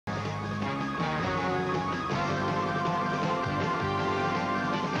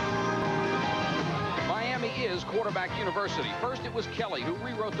quarterback university. First, it was Kelly who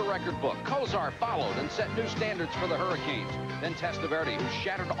rewrote the record book. Kosar followed and set new standards for the Hurricanes. Then Testaverde, who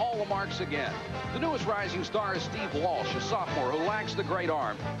shattered all the marks again. The newest rising star is Steve Walsh, a sophomore who lacks the great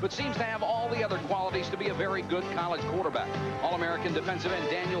arm, but seems to have all the other qualities to be a very good college quarterback. All-American defensive end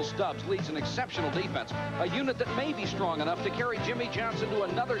Daniel Stubbs leads an exceptional defense, a unit that may be strong enough to carry Jimmy Johnson to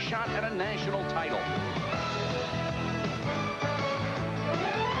another shot at a national title.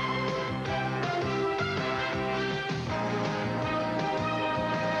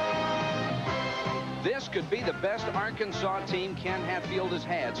 This could be the best Arkansas team Ken Hatfield has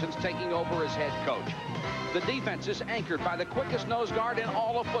had since taking over as head coach. The defense is anchored by the quickest nose guard in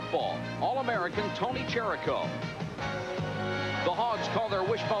all of football, All-American Tony Cherico. The Hogs call their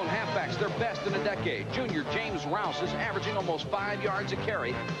wishbone halfbacks their best in a decade. Junior James Rouse is averaging almost 5 yards a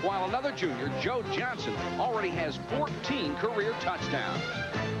carry, while another junior, Joe Johnson, already has 14 career touchdowns.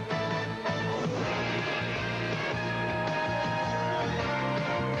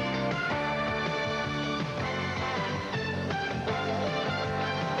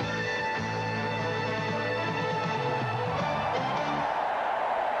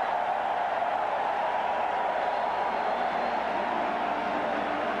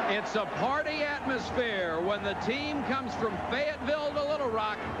 It's a party atmosphere when the team comes from Fayetteville to Little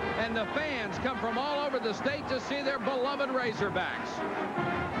Rock, and the fans come from all over the state to see their beloved Razorbacks.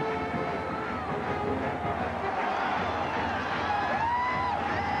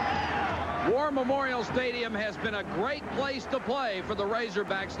 War Memorial Stadium has been a great place to play for the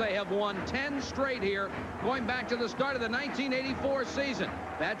Razorbacks. They have won 10 straight here, going back to the start of the 1984 season.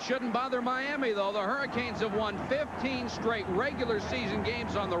 That shouldn't bother Miami, though. The Hurricanes have won 15 straight regular season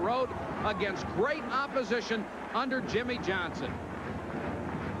games on the road against great opposition under Jimmy Johnson.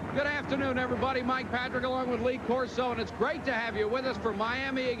 Good afternoon, everybody. Mike Patrick along with Lee Corso, and it's great to have you with us for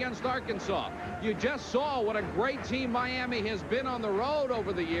Miami against Arkansas. You just saw what a great team Miami has been on the road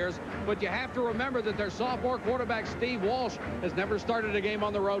over the years, but you have to remember that their sophomore quarterback, Steve Walsh, has never started a game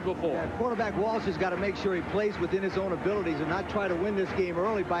on the road before. Yeah, quarterback Walsh has got to make sure he plays within his own abilities and not try to win this game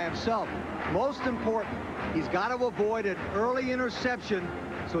early by himself. Most important, he's got to avoid an early interception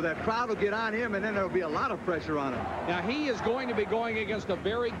so that crowd will get on him, and then there will be a lot of pressure on him. Now, he is going to be going against a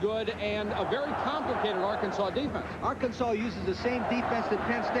very good and a very complicated Arkansas defense. Arkansas uses the same defense that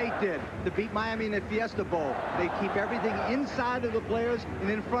Penn State did to beat Miami in the Fiesta Bowl. They keep everything inside of the players and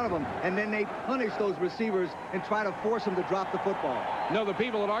in front of them, and then they punish those receivers and try to force them to drop the football. No, the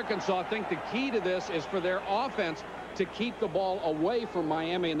people at Arkansas think the key to this is for their offense to keep the ball away from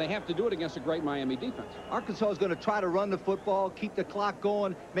Miami, and they have to do it against a great Miami defense. Arkansas is going to try to run the football, keep the clock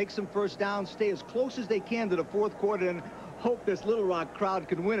going, make some first downs, stay as close as they can to the fourth quarter, and hope this Little Rock crowd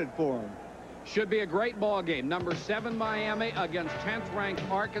can win it for them. Should be a great ball game. Number 7 Miami against 10th ranked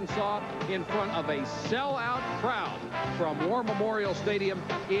Arkansas in front of a sellout crowd from War Memorial Stadium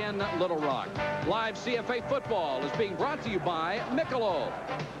in Little Rock. Live CFA football is being brought to you by Michelob.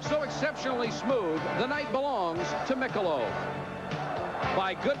 So exceptionally smooth, the night belongs to Michelob.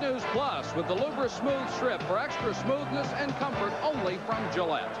 By Good News Plus with the Lubra Smooth Strip for extra smoothness and comfort only from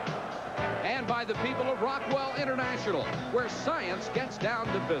Gillette. And by the people of Rockwell International, where science gets down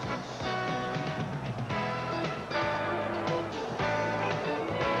to business.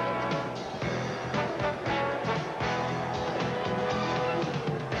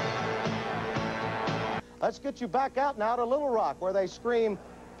 Let's get you back out now to Little Rock, where they scream,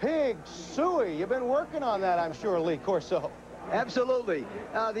 "Pig Suey." You've been working on that, I'm sure, Lee Corso. Absolutely.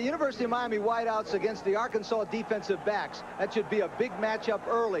 The University of Miami wideouts against the Arkansas defensive backs. That should be a big matchup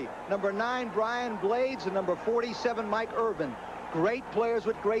early. Number 9, Brian Blades, and number 47, Mike Irvin. Great players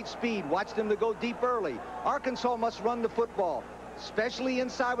with great speed. Watch them to go deep early. Arkansas must run the football, especially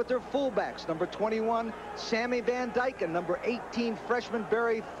inside with their fullbacks. Number 21, Sammy Van Dyke, and number 18, freshman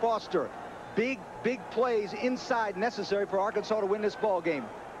Barry Foster. Big plays inside necessary for Arkansas to win this ball game.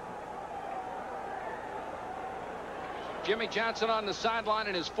 Jimmy Johnson on the sideline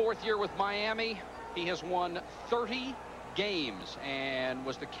in his 4th year with Miami. He has won 30 games and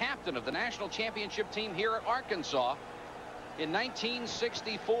was the captain of the national championship team here at Arkansas in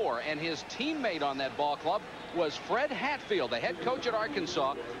 1964. And his teammate on that ball club was Fred Hatfield, the head coach at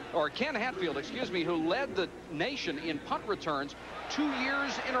Arkansas, or Ken Hatfield, excuse me, who led the nation in punt returns 2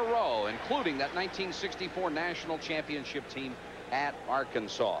 years in a row, including that 1964 national championship team at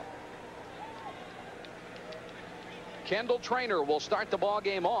Arkansas. Kendall Trainer will start the ball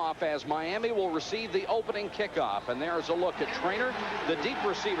game off as Miami will receive the opening kickoff. And there's a look at Trainer. The deep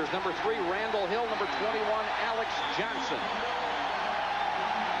receivers, number 3, Randall Hill, number 21, Alex Johnson.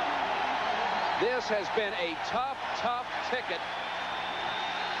 This has been a tough ticket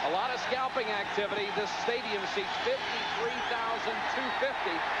A lot of scalping activity. This stadium seats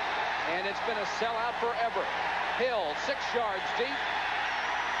 53,250, and it's been a sellout forever. Hill 6 yards deep,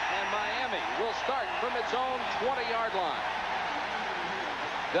 and Miami will start from its own 20-yard line.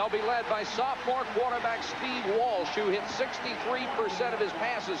 They'll be led by sophomore quarterback Steve Walsh, who hit 63% of his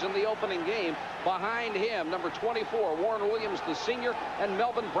passes in the opening game. Behind him, number 24, Warren Williams, the senior, and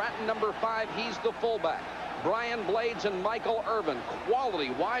Melvin Bratton, number 5. He's the fullback. Brian Blades and Michael Irvin, quality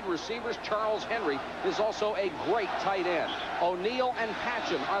wide receivers. Charles Henry is also a great tight end. O'Neal and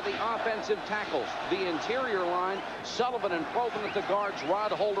Patchen are the offensive tackles. The interior line, Sullivan and Probin at the guards.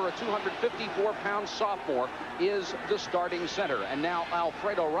 Rod Holder, a 254-pound sophomore, is the starting center. And now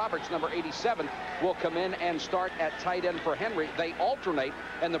Alfredo Roberts, number 87, will come in and start at tight end for Henry. They alternate,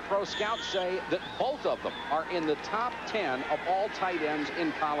 and the pro scouts say that both of them are in the top 10 of all tight ends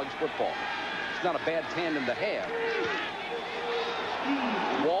in college football. Not a bad tandem to have.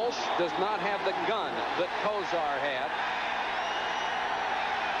 Walsh does not have the gun that Kosar had,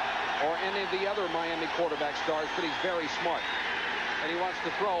 or any of the other Miami quarterback stars, but he's very smart. And he wants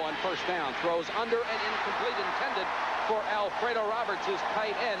to throw on first down. Throws under and incomplete, intended for Alfredo Roberts, his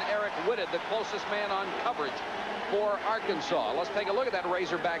tight end, Eric Whitted, the closest man on coverage for Arkansas. Let's take a look at that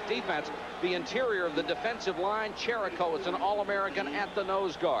Razorback defense. The interior of the defensive line, Cherico is an All-American at the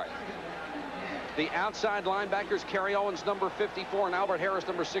nose guard. The outside linebackers, Kerry Owens, number 54, and Albert Harris,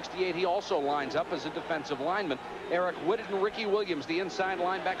 number 68. He also lines up as a defensive lineman. Eric Whitted and Ricky Williams, the inside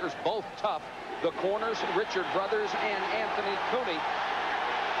linebackers, both tough. The corners, Richard Brothers and Anthony Cooney.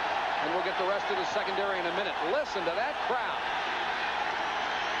 And we'll get the rest of the secondary in a minute. Listen to that crowd.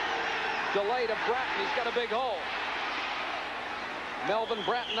 Delay to Bratton. He's got a big hole. Melvin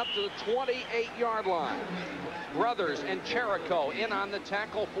Bratton up to the 28-yard line. Brothers and Cherico in on the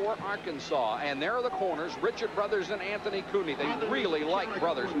tackle for Arkansas. And there are the corners, Richard Brothers and Anthony Cooney. They really like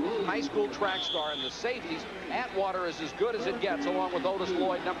Brothers, high school track star. And the safeties, Atwater is as good as it gets, along with Otis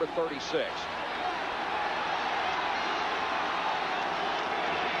Lloyd, number 36.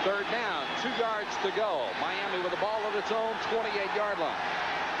 Third down, 2 yards to go. Miami with the ball at its own 28-yard line.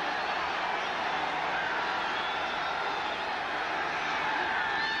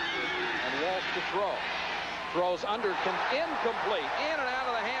 And Walsh to throw. Throws under, incomplete, in and out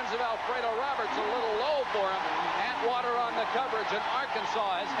of the hands of Alfredo Roberts. A little low for him. Atwater on the coverage, and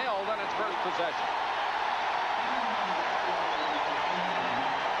Arkansas has held on its first possession.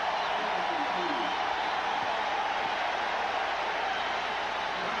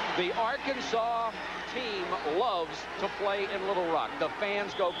 The Arkansas team loves to play in Little Rock. The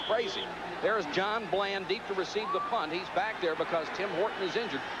fans go crazy. There's John Bland deep to receive the punt. He's back there because Tim Horton is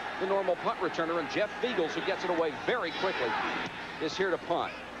injured, the normal punt returner, and Jeff Beagles, who gets it away very quickly, is here to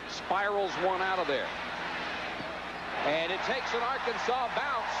punt. Spirals one out of there. And it takes an Arkansas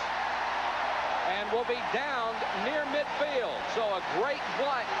bounce and will be downed near midfield. So a great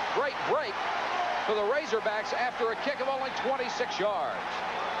break for the Razorbacks after a kick of only 26 yards.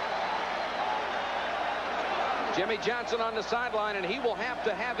 Jimmy Johnson on the sideline, and he will have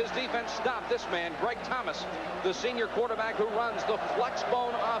to have his defense stop this man, Greg Thomas, the senior quarterback who runs the flex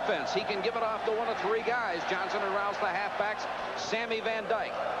bone offense. He can give it off to one of 3 guys. Johnson and Rouse, the halfbacks. Sammy Van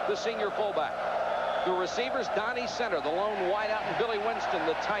Dyke, the senior fullback. The receivers, Donnie Center, the lone wideout, and Billy Winston,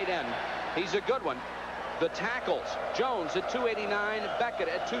 the tight end. He's a good one. The tackles, Jones at 289,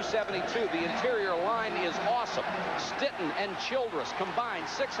 Beckett at 272. The interior line is awesome. Stitton and Childress combined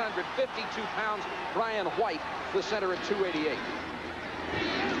 652 pounds. Brian White, the center, at 288.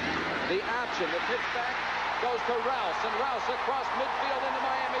 The option, the pitch back goes to Rouse, and Rouse across midfield into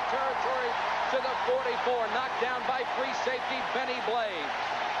Miami territory to the 44. Knocked down by free safety Benny Blades.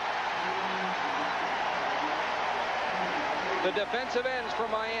 The defensive ends for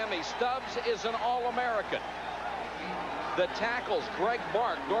Miami. Stubbs is an All-American. The tackles, Greg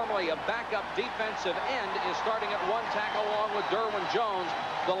Bark, normally a backup defensive end, is starting at 1 tackle along with Derwin Jones.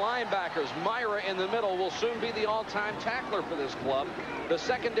 The linebackers, Myra in the middle, will soon be the all-time tackler for this club. The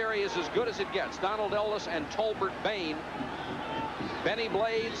secondary is as good as it gets. Donald Ellis and Tolbert Bain. Benny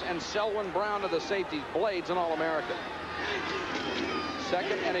Blades and Selwyn Brown are the safeties. Blades an All-American.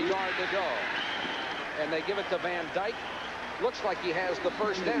 2nd and a yard to go. And they give it to Van Dyke. Looks like he has the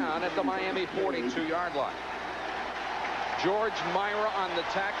first down at the Miami 42-yard line. George Myra on the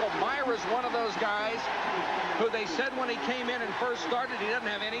tackle. Myra's one of those guys who they said when he came in and first started, he doesn't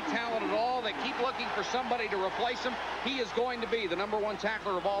have any talent at all. They keep looking for somebody to replace him. He is going to be the #1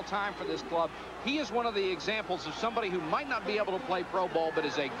 tackler of all time for this club. He is one of the examples of somebody who might not be able to play pro ball, but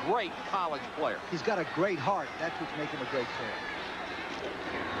is a great college player. He's got a great heart. That's what's making him a great player.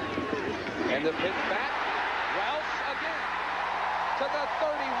 And the pitch back. Rouse again to the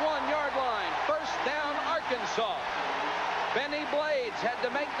 31. Arkansas. Benny Blades had to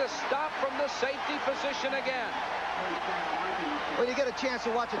make the stop from the safety position again. When you get a chance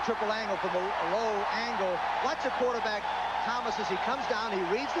to watch a triple angle from a low angle, watch the quarterback, Thomas, as he comes down. He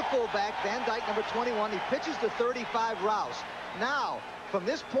reads the fullback, Van Dyke, number 21. He pitches to 35, Rouse. Now, from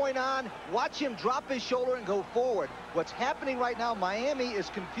this point on, watch him drop his shoulder and go forward. What's happening right now, Miami is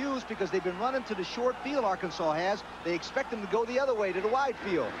confused because they've been running to the short field, Arkansas has. They expect him to go the other way, to the wide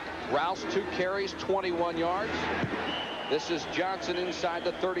field. Rouse, 2 carries, 21 yards. This is Johnson inside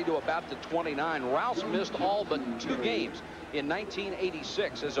the 30 to about the 29. Rouse missed all but 2 games. In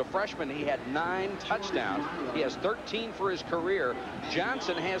 1986, as a freshman, he had 9 touchdowns. He has 13 for his career.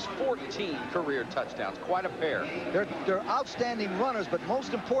 Johnson has 14 career touchdowns. Quite a pair. They're outstanding runners, but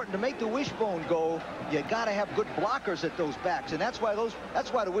most important, to make the wishbone go, you got to have good blockers at those backs, and that's why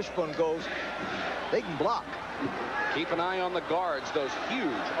the wishbone goes. They can block. Keep an eye on the guards, those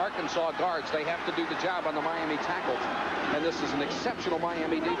huge Arkansas guards. They have to do the job on the Miami tackles, and this is an exceptional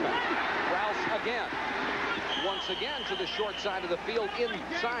Miami defense. Rouse again. Once again to the short side of the field,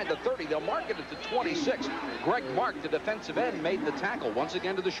 inside the 30. They'll mark it at the 26. Greg Mark, the defensive end, made the tackle once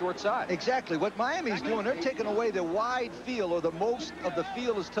again to the short side. Exactly. What Miami's doing, they're taking away the wide field, or the most of the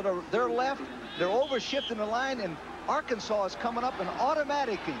field is to their left. They're overshifting the line, and Arkansas is coming up and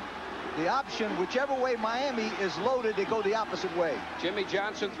automatically the option, whichever way Miami is loaded, they go the opposite way. Jimmy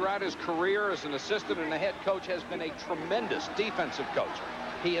Johnson, throughout his career as an assistant and a head coach, has been a tremendous defensive coach.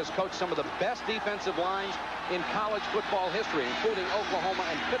 He has coached some of the best defensive lines in college football history, including Oklahoma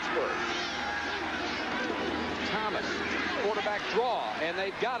and Pittsburgh. Thomas, quarterback draw, and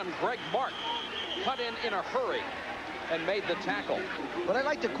they've got him. Greg Mark cut in a hurry and made the tackle. But I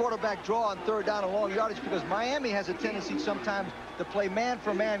like the quarterback draw on 3rd down and long yardage because Miami has a tendency sometimes to play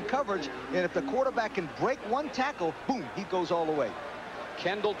man-for-man coverage, and if the quarterback can break one tackle, boom, he goes all the way.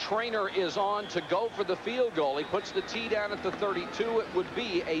 Kendall Trainer is on to go for the field goal. He puts the tee down at the 32. It would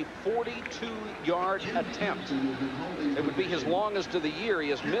be a 42-yard attempt. It would be his longest of the year. He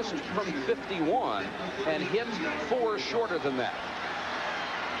has missed from 51 and hit 4 shorter than that.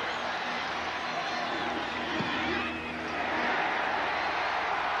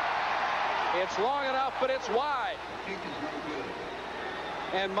 It's long enough, but it's wide.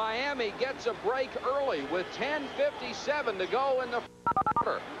 And Miami gets a break early with 10:57 to go in the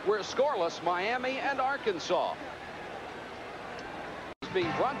quarter. We're scoreless, Miami and Arkansas. It's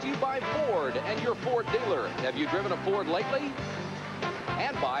being brought to you by Ford and your Ford dealer. Have you driven a Ford lately?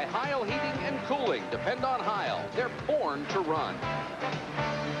 And by Heil Heating and Cooling. Depend on Heil. They're born to run.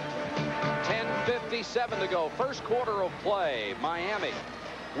 10:57 to go. First quarter of play. Miami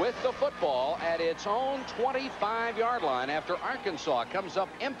with the football at its own 25-yard line after Arkansas comes up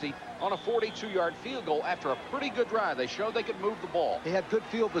empty on a 42-yard field goal after a pretty good drive. They showed they could move the ball. They had good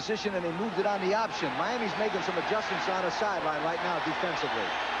field position, and they moved it on the option. Miami's making some adjustments on the sideline right now defensively.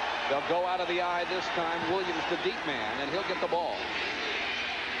 They'll go out of the eye this time. Williams, the deep man, and he'll get the ball.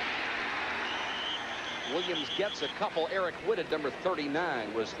 Williams gets a couple. Eric Whitted, number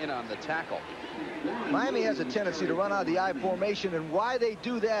 39, was in on the tackle. Miami has a tendency to run out of the I formation, and why they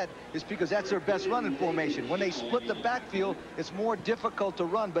do that is because that's their best running formation. When they split the backfield, it's more difficult to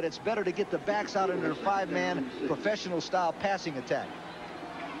run, but it's better to get the backs out into their 5-man professional-style passing attack.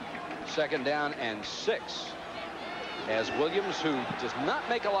 2nd down and 6. As Williams, who does not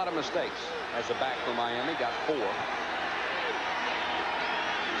make a lot of mistakes as a back for Miami, got 4.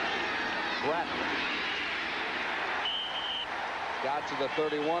 Bratton got to the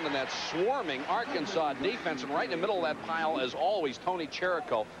 31, and that swarming Arkansas defense, and right in the middle of that pile, as always, Tony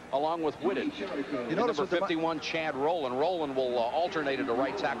Cherico, along with Whitted. You notice number 51, Chad Rowland. Rowland will alternate at a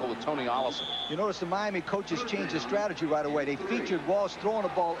right tackle with Tony Ollison. You notice the Miami coaches changed the strategy right away. They featured Walsh throwing the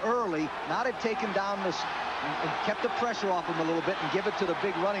ball early. Now they've taken down this and kept the pressure off him a little bit and give it to the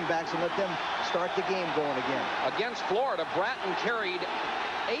big running backs and let them start the game going again. Against Florida, Bratton carried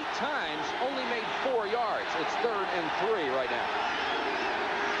 8 times, only made 4 yards. It's 3rd and 3 right now.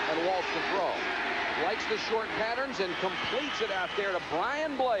 And Walsh to throw. Likes the short patterns and completes it out there to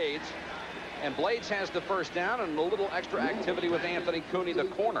Brian Blades. And Blades has the first down and a little extra activity with Anthony Cooney, the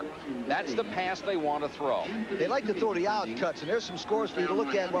corner. That's the pass they want to throw. They like to throw the out cuts, and there's some scores for you to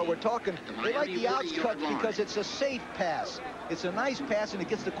look at while we're talking. They like the out cuts because it's a safe pass. It's a nice pass, and it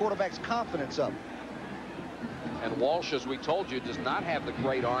gets the quarterback's confidence up. And Walsh, as we told you, does not have the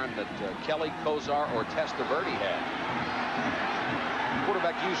great arm that Kelly, Kozar, or Testaverde had.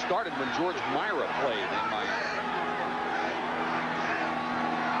 Quarterback you started when George Myra played in Miami.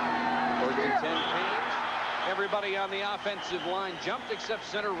 1st and 10 Canes. Everybody on the offensive line jumped except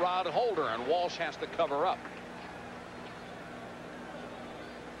center Rod Holder, and Walsh has to cover up.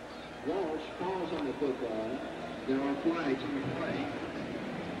 Walsh falls on the football. There are flags on the play.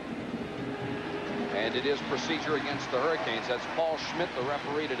 And it is procedure against the Hurricanes. That's Paul Schmidt, the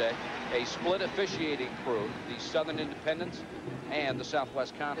referee today. A split officiating crew, the Southern Independents and the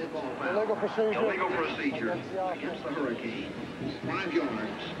Southwest Conference. Illegal procedure. Illegal procedure against the Hurricanes. 5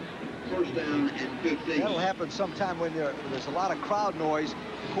 yards. First down and 15. That'll happen sometime when there's a lot of crowd noise.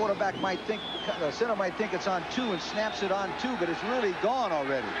 The quarterback might think, the center might think it's on 2 and snaps it on 2, but it's really gone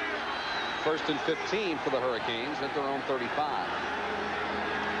already. First and 15 for the Hurricanes at their own 35.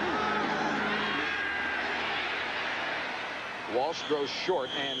 Walsh throws short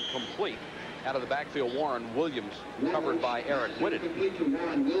and complete. Out of the backfield, Warren Williams covered by Eric Whitted.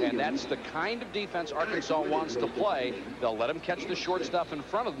 And that's the kind of defense Arkansas wants to play. They'll let him catch the short stuff in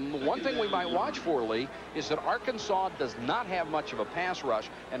front of them. The one thing we might watch for, Lee, is that Arkansas does not have much of a pass rush.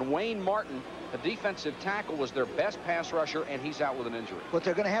 And Wayne Martin, the defensive tackle, was their best pass rusher, and he's out with an injury. What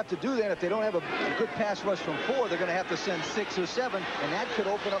they're going to have to do then, if they don't have a good pass rush from 4, they're going to have to send 6 or 7, and that could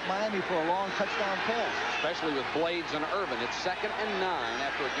open up Miami for a long touchdown pass. Especially with Blades and Irvin. It's 2nd and 9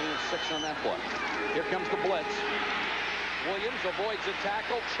 after a gain of 6 on that play. Here comes the blitz. Williams avoids a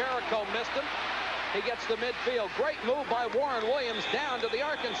tackle. Cherico missed him. He gets the midfield. Great move by Warren Williams down to the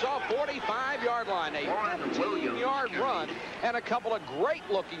Arkansas 45-yard line. A 15-yard run and a couple of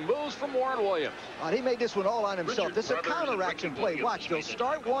great-looking moves from Warren Williams. He made this one all on himself. This is a counteraction play. Watch, they'll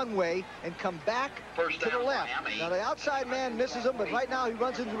start one way and come back to the left. Now, the outside man misses him, but right now he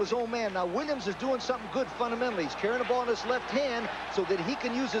runs into his own man. Now, Williams is doing something good fundamentally. He's carrying the ball in his left hand so that he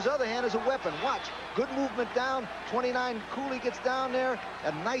can use his other hand as a weapon. Watch, good movement down. 29, Cooley gets down there.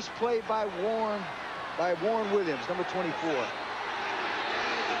 A nice play by Warren Williams, number 24.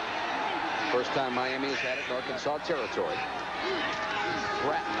 First time Miami has had it in Arkansas territory.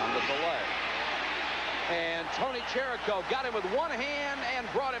 Bratton on the delay. And Tony Cherico got him with one hand and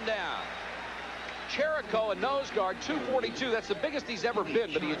brought him down. Cherico, a nose guard, 242. That's the biggest he's ever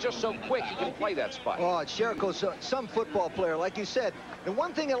been, but he is just so quick he can play that spot. Oh, Cherico's some football player, like you said. And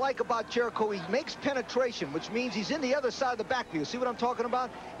one thing I like about Cherico, he makes penetration, which means he's in the other side of the backfield. See what I'm talking about?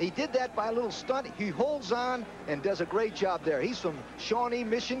 He did that by a little stunt. He holds on and does a great job there. He's from Shawnee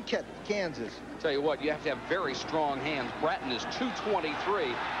Mission, Kansas. Tell you what, you have to have very strong hands. Bratton is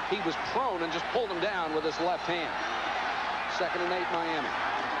 223. He was prone and just pulled him down with his left hand. 2nd and 8, Miami.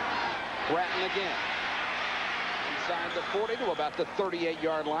 Bratton again. Inside the 40 to about the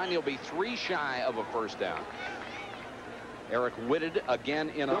 38-yard line. He'll be 3 shy of a first down. Eric Whitted again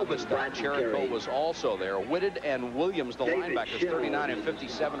in on the stop. Cherico was also there. Whitted and Williams, the linebackers, 39 and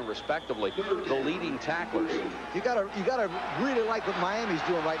 57 respectively, the leading tacklers. You gotta really like what Miami's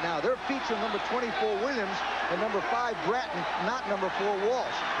doing right now. They're featuring number 24 Williams and number 5 Bratton, not number 4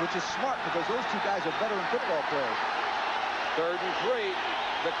 Walsh, which is smart because those 2 guys are veteran football players. 3rd and 3.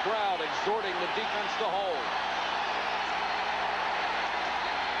 The crowd exhorting the defense to hold.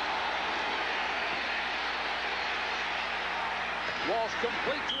 Walsh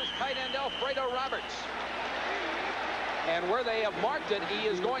complete to his tight end, Alfredo Roberts. And where they have marked it, he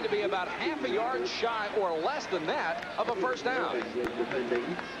is going to be about half a yard shy or less than that of a first down.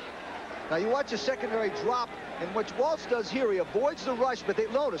 Now you watch a secondary drop, and what Walsh does here, he avoids the rush, but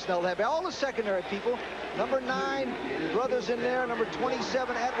they notice they'll have all the secondary people. Number 9, brothers in there, number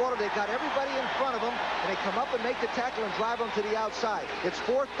 27, Atwater. They've got everybody in front of them, and they come up and make the tackle and drive them to the outside. It's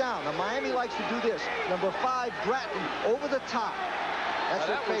 4th down. Now Miami likes to do this. Number 5, Bratton, over the top. That's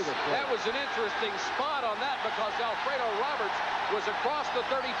their favorite play. That was an interesting spot on that because Alfredo Roberts was across the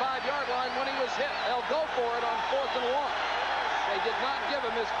 35-yard line when he was hit. They'll go for it on 4th and 1. They did not give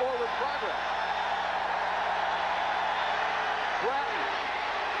him his forward progress. Bratton.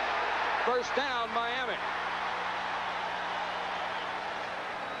 First down, Miami.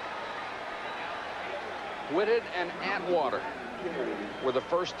 Whitted and Atwater were the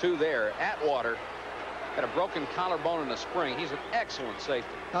first 2 there. Atwater had a broken collarbone in the spring. He's an excellent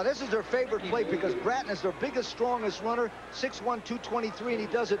safety. Now, this is their favorite play because Bratton is their biggest, strongest runner, 6'1", 223, and he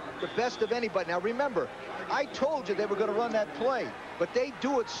does it the best of anybody. Now, remember, I told you they were going to run that play, but they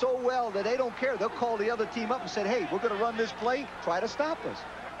do it so well that they don't care. They'll call the other team up and say, hey, we're going to run this play. Try to stop us.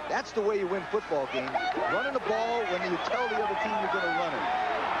 That's the way you win football games. Running the ball when you tell the other team you're going to run it.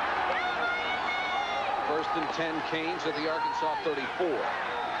 1st and 10, Canes at the Arkansas 34.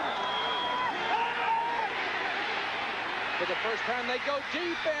 For the first time, they go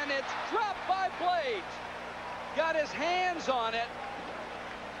deep, and it's dropped by Blades. Got his hands on it.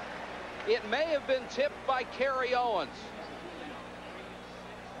 It may have been tipped by Kerry Owens.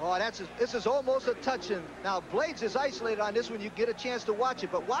 Oh, this is almost a touch-in. Now, Blades is isolated on this one. You get a chance to watch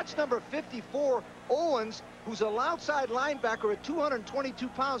it. But watch number 54, Owens, who's an outside linebacker at 222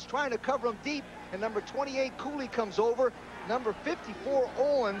 pounds, trying to cover him deep. And number 28, Cooley, comes over. Number 54,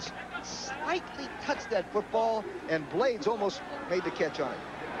 Owens, slightly touched that football, and Blades almost made the catch on it.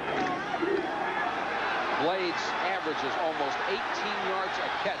 Blades averages almost 18 yards a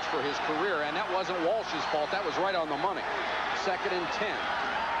catch for his career, and that wasn't Walsh's fault. That was right on the money. 2nd and 10.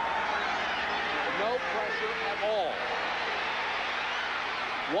 No pressure at all.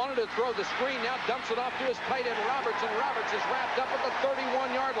 Wanted to throw the screen, now dumps it off to his tight end Roberts, and Roberts is wrapped up at the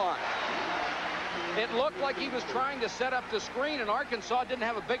 31-yard line. It looked like he was trying to set up the screen, and Arkansas didn't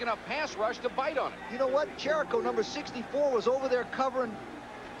have a big enough pass rush to bite on it. You know what? Jericho, number 64, was over there covering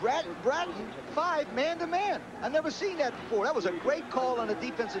Bratton 5 man-to-man. I've never seen that before. That was a great call on the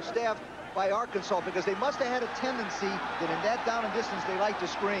defensive staff by Arkansas, because they must have had a tendency that in that down and distance they like to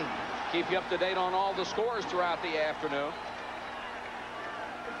screen. Keep you up to date on all the scores throughout the afternoon.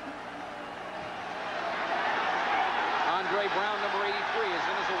 Andre Brown, number 83, is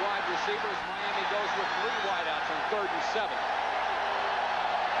in as a wide receiver as Miami goes with 3 wideouts on 3rd and 7.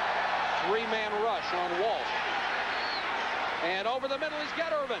 3-man rush on Walsh. And over the middle, he's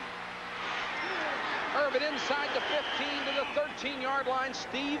got Irvin. Irvin inside the 15 to the 13-yard line.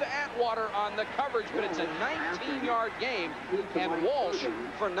 Steve Atwater on the coverage, but it's a 19-yard game. And Walsh,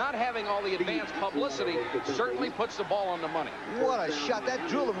 for not having all the advanced publicity, certainly puts the ball on the money. What a shot. That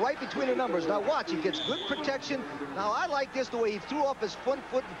drilled him right between the numbers. Now watch, he gets good protection. Now I like this, the way he threw off his front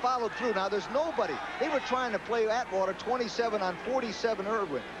foot and followed through. Now there's nobody. They were trying to play Atwater 27 on 47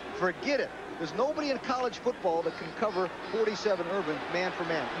 Irvin. Forget it. There's nobody in college football that can cover 47 Irvin man for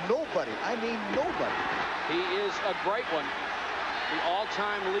man. Nobody. I mean nobody. He is a great one. The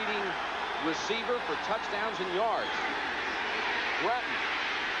all-time leading receiver for touchdowns and yards. Bratton.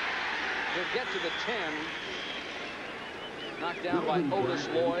 He'll get to the 10. Knocked down by Otis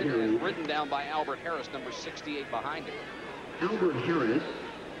Lloyd and ridden down by Albert Harris, number 68, behind him. Albert Harris.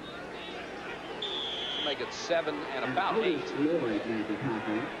 Make it 7 and about 8. Lloyd made the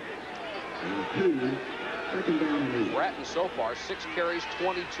tackle. And 2nd down and 8. Bratton so far 6 carries,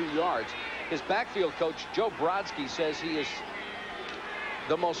 22 yards. His backfield coach Joe Brodsky says he is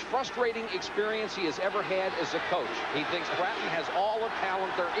the most frustrating experience he has ever had as a coach. He thinks Bratton has all the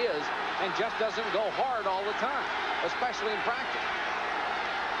talent there is and just doesn't go hard all the time, especially in practice.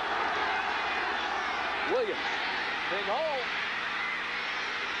 Williams, big hole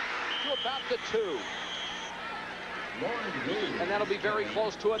to about the 2. And that'll be very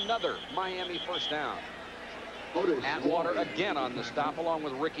close to another Miami first down. Atwater again on the stop, along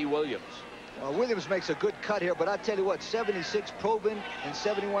with Ricky Williams. Williams makes a good cut here, but I tell you what, 76 Probin and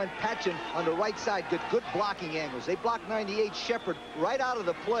 71 Patchen on the right side, good blocking angles. They block 98 Shepard right out of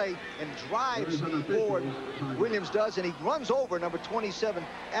the play and drives forward. Williams does, and he runs over number 27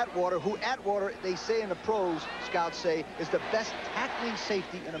 Atwater, who Atwater, they say in the pros, scouts say, is the best tackling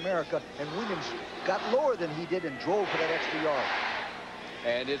safety in America, and Williams got lower than he did and drove for that extra yard.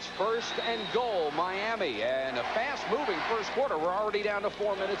 And it's 1st and goal, Miami, and a fast-moving first quarter. We're already down to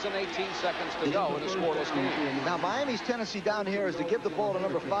 4 minutes and 18 seconds to go in a scoreless game. Now, Miami's tendency down here is to give the ball to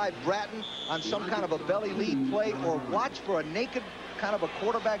number 5, Bratton, on some kind of a belly lead play, or watch for a naked kind of a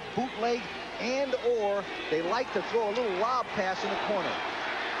quarterback bootleg, and or they like to throw a little lob pass in the corner.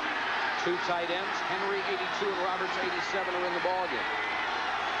 2 tight ends, Henry 82 and Roberts 87 are in the ballgame.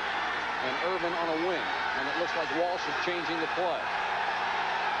 And Irvin on a wing, and it looks like Walsh is changing the play.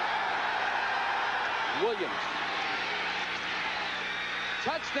 Williams.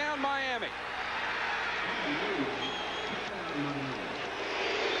 Touchdown, Miami.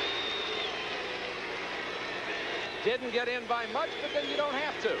 Didn't get in by much, but then you don't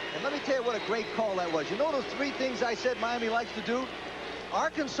have to. And let me tell you what a great call that was. You know those 3 things I said Miami likes to do?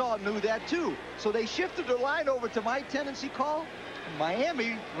 Arkansas knew that too. So they shifted their line over to my tendency call.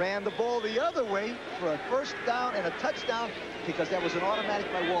 Miami ran the ball the other way for a first down and a touchdown because that was an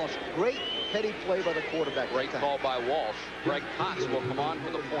automatic by Walsh. Great heady play by the quarterback. Great call by Walsh. Greg Cox will come on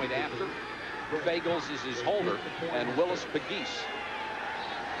for the point after. Fagels is his holder, and Willis Pegues.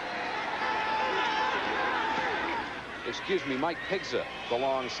 Excuse me, Mike Pigza, the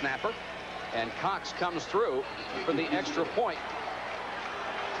long snapper. And Cox comes through for the extra point.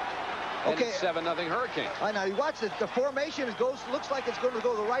 And okay, it's 7-0 Hurricanes. Now you watch this. The formation looks like it's going to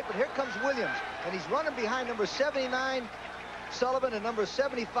go to the right, but here comes Williams, and he's running behind number 79 Sullivan and number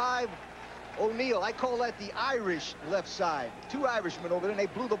 75 O'Neal. I call that the Irish left side. 2 Irishmen over there, and they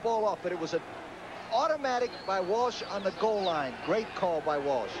blew the ball off, but it was an automatic by Walsh on the goal line. Great call by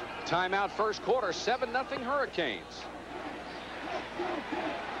Walsh. Timeout first quarter, 7-0 Hurricanes.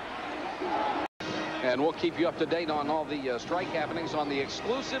 And we'll keep you up to date on all the strike happenings on the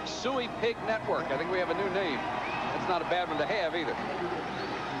exclusive Suey Pig Network. I think we have a new name. That's not a bad one to have either.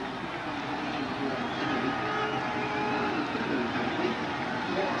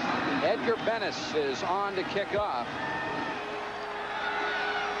 Edgar Benes is on to kick off.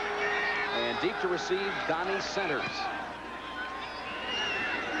 And deep to receive, Donnie Centers.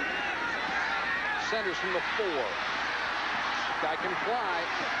 Centers from the 4. Guy can fly.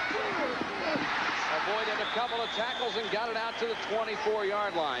 Avoided a couple of tackles and got it out to the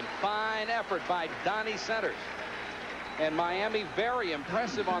 24-yard line. Fine effort by Donnie Centers. And Miami very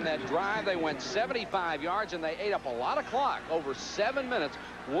impressive on that drive. They went 75 yards and they ate up a lot of clock. Over 7 minutes.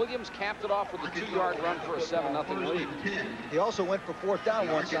 Williams capped it off with a 2-yard run for a 7-0 lead. He also went for 4th down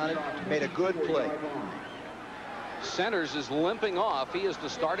once on it. Made a good play. Centers is limping off. He is the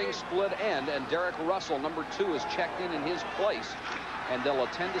starting split end, and Derek Russell, number 2, is checked in his place. And they'll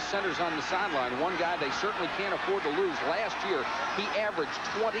attend to Centers on the sideline. One guy they certainly can't afford to lose. Last year, he averaged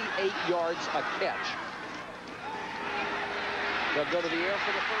 28 yards a catch. They'll go to the air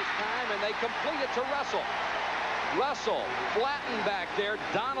for the first time, and they complete it to Russell. Russell flattened back there.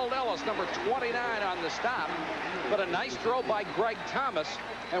 Donald Ellis, number 29, on the stop. But a nice throw by Greg Thomas.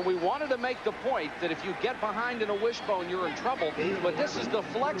 And we wanted to make the point that if you get behind in a wishbone, you're in trouble. But this is the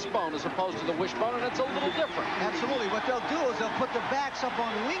flex bone as opposed to the wishbone, and it's a little different. Absolutely. What they'll do is they'll put the backs up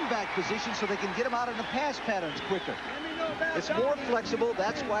on the wing-back position so they can get them out in the pass patterns quicker. It's more flexible.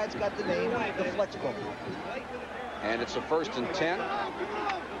 That's why it's got the name, the flex bone. And it's a 1st and 10.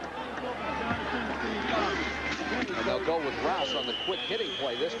 And they'll go with Rouse on the quick hitting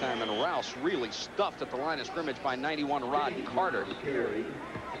play this time. And Rouse really stuffed at the line of scrimmage by 91 Rod Carter.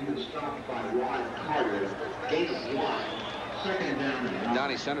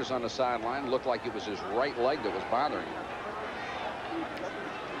 Donnie Centers on the sideline. Looked like it was his right leg that was bothering him.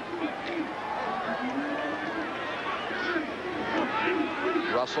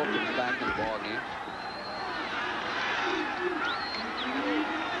 Russell comes back in the ball game.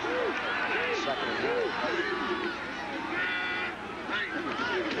 Second and 9.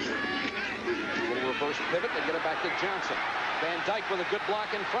 Little reverse pivot. They get it back to Johnson. Van Dyke with a good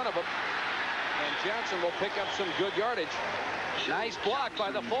block in front of him. And Johnson will pick up some good yardage. Nice block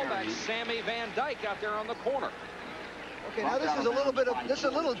by the fullback, Sammy Van Dyke, out there on the corner. Okay, now this is a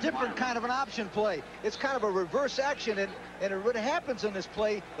little different kind of an option play. It's kind of a reverse action, and what happens in this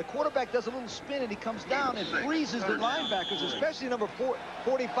play, the quarterback does a little spin and he comes down and freezes the linebackers, especially number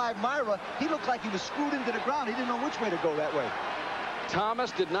 45 Myra. He looked like he was screwed into the ground. He didn't know which way to go that way.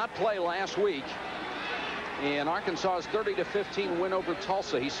 Thomas did not play last week in Arkansas's 30-15 win over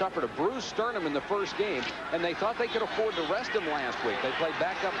Tulsa. He suffered a bruised sternum in the first game, and they thought they could afford to rest him last week. They played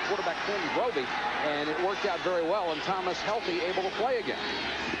backup quarterback Quinn Roby, and it worked out very well, and Thomas healthy, able to play again.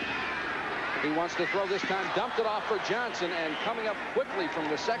 He wants to throw this time, dumped it off for Johnson, and coming up quickly from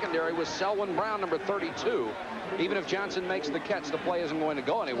the secondary was Selwyn Brown, number 32. Even if Johnson makes the catch, the play isn't going to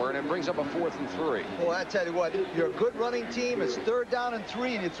go anywhere, and it brings up a 4th and 3. Well, I tell you what, you're a good running team. It's 3rd down and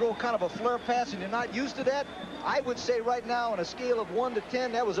 3, and you throw kind of a flare pass, and you're not used to that. I would say right now, on a scale of 1 to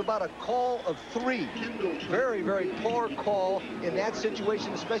 10, that was about a call of 3. Very, very poor call in that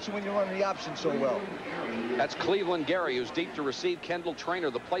situation, especially when you're running the option so well. That's Cleveland Gary, who's deep to receive. Kendall Trainer,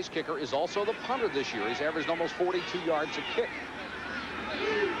 the place kicker, is also the punter this year. He's averaged almost 42 yards a kick.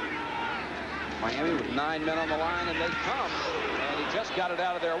 Miami with 9 men on the line, and they come. And he just got it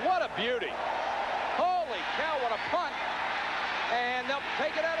out of there. What a beauty. Holy cow, what a punt. And they'll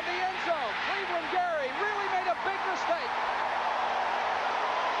take it out of the end zone. Cleveland Gary really made a big mistake.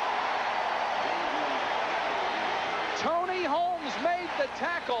 Tony Holmes made the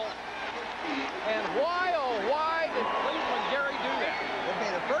tackle. And why, oh, why did Cleveland Gary do that?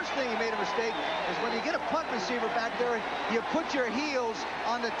 Okay, the first thing he made a mistake is when you get a punt receiver back there, you put your heels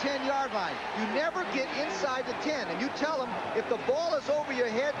on the 10-yard line. You never get inside the 10, and you tell him if the ball is over your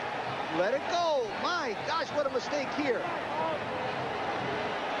head, let it go. My gosh, what a mistake here.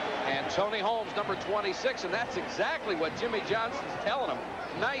 And Tony Holmes, number 26, and that's exactly what Jimmy Johnson's telling him.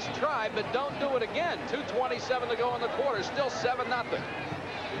 Nice try, but don't do it again. 2:27 to go in the quarter, still 7-0.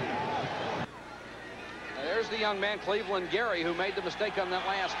 There's the young man, Cleveland Gary, who made the mistake on that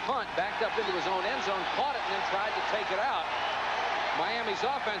last punt, backed up into his own end zone, caught it, and then tried to take it out. Miami's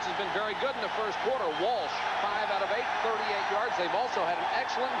offense has been very good in the first quarter. Walsh, 5 out of 8, 38 yards. They've also had an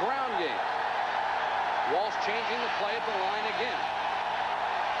excellent ground game. Walsh changing the play at the line again.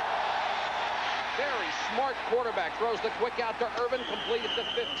 Very smart quarterback. Throws the quick out to Irvin, complete at the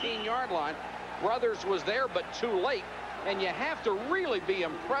 15-yard line. Brothers was there, but too late. And you have to really be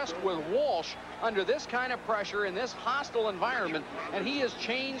impressed with Walsh under this kind of pressure in this hostile environment. And he has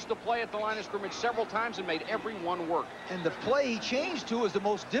changed the play at the line of scrimmage several times and made every one work. And the play he changed to is the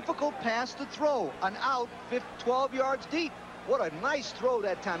most difficult pass to throw. An out 12 yards deep. What a nice throw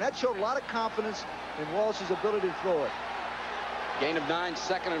that time. That showed a lot of confidence in Walsh's ability to throw it. Gain of 9,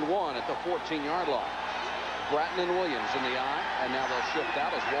 2nd and 1 at the 14-yard line. Bratton and Williams in the eye, and now they'll shift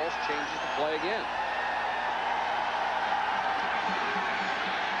out as Walsh changes the play again.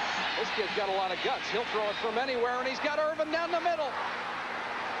 This kid's got a lot of guts. He'll throw it from anywhere, and he's got Irvin down the middle.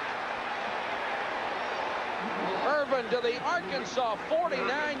 Irvin to the Arkansas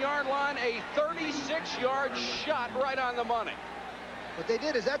 49-yard line, a 36-yard shot right on the money. What they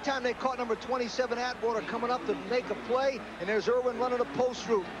did is that time they caught number 27 Atwater coming up to make a play, and there's Irvin running a post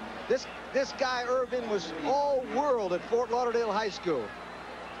route. This guy Irvin was all world at Fort Lauderdale High School.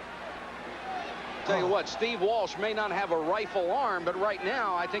 Tell you what, Steve Walsh may not have a rifle arm, but right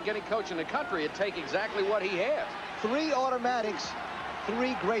now I think any coach in the country would take exactly what he has. 3 automatics,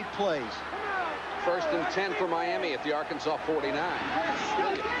 3 great plays. 1st and 10 for Miami at the Arkansas 49.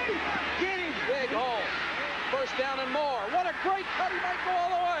 Get him! Big hole. 1st down and more. What a great cut. He might go all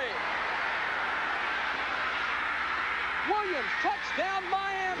the way. Williams, touchdown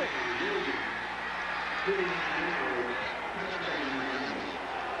Miami.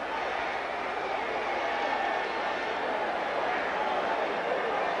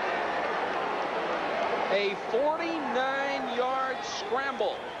 A 49-yard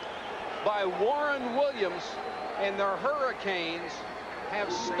scramble by Warren Williams, and the Hurricanes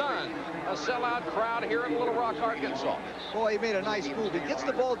have stunned a sellout crowd here in Little Rock, Arkansas. Boy, he made a nice move. He gets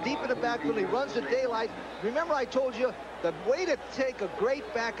the ball deep in the backfield. He runs the daylight. Remember I told you the way to take a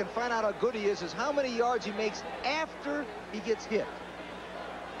great back and find out how good he is how many yards he makes after he gets hit.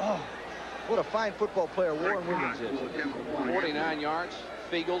 Oh, what a fine football player Warren Williams is. 49 yards.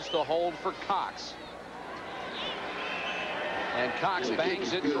 Feagles to hold for Cox. And Cox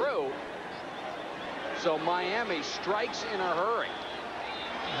bangs it through. So Miami strikes in a hurry.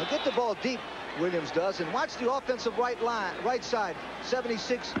 Now get the ball deep, Williams does, and watch the offensive right side.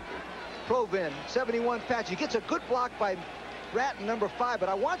 76 Provin, 71 Patch. He gets a good block by Bratton, number 5, but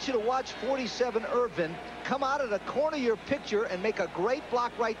I want you to watch 47 Irvin come out of the corner of your picture and make a great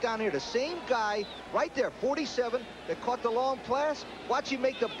block right down here. The same guy right there, 47, that caught the long pass. Watch him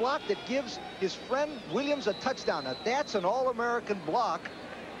make the block that gives his friend Williams a touchdown. Now that's an all-American block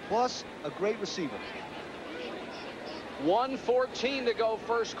plus a great receiver. 1:14 to go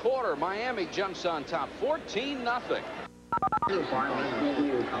 1st quarter. Miami jumps on top, 14-0.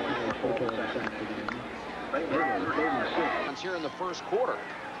 Here in the 1st quarter,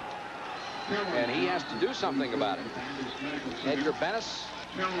 and he has to do something about it. Edgar Bennis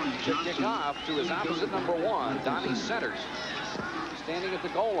to kick off to his opposite number 1, Donnie Centers, standing at the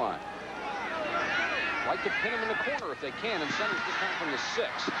goal line. Like to pin him in the corner if they can, and Centers this time from the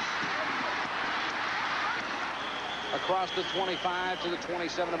 6. Across the 25 to the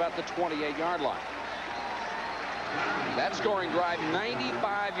 27, about the 28-yard line. That scoring drive,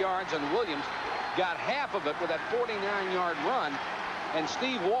 95 yards, and Williams got half of it with that 49-yard run. And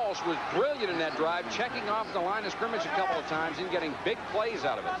Steve Walsh was brilliant in that drive, checking off the line of scrimmage a couple of times and getting big plays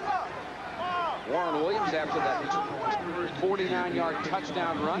out of it. Warren Williams after that 49-yard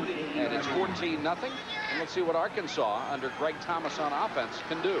touchdown run, and it's 14-0. And let's see what Arkansas under Greg Thomas on offense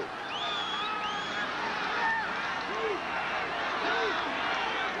can do.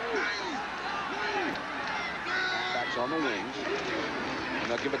 Backs on the wings. And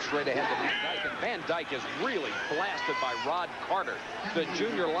they'll give it straight ahead to Van Dyke. And Van Dyke is really blasted by Rod Carter, the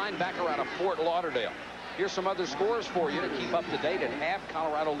junior linebacker out of Fort Lauderdale. Here's some other scores for you to keep up to date. At half,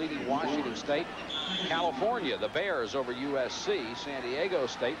 Colorado leading Washington State. California, the Bears over USC. San Diego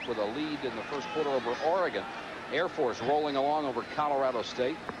State with a lead in the 1st quarter over Oregon. Air Force rolling along over Colorado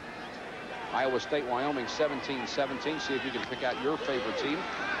State. Iowa State, Wyoming 17-17. See if you can pick out your favorite team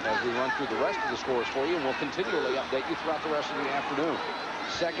as we run through the rest of the scores for you, and we'll continually update you throughout the rest of the afternoon.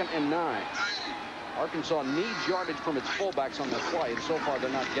 2nd and 9. Arkansas needs yardage from its fullbacks on this play, and so far they're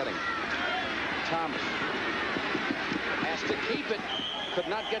not getting it. Thomas has to keep it. Could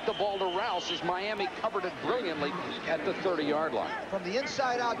not get the ball to Rouse as Miami covered it brilliantly at the 30-yard line. From the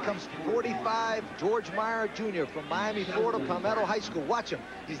inside out comes 45 George Meyer Jr. from Miami, Florida, Palmetto High School. Watch him.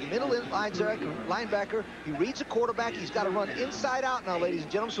 He's the middle linebacker. He reads a quarterback. He's got to run inside out now, ladies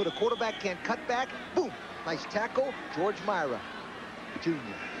and gentlemen, so the quarterback can't cut back. Boom. Nice tackle. George Meyer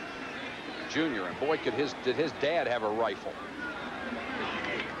Jr. And boy, did his dad have a rifle.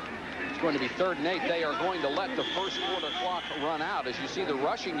 going to be 3rd and 8. They are going to let the first quarter clock run out as you see the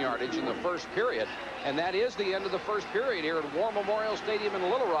rushing yardage in the first period. And that is the end of the first period here at War Memorial Stadium in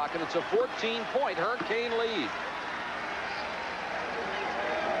Little Rock. And it's a 14-point Hurricane lead.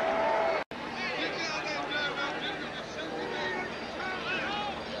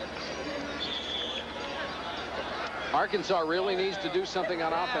 Arkansas really needs to do something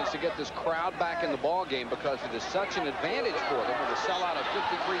on offense to get this crowd back in the ball game, because it is such an advantage for them with a sellout of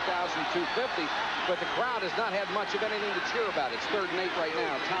 53,250. But the crowd has not had much of anything to cheer about. It's 3rd and 8 right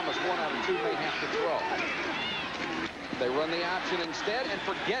now. Thomas, 1 out of 2, may have to throw. They run the option instead, and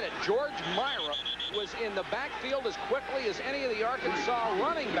forget it. George Myra was in the backfield as quickly as any of the Arkansas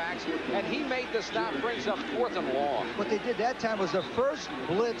running backs, and he made the stop. Brings up 4th and long. What they did that time was the first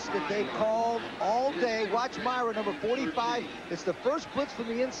blitz that they called all day. Watch Myra, number 45. It's the first blitz from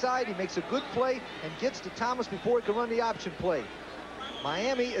the inside. He makes a good play and gets to Thomas before he can run the option play.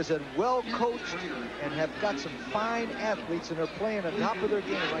 Miami is a well-coached and have got some fine athletes, and they're playing on top of their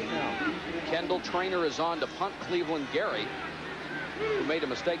game right now. Kendall Trainer is on to punt Cleveland Gary, who made a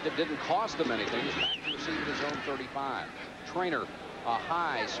mistake that didn't cost him anything. He's back to receive his own 35. Trainer, a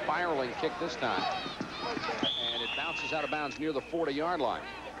high spiraling kick this time, and it bounces out of bounds near the 40-yard line.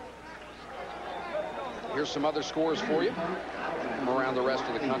 Here's some other scores for you from around the rest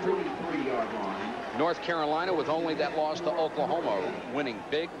of the country. North Carolina, with only that loss to Oklahoma, winning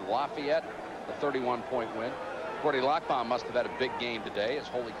big. Lafayette, a 31-point win. Gordy Lockbaum must have had a big game today as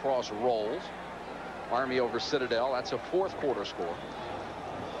Holy Cross rolls. Army over Citadel. That's a 4th quarter score.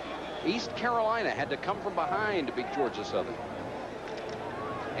 East Carolina had to come from behind to beat Georgia Southern.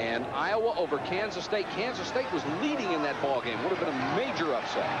 And Iowa over Kansas State. Kansas State was leading in that ball game. Would have been a major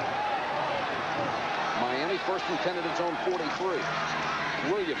upset. Miami 1st and 10 at its own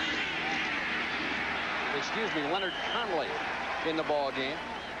 43. Williams. Leonard Conley in the ball game.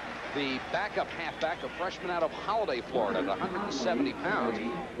 The backup halfback, a freshman out of Holiday, Florida, at 170 pounds.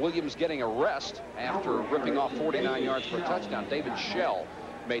 Williams getting a rest after ripping off 49 yards for a touchdown. David Shell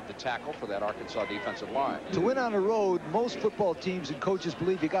made the tackle for that Arkansas defensive line. To win on the road, most football teams and coaches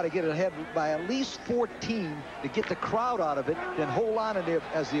believe you got to get ahead by at least 14 to get the crowd out of it, then hold on in there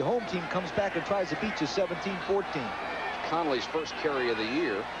as the home team comes back and tries to beat you 17-14. Conley's first carry of the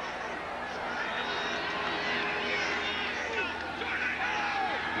year.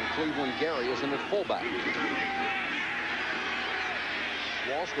 Cleveland Gary is in at fullback.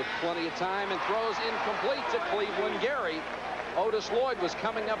 Walsh with plenty of time and throws incomplete to Cleveland Gary. Otis Lloyd was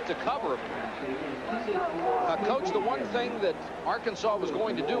coming up to cover. Coach, the one thing that Arkansas was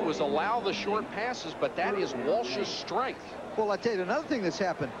going to do was allow the short passes, but that is Walsh's strength. Well, I tell you, another thing that's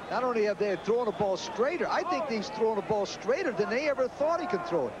happened, not only have they thrown the ball straighter, I think he's thrown the ball straighter than they ever thought he could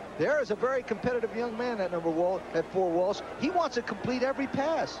throw it. There is a very competitive young man, that at 4 Walsh. He wants to complete every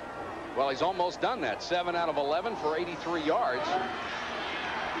pass. Well, he's almost done that. 7 out of 11 for 83 yards.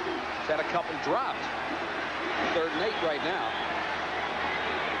 He's had a couple dropped. 3rd and 8 right now.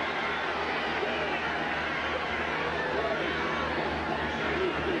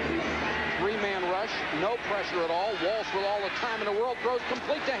 Three-man rush, no pressure at all. Walsh with all the time in the world throws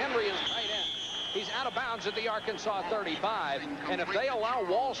complete to Henry, his tight end. He's out of bounds at the Arkansas 35, and if they allow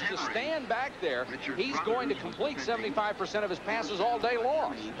Walsh to stand back there, he's going to complete 75% of his passes all day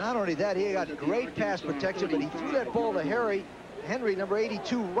long. Not only that, he got great pass protection, but he threw that ball to Henry, number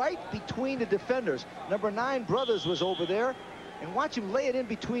 82, right between the defenders. Number 9, Brothers, was over there, and watch him lay it in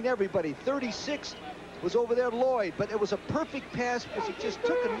between everybody. 36 was over there, Lloyd, but it was a perfect pass because he just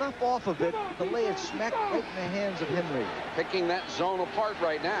took enough off of it to lay it smack right in the hands of Henry. Picking that zone apart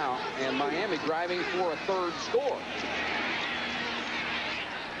right now, and Miami driving for a 3rd score.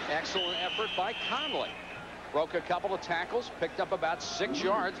 Excellent effort by Conley. Broke a couple of tackles, picked up about 6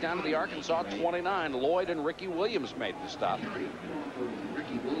 yards down to the Arkansas 29. Lloyd and Ricky Williams made the stop.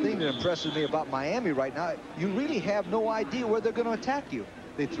 The thing that impresses me about Miami right now, you really have no idea where they're going to attack you.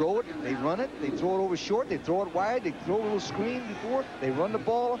 They throw it, they run it, they throw it over short, they throw it wide, they throw a little screen before, they run the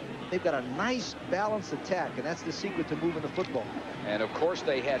ball. They've got a nice balanced attack, and that's the secret to moving the football. And of course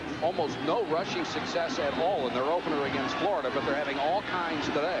they had almost no rushing success at all in their opener against Florida, but they're having all kinds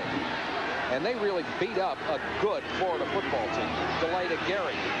today. And they really beat up a good Florida football team. Delay to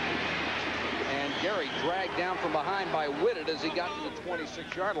Gary. And Gary dragged down from behind by Whitted as he got to the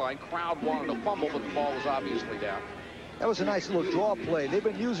 26-yard line. Crowd wanted to fumble, but the ball was obviously down. That was a nice little draw play. They've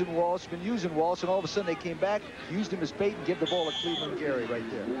been using Walsh, and all of a sudden they came back, used him as bait, and gave the ball to Cleveland Gary right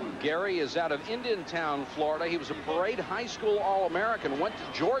there. Gary is out of Indiantown, Florida. He was a Parade High School All-American, went to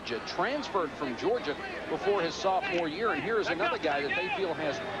Georgia, transferred from Georgia before his sophomore year, and here is another guy that they feel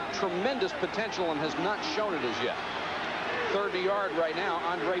has tremendous potential and has not shown it as yet. 3rd and a yard right now.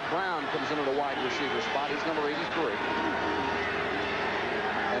 Andre Brown comes into the wide receiver spot. He's number 83.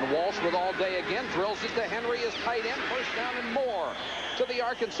 And Walsh with all day again. Drills it to Henry, his tight end. 1st down and more to the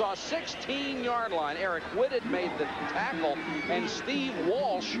Arkansas 16-yard line. Eric Whitted made the tackle, and Steve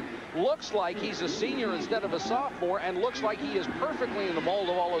Walsh looks like he's a senior instead of a sophomore, and looks like he is perfectly in the mold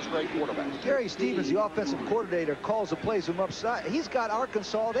of all those great quarterbacks. Gary Stevens, the offensive coordinator, calls the plays from upside. He's got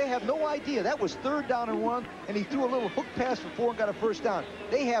Arkansas. They have no idea. That was 3rd down and 1, and he threw a little hook pass for 4 and got a 1st down.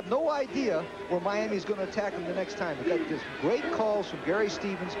 They have no idea where Miami's going to attack them the next time. They got this great calls from Gary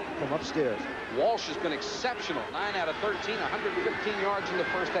Stevens from upstairs. Walsh has been exceptional. 9 out of 13, 115 yards in the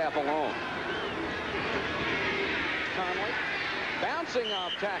 1st half alone. Conley bouncing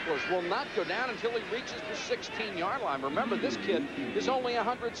off tacklers, will not go down until he reaches the 16-yard line. Remember, this kid is only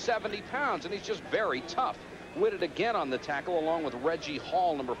 170 pounds, and he's just very tough. Whitted again on the tackle, along with Reggie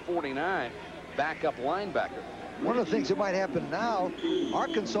Hall, number 49, backup linebacker. One of the things that might happen now,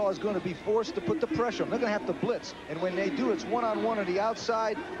 Arkansas is going to be forced to put the pressure on. They're going to have to blitz, and when they do, it's one-on-one on the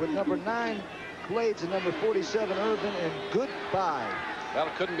outside with number 9 Blades and number 47 Irvin, and goodbye. Well,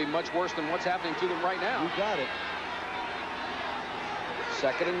 it couldn't be much worse than what's happening to them right now. You got it.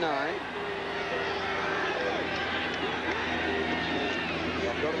 2nd and 9.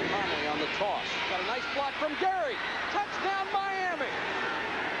 They'll go to Conley on the toss. Got a nice block from Gary. Touchdown, Miami.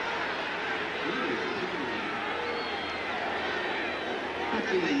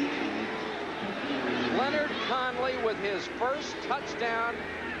 Leonard Conley with his 1st touchdown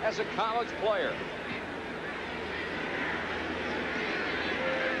as a college player.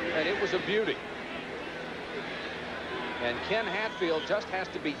 And it was a beauty. And Ken Hatfield just has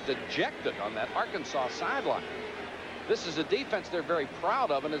to be dejected on that Arkansas sideline. This is a defense they're very proud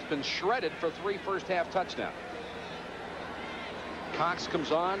of and has been shredded for 3 first-half touchdowns. Cox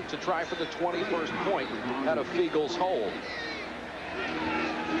comes on to try for the 21st point out of Fiegel's hold.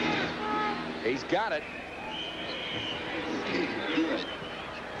 He's got it.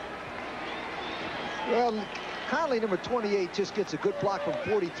 Well, Conley, number 28, just gets a good block from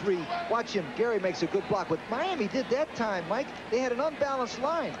 43. Watch him. Gary makes a good block. But Miami did that time, Mike. They had an unbalanced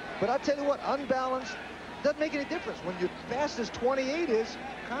line. But I'll tell you what, unbalanced doesn't make any difference. When you're fast as 28 is,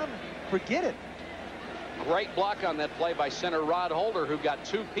 Conley, forget it. Great block on that play by center Rod Holder, who got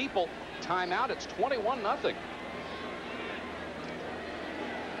 2 people. Timeout. It's 21-0.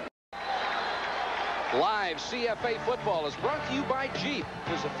 Live CFA football is brought to you by Jeep.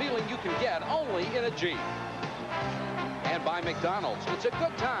 There's a feeling you can get only in a Jeep. And by McDonald's. It's a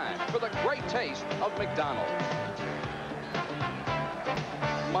good time for the great taste of McDonald's.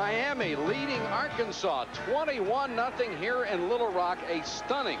 Miami leading Arkansas 21-0 here in Little Rock. A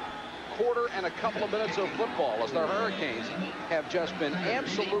stunning quarter and a couple of minutes of football as the Hurricanes have just been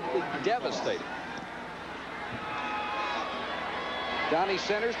absolutely devastating. Donnie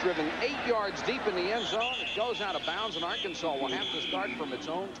Centers driven 8 yards deep in the end zone. It goes out of bounds, and Arkansas will have to start from its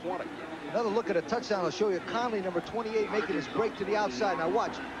own 20. Another look at a touchdown. I'll show you Conley, number 28, making his break to the outside. Now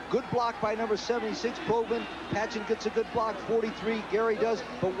watch. Good block by number 76, Probin. Patchen gets a good block, 43. Gary does.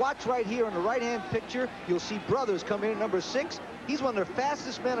 But watch right here in the right-hand picture. You'll see Brothers come in at number 6. He's one of their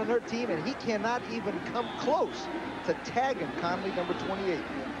fastest men on their team, and he cannot even come close to tagging Conley, number 28.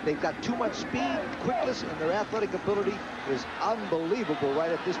 They've got too much speed, quickness, and their athletic ability is unbelievable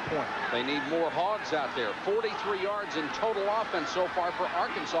right at this point. They need more hogs out there. 43 yards in total offense so far for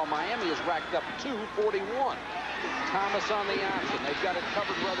Arkansas. Miami has racked up 241. Thomas on the option. They've got it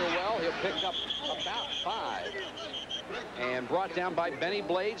covered rather well. He'll pick up about 5. And brought down by Benny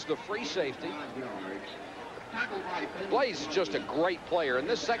Blades, the free safety. Blades is just a great player, and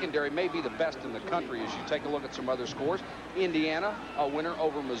this secondary may be the best in the country as you take a look at some other scores. Indiana, a winner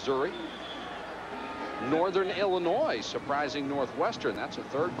over Missouri. Northern Illinois surprising Northwestern. That's a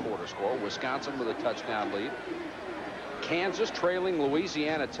 3rd quarter score. Wisconsin with a touchdown lead. Kansas trailing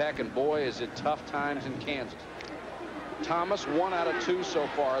Louisiana Tech, and boy, is it tough times in Kansas. Thomas, 1 out of 2 so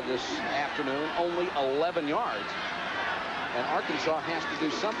far this afternoon, only 11 yards. And Arkansas has to do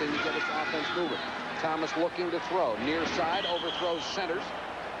something to get its offense moving. Thomas looking to throw. Near side, overthrows Centers.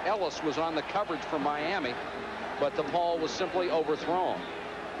 Ellis was on the coverage for Miami, but the ball was simply overthrown.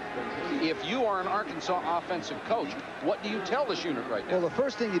 If you are an Arkansas offensive coach, what do you tell this unit right now? Well, the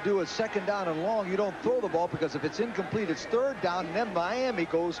first thing you do is 2nd down and long. You don't throw the ball, because if it's incomplete, it's 3rd down, and then Miami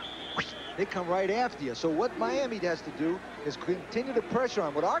goes, they come right after you. So what Miami has to do is continue to pressure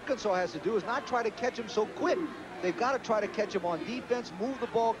on. What Arkansas has to do is not try to catch him so quick. They've got to try to catch him on defense, move the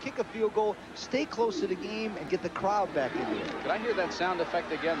ball, kick a field goal, stay close to the game, and get the crowd back into it. Could I hear that sound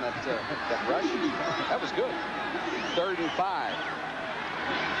effect again, that rush? That was good. 3rd and 5.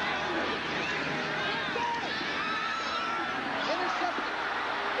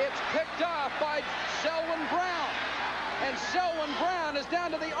 picked off by Selwyn Brown. And Selwyn Brown is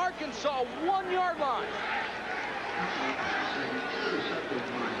down to the Arkansas 1-yard line.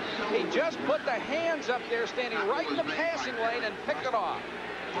 He just put the hands up there, standing right in the passing lane, and picked it off.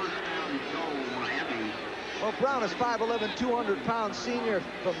 Well, Brown is 5'11", 200-pound senior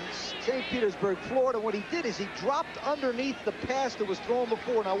from St. Petersburg, Florida. What he did is he dropped underneath the pass that was thrown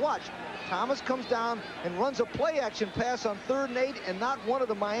before. Now watch. Thomas comes down and runs a play-action pass on 3rd and 8, and not one of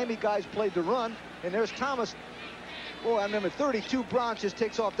the Miami guys played the run. And there's Thomas. Oh, I remember 32. Brown just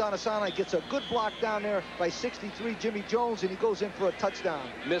takes off down the sideline, gets a good block down there by 63 Jimmy Jones, and he goes in for a touchdown.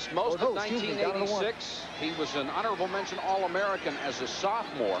 Missed most of 1986. He was an honorable mention All-American as a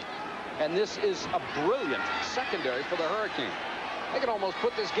sophomore. And this is a brilliant secondary for the Hurricanes. They can almost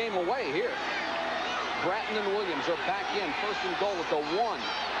put this game away here. Bratton and Williams are back in. 1st and goal at the 1.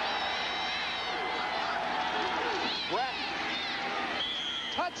 Bratton.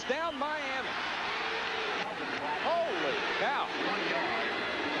 Touchdown, Miami. Holy cow.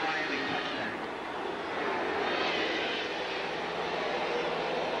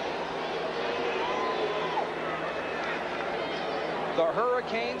 The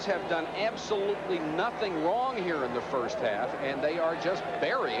Hurricanes have done absolutely nothing wrong here in the first half, and they are just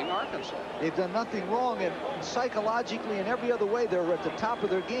burying Arkansas. They've done nothing wrong, and psychologically and every other way, they're at the top of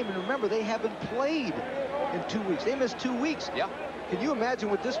their game. And remember, they haven't played in 2 weeks. They missed 2 weeks. Yeah. Can you imagine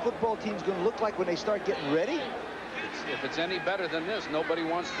what this football team's going to look like when they start getting ready? If it's any better than this, nobody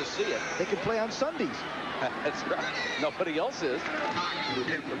wants to see it. They can play on Sundays. That's right. Nobody else is.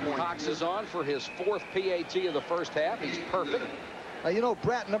 Cox is on for his 4th PAT of the first half. He's perfect. Now, you know,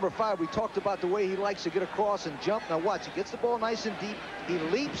 Bratton, number 5, we talked about the way he likes to get across and jump. Now, watch. He gets the ball nice and deep. He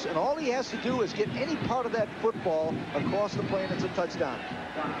leaps, and all he has to do is get any part of that football across the plane. It's a touchdown.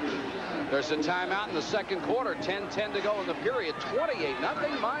 There's a timeout in the second quarter. 10-10 to go in the period.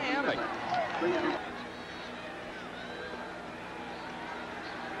 28-0 Miami.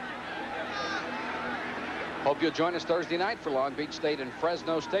 Hope you'll join us Thursday night for Long Beach State and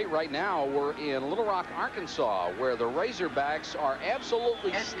Fresno State. Right now, we're in Little Rock, Arkansas, where the Razorbacks are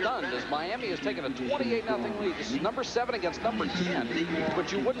absolutely stunned as Miami has taken a 28-0 lead. This is number 7 against number 10,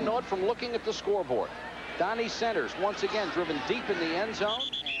 but you wouldn't know it from looking at the scoreboard. Donnie Centers, once again, driven deep in the end zone,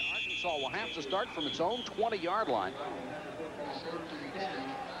 and Arkansas will have to start from its own 20-yard line.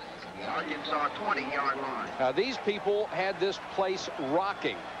 Arkansas 20-yard line. Now, these people had this place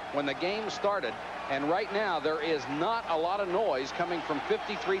rocking when the game started. And right now, there is not a lot of noise coming from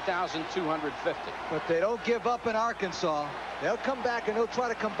 53,250. But they don't give up in Arkansas. They'll come back, and they'll try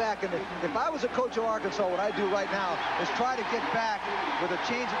to come back. And if I was a coach of Arkansas, what I do right now is try to get back with a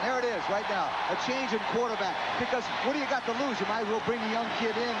change. And there it is right now, a change in quarterback. Because what do you got to lose? You might as well bring the young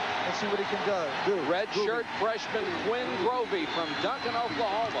kid in and see what he can do. Redshirt freshman Quinn Grovey from Duncan,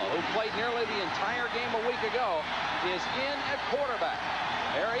 Oklahoma, who played nearly the entire game a week ago, is in at quarterback.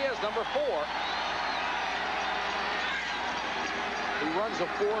 There he is, number 4. He runs a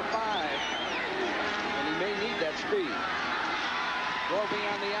 4.5, and he may need that speed. Grovey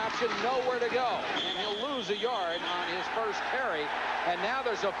on the option, nowhere to go, and he'll lose a yard on his first carry. And now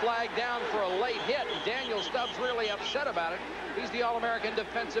there's a flag down for a late hit. Daniel Stubbs really upset about it. He's the All-American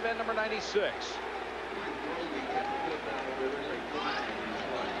defensive end, number 96.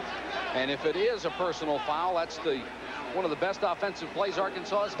 And if it is a personal foul, that's one of the best offensive plays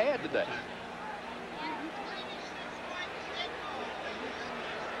Arkansas has had today.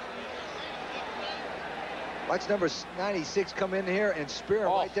 Watch number 96 come in here and spear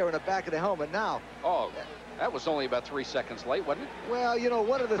him right there in the back of the helmet. Now. Oh, that was only about 3 seconds late, wasn't it? Well, you know,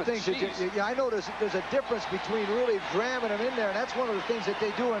 one of the things that I know there's a difference between really ramming them in there, and that's one of the things that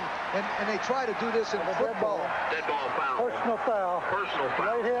they do, and they try to do this in football. Dead ball foul. Personal foul. Personal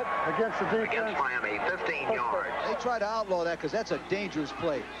foul. Late hit against the defense. Against Miami, 15 yards. They try to outlaw that because that's a dangerous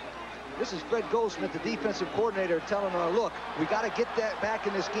play. This is Fred Goldsmith, the defensive coordinator, telling her, look, we got to get that back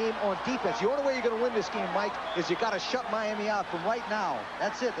in this game on defense. The only way you're going to win this game, Mike, is you got to shut Miami out from right now.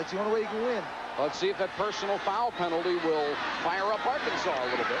 That's it. That's the only way you can win. Let's see if that personal foul penalty will fire up Arkansas a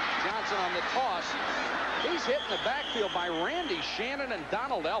little bit. Johnson on the toss. He's hit in the backfield by Randy Shannon and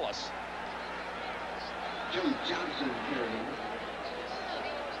Donald Ellis. Joe Johnson.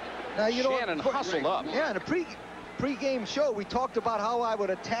 Now, you know Shannon hustled up. Yeah, in a pre-game show, we talked about how I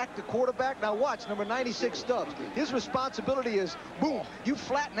would attack the quarterback. Now watch, number 96 Stubbs. His responsibility is, boom, you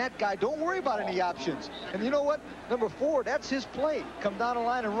flatten that guy. Don't worry about any options. And you know what? Number 4, that's his play. Come down the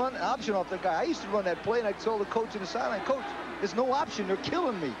line and run an option off the guy. I used to run that play, and I told the coach in the sideline, Coach, there's no option. They're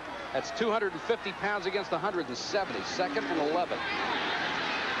killing me. That's 250 pounds against 170. 2nd and 11.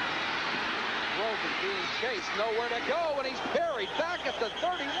 Grovey is being chased, nowhere to go, and he's buried back at the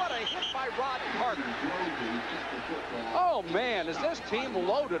 30. What a hit by Rod Carter. Oh, man, is this team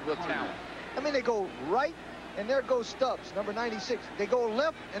loaded with talent? I mean, they go right, and there goes Stubbs, number 96. They go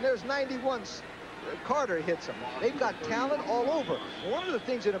left, and there's 91. Carter hits them. They've got talent all over. One of the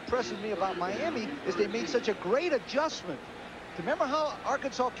things that impresses me about Miami is they made such a great adjustment. Remember how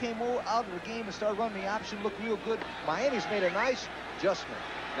Arkansas came out of the game and started running the option, looked real good? Miami's made a nice adjustment.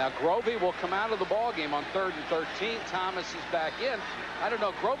 Now, Grovey will come out of the ball game on 3rd and 13. Thomas is back in. I don't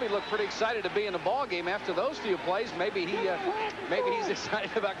know. Grovey looked pretty excited to be in the ball game after those few plays. Maybe he's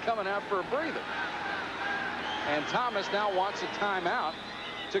excited about coming out for a breather. And Thomas now wants a timeout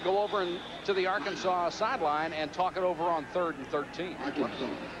to go over to the Arkansas sideline and talk it over on 3rd and 13.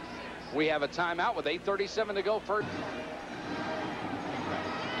 We have a timeout with 8:37 to go first.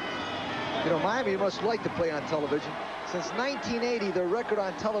 You know, Miami must like to play on television. Since 1980, their record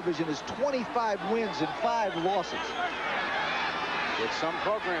on television is 25 wins and 5 losses. It's some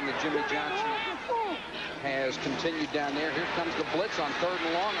program that Jimmy Johnson has continued down there. Here comes the blitz on 3rd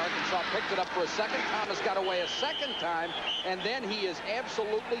and long. Arkansas picked it up for a second. Thomas got away a second time, and then he is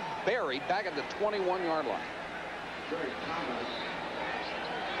absolutely buried back at the 21-yard line.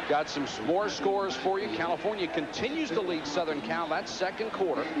 Got some more scores for you. California continues to lead Southern Cal. That's second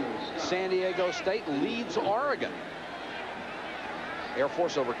quarter. San Diego State leads Oregon. Air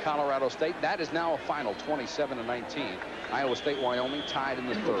Force over Colorado State. That is now a final 27-19. Iowa State, Wyoming tied in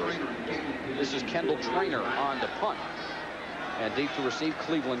the 3rd. This is Kendall Traynor on the punt. And deep to receive,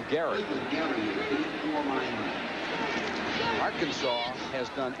 Cleveland Garrett. Arkansas has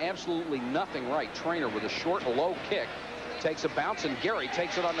done absolutely nothing right. Traynor with a short, low kick. Takes a bounce, and Gary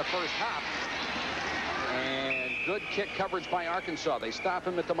takes it on the first hop. And good kick coverage by Arkansas. They stop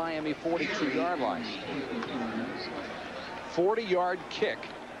him at the Miami 42-yard line. 40-yard kick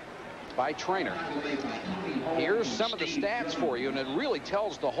by Traynor. Here's some of the stats for you, and it really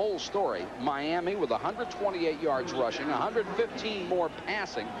tells the whole story. Miami with 128 yards rushing, 115 more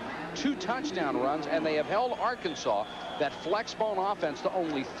passing, 2 touchdown runs, and they have held Arkansas, that flexbone offense, to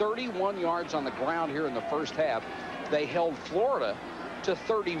only 31 yards on the ground here in the first half. They held Florida to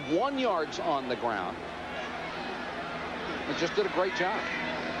 31 yards on the ground. They just did a great job.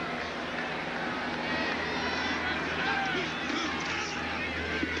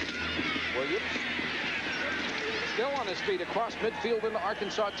 Williams still on his feet across midfield into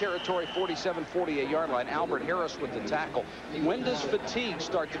Arkansas territory, 47-48 yard line. Albert Harris with the tackle. When does fatigue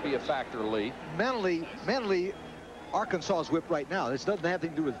start to be a factor, Lee? Mentally, Arkansas is whipped right now. This doesn't have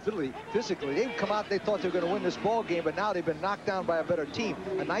anything to do with physically. They've come out, they thought they were going to win this ball game, but now they've been knocked down by a better team.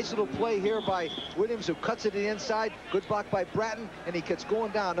 A nice little play here by Williams, who cuts it to the inside. Good block by Bratton, and he gets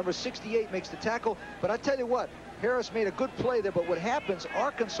going down. Number 68 makes the tackle. But I tell you what, Harris made a good play there, but what happens,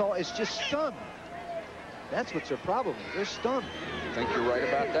 Arkansas is just stunned. That's what's their problem. They're stunned. I think you're right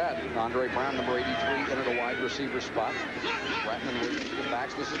about that. Andre Brown, number 83, entered a wide receiver spot. Bratton and Williams to the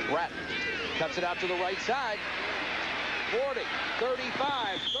backs. This is Bratton. Cuts it out to the right side. 40,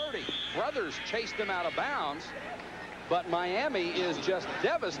 35, 30. Brothers chased him out of bounds, but Miami is just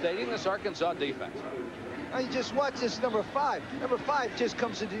devastating this Arkansas defense. Now you just watch this number 5. Number 5 just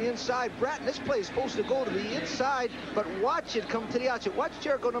comes to the inside. Bratton, this play is supposed to go to the inside, but watch it come to the outside. Watch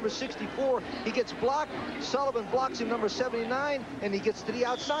Jericho, number 64. He gets blocked. Sullivan blocks him, number 79, and he gets to the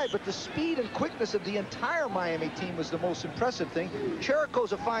outside. But the speed and quickness of the entire Miami team was the most impressive thing.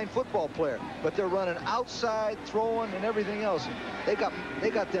 Jericho's a fine football player, but they're running outside, throwing, and everything else. They got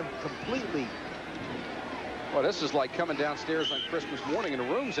them completely. Well, this is like coming downstairs on Christmas morning and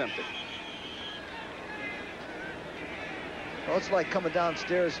the room's empty. Well, it's like coming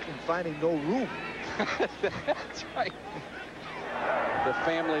downstairs and finding no room. That's right. The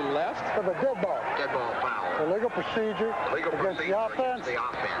family left. For the dead ball. Dead ball foul. The legal procedure against the offense.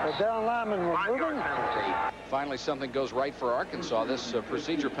 The down lineman was moving. Finally, something goes right for Arkansas. This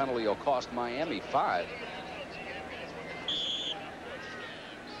procedure penalty will cost Miami 5.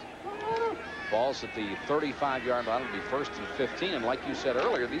 Ball's at the 35-yard line. It'll be 1st and 15. And like you said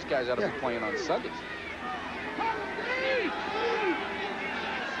earlier, these guys ought to be playing on Sundays.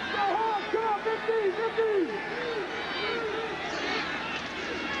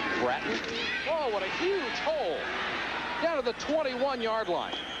 Bratton. Oh, what a huge hole. Down to the 21-yard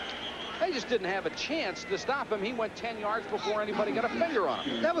line. They just didn't have a chance to stop him. He went 10 yards before anybody got a finger on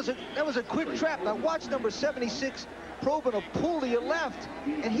him. That was a quick trap. Now watch number 76 probing a pull to your left,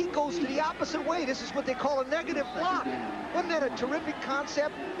 and he goes to the opposite way. This is what they call a negative block. Wasn't that a terrific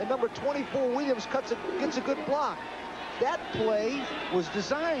concept? And number 24 Williams gets a good block. That play was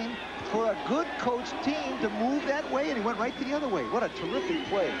designed for a good coached team to move that way, and he went right to the other way. What a terrific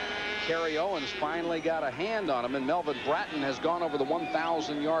play. Kerry Owens finally got a hand on him, and Melvin Bratton has gone over the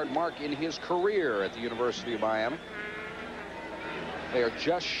 1,000-yard mark in his career at the University of Miami. They are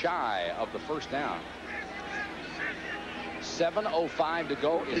just shy of the first down. 7:05 to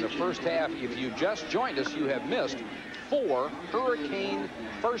go in the first half. If you just joined us, you have missed 4 Hurricane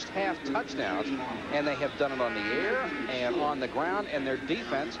first half touchdowns, and they have done it on the air and on the ground, and their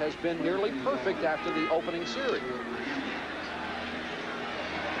defense has been nearly perfect after the opening series.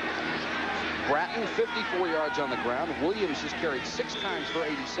 Bratton 54 yards on the ground. Williams has carried 6 times for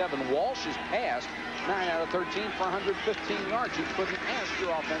 87. Walsh has passed 9 out of 13 for 115 yards. You couldn't ask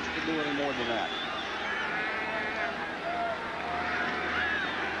your offense to do any more than that.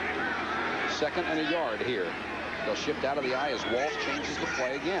 Second and a yard here. They'll shift out of the eye as Walsh changes the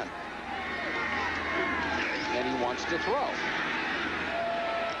play again. And he wants to throw.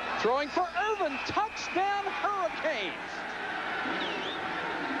 Throwing for Irvin. Touchdown Hurricanes.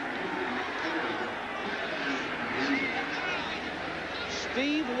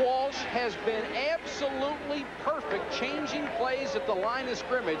 Steve Walsh has been absolutely perfect changing plays at the line of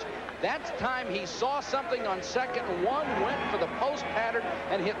scrimmage. That time he saw something on 2nd and 1, went for the post pattern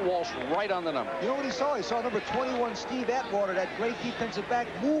and hit Walsh right on the number. You know what he saw? He saw number 21, Steve Atwater, that great defensive back,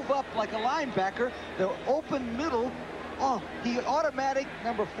 move up like a linebacker. The open middle. Oh, he automatic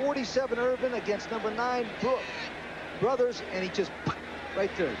number 47 Irvin against number 9 Brothers, and he just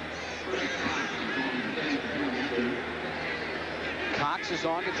right there. Cox is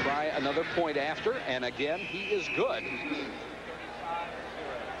on to try another point after, and again he is good.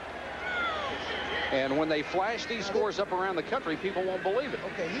 And when they flash these scores up around the country, people won't believe it.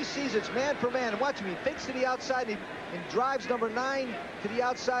 Okay, he sees it's man for man. Watch him. He fakes to the outside and drives number 9 to the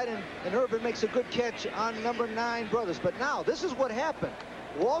outside, and Irvin makes a good catch on number 9 Brothers. But now, this is what happened.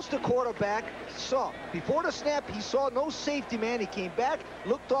 Walsh, the quarterback, saw. Before the snap, he saw no safety man. He came back,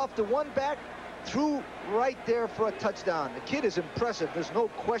 looked off to one back, threw right there for a touchdown. The kid is impressive. There's no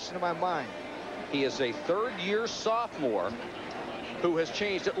question in my mind. He is a third-year sophomore who has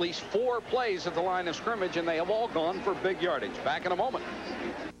changed at least 4 plays at the line of scrimmage, and they have all gone for big yardage. Back in a moment.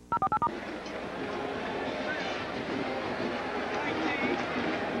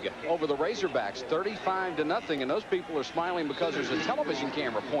 Over the Razorbacks, 35-0, and those people are smiling because there's a television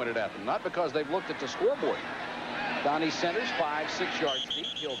camera pointed at them, not because they've looked at the scoreboard. Donnie Centers 5-6 yards deep.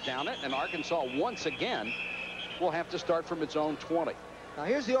 He'll down it, and Arkansas once again will have to start from its own 20. Now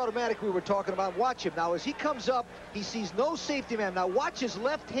here's the automatic we were talking about. Watch him. Now as he comes up, he sees no safety man. Now watch his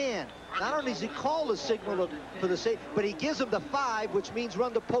left hand. Not only does he call the signal for the safety, but he gives him the 5, which means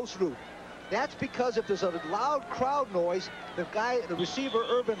run the post route. That's because if there's a loud crowd noise, the receiver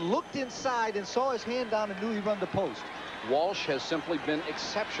Irvin looked inside and saw his hand down and knew he'd run the post. Walsh has simply been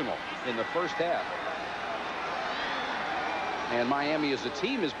exceptional in the first half. And Miami as a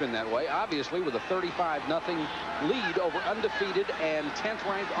team has been that way, obviously, with a 35-0 lead over undefeated and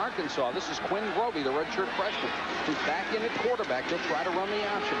 10th-ranked Arkansas. This is Quinn Grovey, the redshirt freshman, who's back in at quarterback. He'll try to run the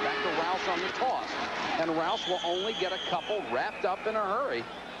option. Back to Rouse on the toss. And Rouse will only get a couple wrapped up in a hurry.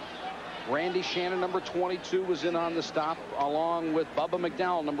 Randy Shannon, number 22, was in on the stop, along with Bubba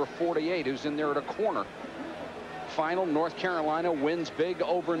McDowell, number 48, who's in there at a corner. Final, North Carolina wins big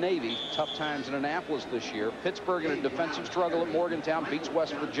over Navy. Tough times in Annapolis this year. Pittsburgh in a defensive struggle at Morgantown beats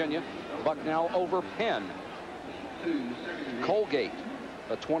West Virginia. Bucknell over Penn. Colgate,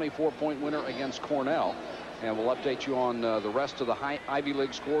 a 24-point winner against Cornell. And we'll update you on the rest of the Ivy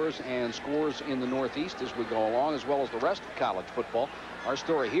League scores and scores in the Northeast as we go along, as well as the rest of college football. Our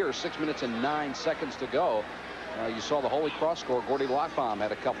story here, 6 minutes and 9 seconds to go. You saw the Holy Cross score. Gordy Lockbaum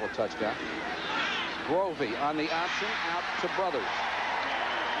had a couple of touchdowns. Grovey on the option, out to Brothers.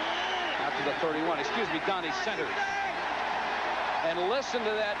 Out to the 31. Excuse me, Donnie Centers. And listen to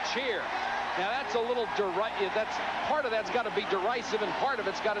that cheer. Now that's a little that's part of that's got to be derisive, and part of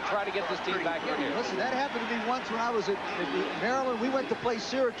it's got to try to get this team back in here. Listen, that happened to me once when I was at Maryland. We went to play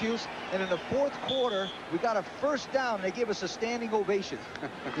Syracuse, and in the 4th quarter, we got a first down. They gave us a standing ovation.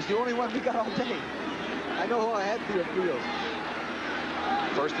 It's the only one we got all day. I know how I had to feel.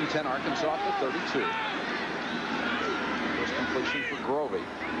 First and 10, Arkansas at the 32. First completion for Grovey.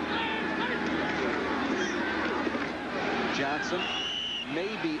 Johnson,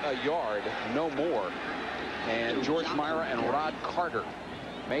 maybe a yard, no more. And George Myra and Rod Carter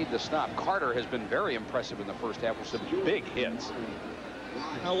made the stop. Carter has been very impressive in the first half with some big hits.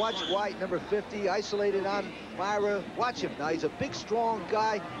 Now watch White, number 50, isolated on Myra. Watch him. Now he's a big, strong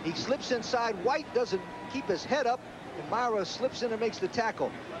guy. He slips inside. White doesn't keep his head up, and Myra slips in and makes the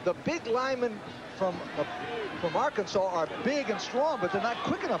tackle. The big linemen from Arkansas are big and strong, but they're not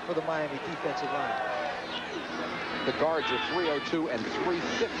quick enough for the Miami defensive line. The guards are 302 and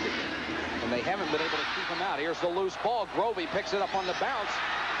 350. And they haven't been able to keep him out. Here's the loose ball. Grovey picks it up on the bounce.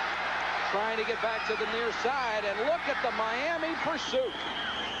 Trying to get back to the near side. And look at the Miami pursuit.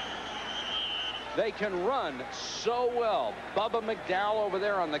 They can run so well. Bubba McDowell over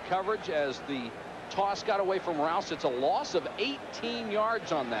there on the coverage as the toss got away from Rouse. It's a loss of 18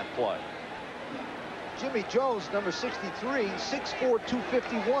 yards on that play. Jimmy Jones, number 63, 6'4",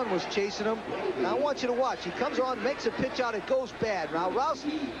 251, was chasing him. Now I want you to watch. He comes on, makes a pitch out, it goes bad. Now Rouse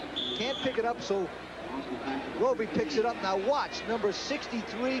can't pick it up, so Grovey picks it up. Now watch, number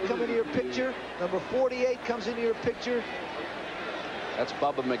 63 come into your picture. Number 48 comes into your picture. That's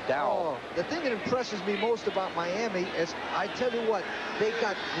Bubba McDowell. Oh, the thing that impresses me most about Miami is, I tell you what, they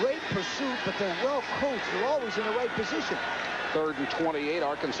got great pursuit, but they're well coached. They're always in the right position. 3rd and 28.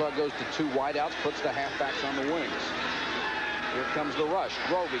 Arkansas goes to 2 wideouts, puts the halfbacks on the wings. Here comes the rush.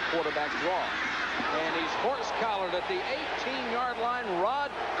 Grovey, quarterback draw. And he's horse-collared at the 18-yard line.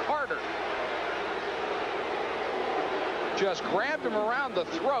 Rod Carter just grabbed him around the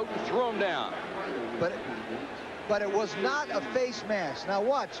throat and threw him down. But it was not a face mask. Now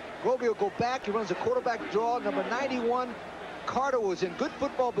watch. Grovey will go back. He runs a quarterback draw. Number 91. Carter was in good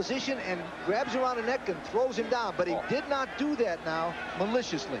football position and grabs him around the neck and throws him down. But he did not do that now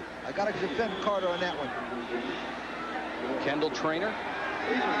maliciously. I got to defend Carter on that one. Kendall Trainer,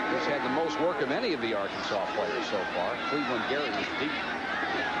 who's had the most work of any of the Arkansas players so far. Cleveland Gary was deep.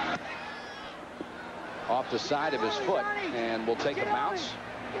 Off the side of his foot and will take a bounce.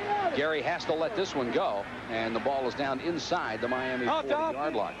 Gary has to let this one go, and the ball is down inside the Miami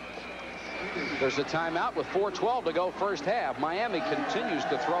 40-yard line. There's a timeout with 4:12 to go first half. Miami continues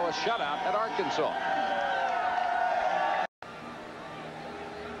to throw a shutout at Arkansas.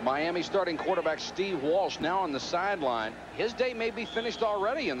 Miami starting quarterback Steve Walsh now on the sideline. His day may be finished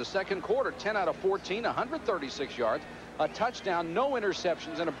already in the second quarter. 10 out of 14, 136 yards, a touchdown, no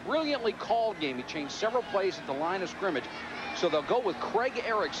interceptions, and a brilliantly called game. He changed several plays at the line of scrimmage. So they'll go with Craig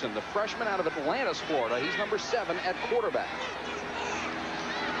Erickson, the freshman out of Atlantis, Florida. He's number 7 at quarterback.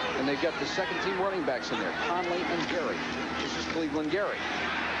 And they've got the second-team running backs in there, Conley and Gary. This is Cleveland Gary.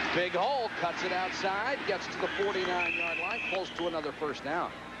 Big hole, cuts it outside, gets to the 49-yard line, close to another first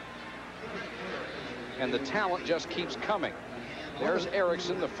down. And the talent just keeps coming. There's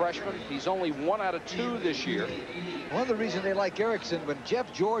Erickson, the freshman. He's only 1 out of 2 this year. One of the reasons they like Erickson, when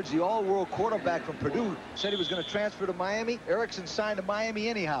Jeff George, the all-world quarterback from Purdue, said he was going to transfer to Miami, Erickson signed to Miami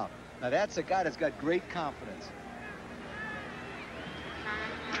anyhow. Now that's a guy that's got great confidence.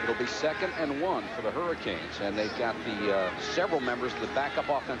 It'll be 2nd and 1 for the Hurricanes, and they've got the several members of the backup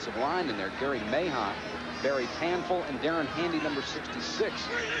offensive line in there. Gary Mahon, Barry Panful, and Darren Handy, number 66.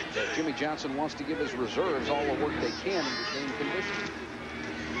 Jimmy Johnson wants to give his reserves all the work they can in the game conditions.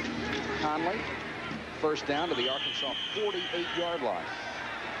 Conley, first down to the Arkansas 48-yard line.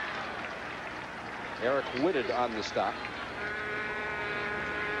 Eric Whitted on the stop.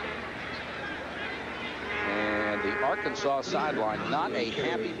 And the Arkansas sideline, not a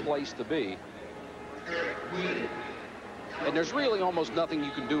happy place to be. And there's really almost nothing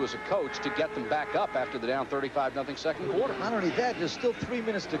you can do as a coach to get them back up after the down 35-0 second quarter. Not only that, there's still 3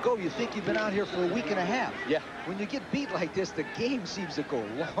 minutes to go. You think you've been out here for a week and a half. Yeah. When you get beat like this, the game seems to go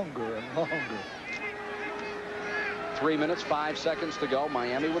longer and longer. 3 minutes, 5 seconds to go.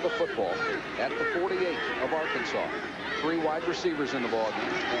 Miami with the football at the 48 of Arkansas. 3 wide receivers in the ballgame,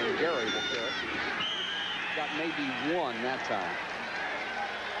 and Gary will carry it. Got maybe 1 that time.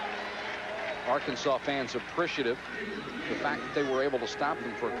 Arkansas fans appreciative the fact that they were able to stop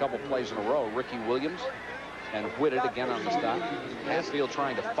them for a couple plays in a row. Ricky Williams and Whitted again on the stop. Hatfield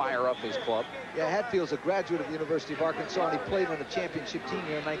trying to fire up his club. Yeah, Hatfield's a graduate of the University of Arkansas, and he played on the championship team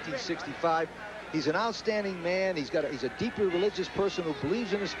here in 1965. He's an outstanding man. He's a deeply religious person who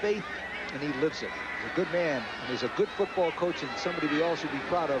believes in his faith, and he lives it. He's a good man, and he's a good football coach, and somebody we all should be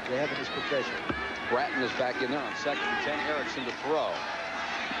proud of to have in this profession. Bratton is back in there on 2nd and 10. Erickson to throw.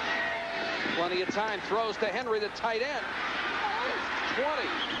 Plenty of time. Throws to Henry, the tight end. 20,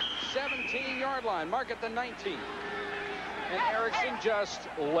 17-yard line. Mark at the 19. And Erickson just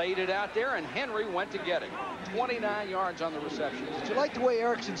laid it out there, and Henry went to get him. 29 yards on the reception. Did you like the way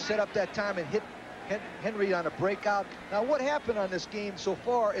Erickson set up that time and hit Henry on a breakout? Now, what happened on this game so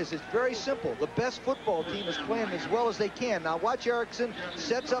far is it's very simple. The best football team is playing as well as they can. Now, watch Erickson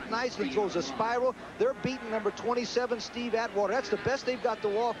sets up nicely, throws a spiral. They're beating number 27, Steve Atwater. That's the best they've got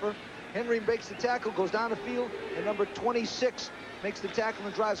to offer. Henry makes the tackle, goes down the field, and number 26 makes the tackle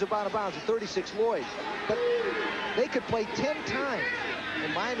and drives it out of bounds. 36, Lloyd. But they could play 10 times,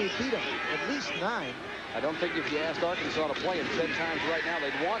 and Miami beat them at least 9. I don't think if you asked Arkansas to play him 10 times right now,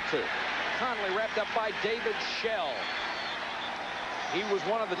 they'd want to. Conley wrapped up by David Shell. He was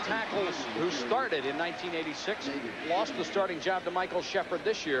one of the tackles who started in 1986. Lost the starting job to Michael Shepard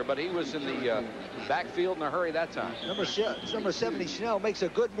this year, but he was in the backfield in a hurry that time. Number 70, Schnell, makes a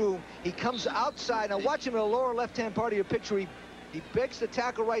good move. He comes outside. Now watch him in the lower left-hand part of your picture. He begs the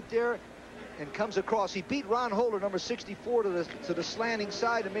tackle right there and comes across. He beat Ron Holder, number 64, to the slanting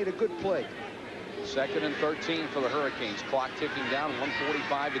side and made a good play. 2nd and 13 for the Hurricanes. Clock ticking down,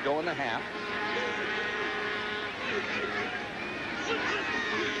 1:45 to go in the half.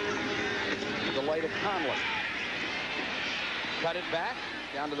 Delay to Conley. Cut it back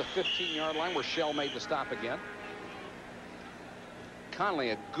down to the 15-yard line where Shell made the stop again.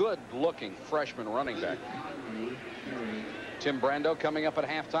 Conley, a good-looking freshman running back. Tim Brando coming up at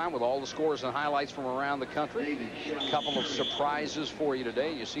halftime with all the scores and highlights from around the country. A couple of surprises for you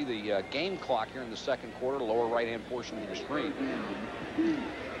today. You see the game clock here in the second quarter, lower right-hand portion of your screen.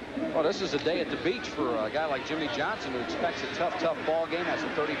 Well, this is a day at the beach for a guy like Jimmy Johnson, who expects a tough ball game. Has a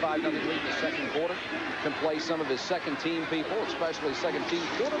 35-0 lead in the second quarter. Can play some of his second-team people, especially second-team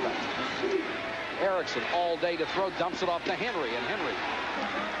quarterbacks. Erickson all day to throw, dumps it off to Henry, and Henry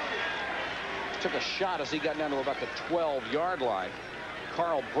took a shot as he got down to about the 12-yard line.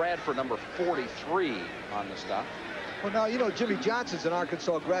 Carl Bradford, number 43, on the stop. Well, now, you know, Jimmy Johnson's an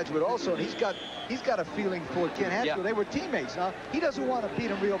Arkansas graduate also, and he's got a feeling for Ken Hatfield. Yeah. They were teammates. Now, he doesn't want to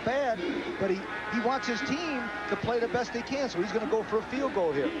beat him real bad, but he wants his team to play the best they can, so he's going to go for a field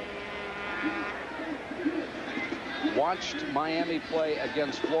goal here. Watched Miami play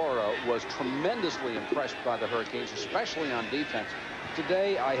against Florida, was tremendously impressed by the Hurricanes, especially on defense.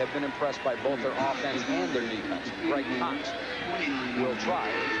 Today, I have been impressed by both their offense and their defense. Greg Cox will try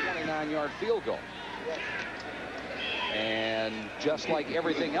a 29-yard field goal. And just like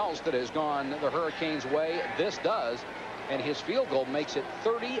everything else that has gone the Hurricanes' way, this does. And his field goal makes it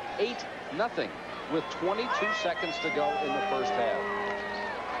 38-0 with 22 seconds to go in the first half.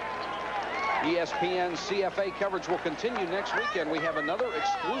 ESPN CFA coverage will continue next weekend. We have another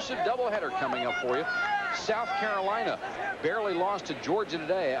exclusive doubleheader coming up for you. South Carolina barely lost to Georgia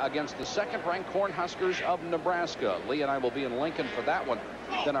today against the second-ranked Cornhuskers of Nebraska. Lee and I will be in Lincoln for that one.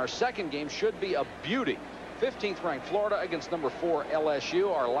 Then our second game should be a beauty. 15th-ranked Florida against number 4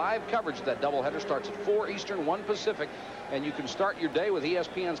 LSU. Our live coverage of that doubleheader starts at 4 Eastern, 1 Pacific, and you can start your day with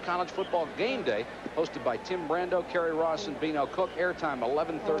ESPN's College Football Game Day, hosted by Tim Brando, Kerry Ross, and Bino Cook. Airtime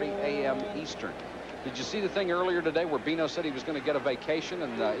 11:30 a.m. Eastern. Did you see the thing earlier today where Bino said he was going to get a vacation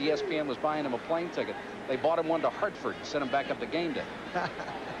and ESPN was buying him a plane ticket? They bought him one to Hartford and sent him back up to Game Day.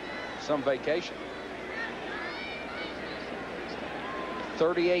 Some vacation.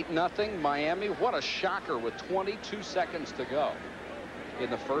 38-0 Miami. What a shocker with 22 seconds to go in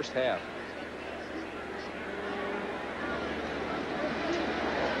the first half.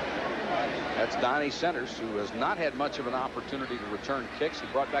 That's Donnie Centers, who has not had much of an opportunity to return kicks. He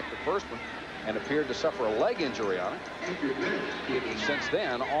brought back the first one and appeared to suffer a leg injury on it. Since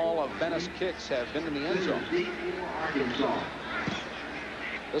then, all of Bennett's kicks have been in the end zone.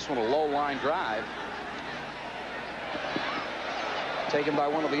 This one a low line drive. Taken by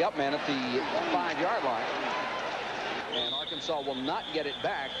one of the up men at the 5-yard line. And Arkansas will not get it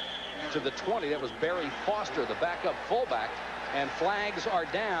back to the 20. That was Barry Foster, the backup fullback. And flags are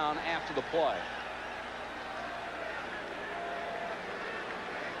down after the play.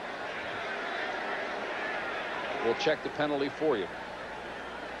 We'll check the penalty for you.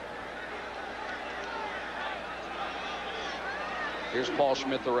 Here's Paul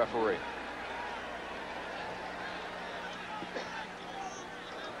Schmidt, the referee.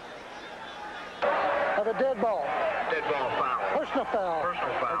 Of a dead ball. Dead ball foul. Personal foul.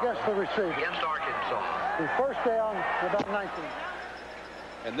 Personal foul. Against the receiver. Against Arkansas. The first down, about 19.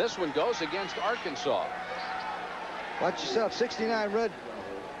 And this one goes against Arkansas. Watch yourself. 69 Red.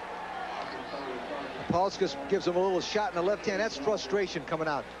 Paulskas gives him a little shot in the left hand. That's frustration coming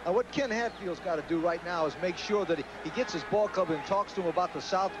out. Now, what Ken Hatfield's got to do right now is make sure that he gets his ball club and talks to him about the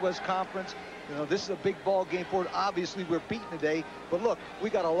Southwest Conference. You know, this is a big ball game for it. Obviously, we're beaten today. But look, we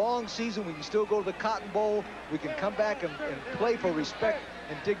got a long season. We can still go to the Cotton Bowl. We can come back and play for respect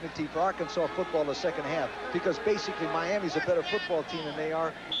and dignity for Arkansas football in the second half. Because basically, Miami's a better football team than they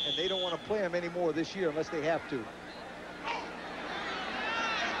are. And they don't want to play them anymore this year unless they have to.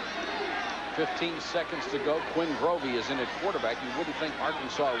 15 seconds to go. Quinn Grovey is in at quarterback. You wouldn't think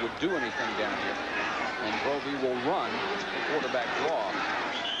Arkansas would do anything down here. And Grovey will run the quarterback draw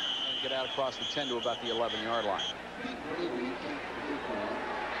and get out across the 10 to about the 11-yard line.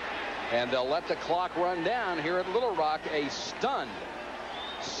 And they'll let the clock run down here at Little Rock. A stunned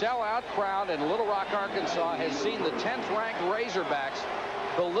sellout crowd in Little Rock, Arkansas has seen the 10th-ranked Razorbacks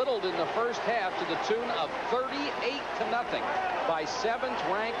belittled in the first half to the tune of 38-0 by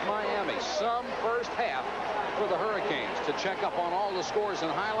 7th-ranked Miami. Some first half for the Hurricanes. To check up on all the scores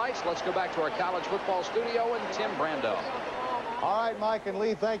and highlights, let's go back to our college football studio and Tim Brando. All right, Mike and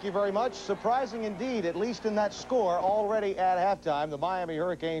Lee, thank you very much. Surprising indeed, at least in that score already at halftime, the Miami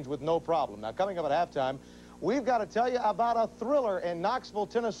Hurricanes with no problem. Now, coming up at halftime, we've got to tell you about a thriller in Knoxville,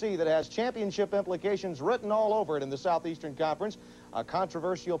 Tennessee that has championship implications written all over it in the Southeastern Conference. A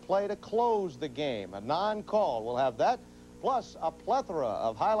controversial play to close the game, a non-call. We'll have that, plus a plethora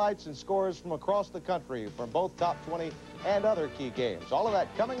of highlights and scores from across the country from both top 20 and other key games. All of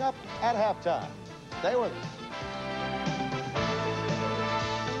that coming up at halftime. Stay with us.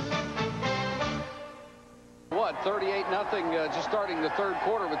 What, 38-0 just starting the third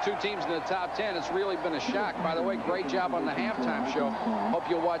quarter with two teams in the top 10. It's really been a shock. By the way, great job on the halftime show. Hope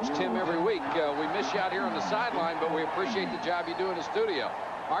you'll watch Tim every week. We miss you out here on the sideline, but we appreciate the job you do in the studio.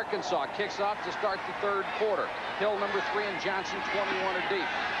 Arkansas kicks off to start the third quarter. Hill, number 3, and Johnson, 21 are deep.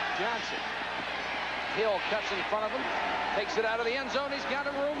 Johnson. Hill cuts in front of him, takes it out of the end zone. He's got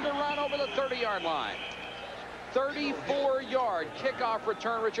room to run over the 30-yard line. 34-yard kickoff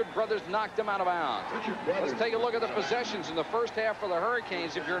return. Richard Brothers knocked him out of bounds. Let's take a look at the possessions in the first half for the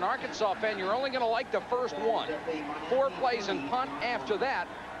Hurricanes. If you're an Arkansas fan, you're only going to like the first one. 4 plays and punt. After that,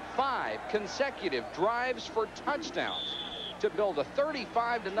 5 consecutive drives for touchdowns to build a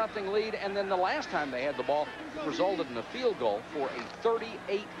 35-0 lead. And then the last time they had the ball resulted in a field goal for a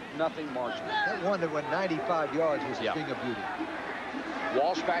 38-0 margin. That one that went 95 yards was a thing of beauty.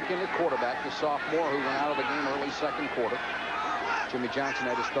 Walsh back in at quarterback, the sophomore who went out of the game early second quarter. Jimmy Johnson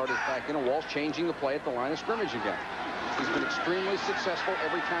had to start us back in, and Walsh changing the play at the line of scrimmage again. He's been extremely successful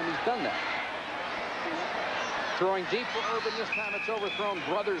every time he's done that. Throwing deep for Urban. This time it's overthrown.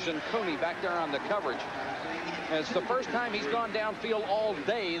 Brothers and Cooney back there on the coverage. And it's the first time he's gone downfield all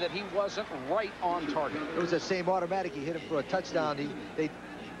day that he wasn't right on target. It was the same automatic. He hit him for a touchdown.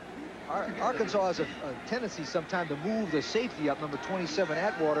 Arkansas has a tendency sometimes to move the safety up, number 27,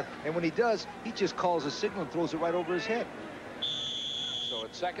 Atwater, and when he does, he just calls a signal and throws it right over his head. So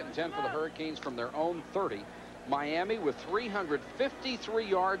it's 2nd and 10 for the Hurricanes from their own 30. Miami with 353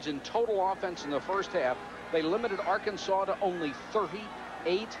 yards in total offense in the first half. They limited Arkansas to only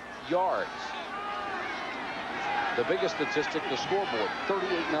 38 yards. The biggest statistic, the scoreboard,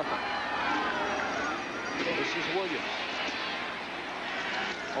 38-0. This is Williams.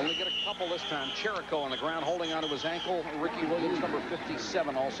 Only get a couple this time. Cherico on the ground holding onto his ankle. Ricky Williams, number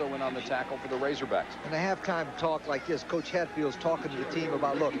 57, also went on the tackle for the Razorbacks. In a halftime talk like this, Coach Hatfield's talking to the team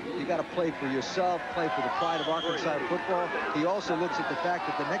about, look, you got to play for yourself, play for the pride of Arkansas football. He also looks at the fact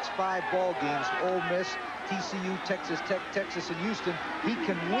that the next 5 ball games, Ole Miss, TCU, Texas Tech, Texas, and Houston, he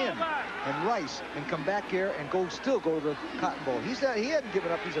can win and Rice and come back here and still go to the Cotton Bowl. He hadn't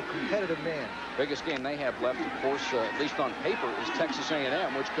given up. He's a competitive man. Biggest game they have left, of course, at least on paper, is Texas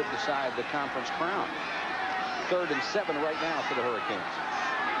A&M, which could decide the conference crown. 3rd and 7 right now for the Hurricanes.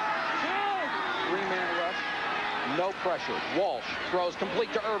 3-man rush, no pressure. Walsh throws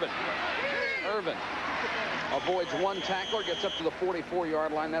complete to Urban. Urban avoids 1 tackler, gets up to the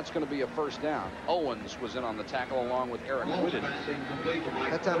 44-yard line. That's going to be a first down. Owens was in on the tackle along with Eric Whitted.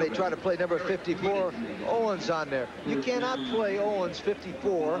 That time they tried to play number 54. Owens on there. You cannot play Owens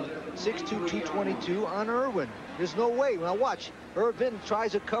 54, 6'2", 222 on Irwin. There's no way. Now watch. Irvin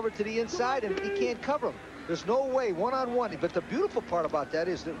tries to cover to the inside, and he can't cover him. There's no way, one-on-one. But the beautiful part about that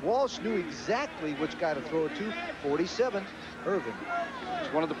is that Walsh knew exactly which guy to throw it to. 47, Irvin.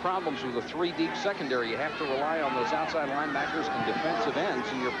 It's one of the problems with a 3-deep secondary. You have to rely on those outside linebackers and defensive ends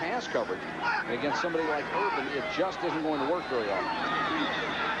in your pass coverage. And against somebody like Irvin, it just isn't going to work very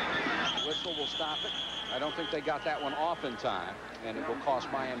often. Whistle will stop it. I don't think they got that one off in time, and it will cost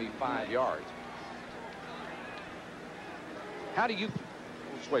Miami 5 yards. How do you...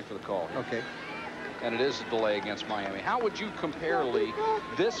 Let's wait for the call. Okay. And it is a delay against Miami. How would you compare, Lee,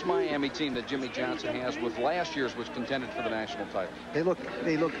 this Miami team that Jimmy Johnson has with last year's, which contended for the national title? They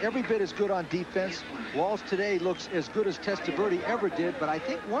look every bit as good on defense. Walsh today looks as good as Testaverde ever did, but I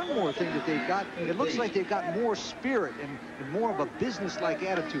think one more thing that they've got, it looks like they've got more spirit and more of a business-like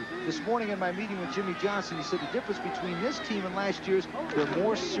attitude. This morning in my meeting with Jimmy Johnson, he said the difference between this team and last year's, they're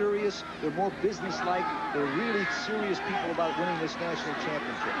more serious, they're more business-like, they're really serious people about winning this national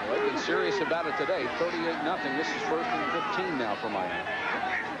championship. Well, they've been serious about it today. 38-0. This is 1st and 15 now for Miami.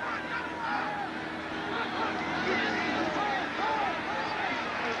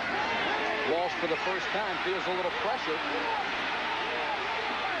 Walsh for the first time feels a little pressure.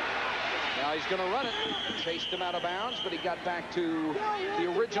 Now Now he's going to run it. Chased him out of bounds, but he got back to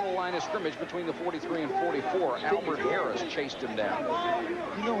the original line of scrimmage between the 43 and 44. Albert Harris chased him down.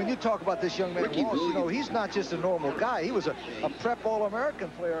 You know, when you talk about this young man, Walsh, you know, he's not just a normal guy. He was a prep All-American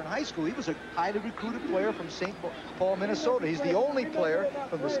player in high school. He was a highly recruited player from St. Paul, Minnesota. He's the only player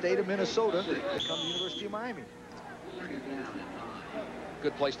from the state of Minnesota to come to the University of Miami.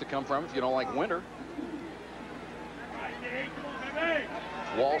 Good place to come from if you don't like winter.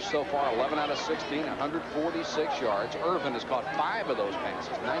 Walsh so far 11 out of 16, 146 yards. Irvin has caught 5 of those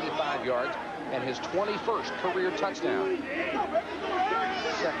passes, 95 yards, and his 21st career touchdown.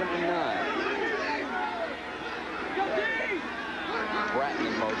 2nd and 9. Bratton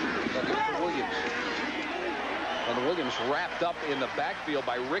in motion. Looking for Williams. And Williams wrapped up in the backfield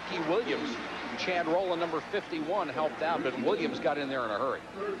by Ricky Williams. Chad Rowland, number 51, helped out, but Williams got in there in a hurry.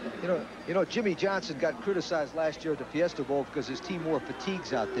 You know, Jimmy Johnson got criticized last year at the Fiesta Bowl because his team wore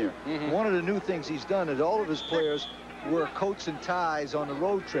fatigues out there. One of the new things he's done is all of his players wear coats and ties on the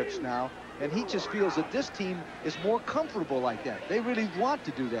road trips now, and he just feels that this team is more comfortable like that. They really want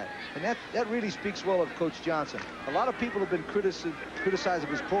to do that, and that really speaks well of Coach Johnson. A lot of people have been criticizing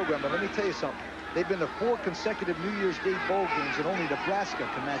his program, but let me tell you something. They've been to 4 consecutive New Year's Day bowl games, and only Nebraska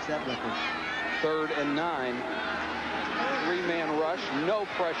can match that record. 3rd and 9. 3-man rush, no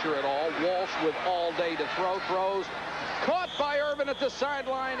pressure at all. Walsh with all day to throw. Throws. Caught by Irvin at the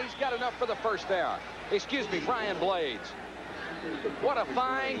sideline. He's got enough for the first down. Excuse me, Brian Blades. What a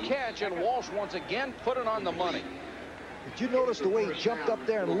fine catch, and Walsh once again put it on the money. Did you notice the way he jumped up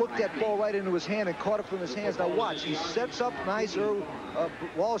there and looked that ball right into his hand and caught it from his hands? Now watch, he sets up nicer,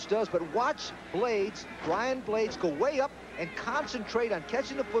 Walsh does, but watch Blades, Brian Blades, go way up and concentrate on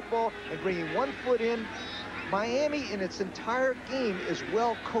catching the football and bringing 1 foot in. Miami in its entire game is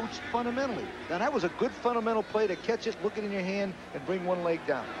well coached fundamentally. Now that was a good fundamental play to catch it, look it in your hand, and bring 1 leg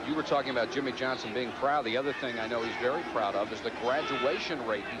down. You were talking about Jimmy Johnson being proud. The other thing I know he's very proud of is the graduation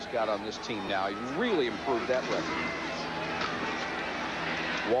rate he's got on this team now. He really improved that record.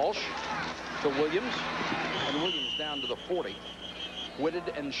 Walsh to Williams, and Williams down to the 40. Whitted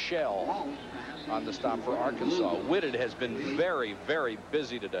and Shell on the stop for Arkansas. Whitted has been very, very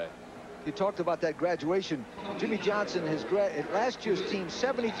busy today. You talked about that graduation. Jimmy Johnson has last year's team,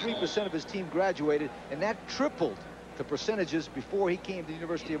 73% of his team graduated, and that tripled the percentages before he came to the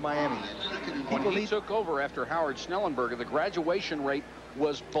University of Miami. When he took over after Howard Schnellenberger, the graduation rate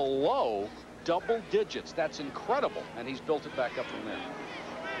was below double digits. That's incredible, and he's built it back up from there.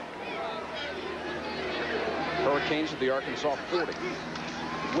 Hurricanes at the Arkansas 40.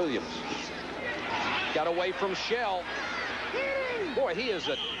 Williams got away from Shell. Boy, he is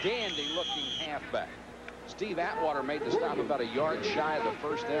a dandy-looking halfback. Steve Atwater made the stop about a yard shy of the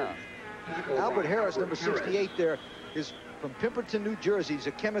first down. Albert Harris, number 68 there, is from Pemberton, New Jersey. He's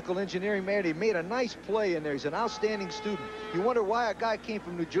a chemical engineering man. He made a nice play in there. He's an outstanding student. You wonder why a guy came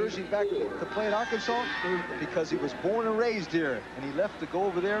from New Jersey back to play in Arkansas? Because he was born and raised here, and he left to go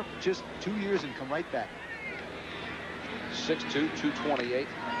over there for just 2 years and come right back. 6'2", 228,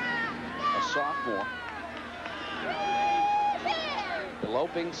 a sophomore.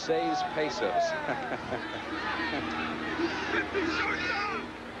 Eloping saves Pesos.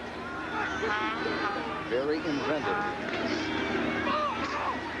 Very inventive.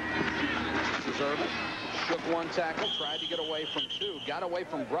 This is Irvin. Shook 1 tackle, tried to get away from 2, got away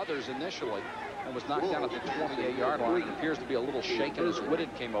from Brothers initially, and was knocked down at the 28-yard line. It appears to be a little shaken as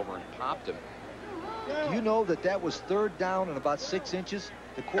Whitted came over and popped him. Do you know that that was 3rd down and about 6 inches?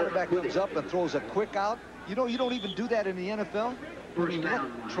 The quarterback comes up and throws a quick out. You know, you don't even do that in the NFL.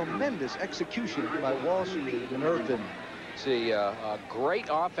 Tremendous execution by Walsh and Irvin. See, a great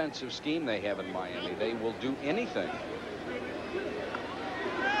offensive scheme they have in Miami. They will do anything.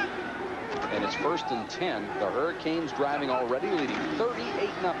 And it's 1st and 10. The Hurricanes driving already, leading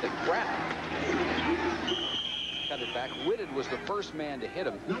 38-0. Bratton cut it back. Whitted was the first man to hit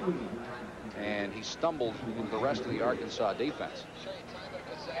him, and he stumbled in the rest of the Arkansas defense.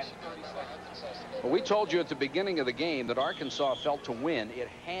 Well, we told you at the beginning of the game that Arkansas felt to win, it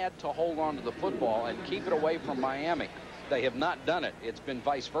had to hold on to the football and keep it away from Miami. They have not done it. It's been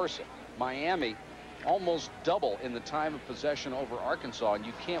vice versa. Miami almost double in the time of possession over Arkansas, and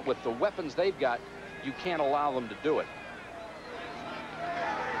you can't, with the weapons they've got, you can't allow them to do it.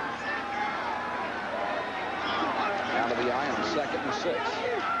 Out of the eye on 2nd and 6.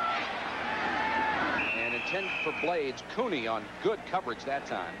 And intended for Blades. Cooney on good coverage that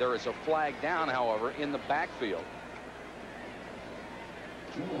time. There is a flag down, however, in the backfield.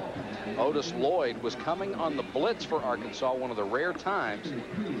 Otis Lloyd was coming on the blitz for Arkansas, one of the rare times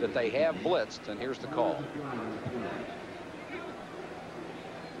that they have blitzed, and here's the call.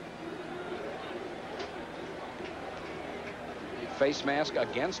 face mask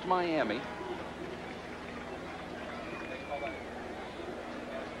against Miami.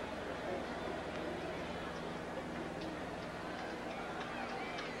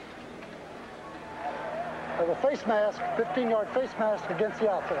 The face mask, 15-yard face mask against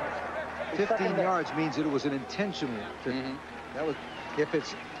the offense. 15 yards means that it was an intentional. That was, if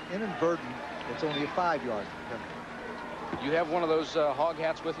it's inadvertent, it's only a 5-yard. You have one of those hog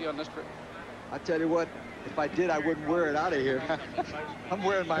hats with you on this trip? I tell you what, if I did, I wouldn't wear it out of here. I'm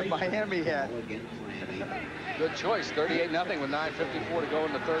wearing my Miami hat. Good choice. 38-0 with 9:54 to go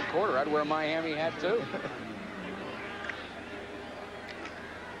in the third quarter. I'd wear a Miami hat too.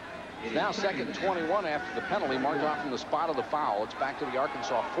 It's now 2nd and 21 after the penalty, marked off from the spot of the foul. It's back to the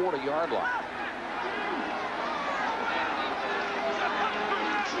Arkansas 40-yard line.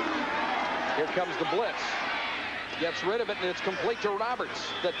 Here comes the blitz. Gets rid of it, and it's complete to Roberts,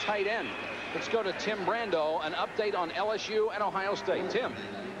 the tight end. Let's go to Tim Brando, an update on LSU and Ohio State. Tim.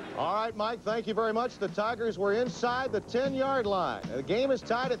 All right, Mike, thank you very much. The Tigers were inside the 10-yard line. The game is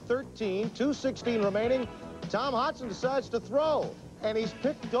tied at 13, 2:16 remaining. Tom Hodson decides to throw, and he's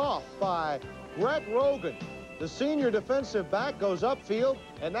picked off by Brett Rogan. The senior defensive back goes upfield,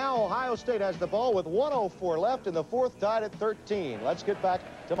 and now Ohio State has the ball with 1:04 left in the fourth, tied at 13. Let's get back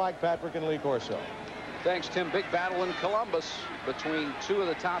to Mike Patrick and Lee Corso. Thanks, Tim. Big battle in Columbus between two of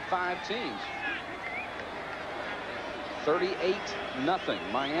the top 5 teams. 38-0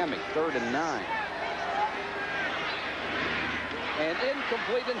 Miami, 3rd and 9. And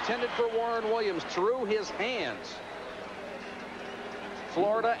incomplete, intended for Warren Williams, through his hands.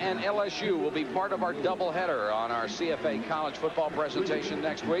 Florida and LSU will be part of our doubleheader on our CFA college football presentation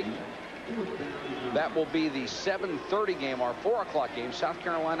next week. That will be the 7:30 game, our 4 o'clock game, South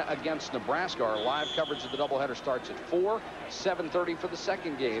Carolina against Nebraska. Our live coverage of the doubleheader starts at 4, 7:30 for the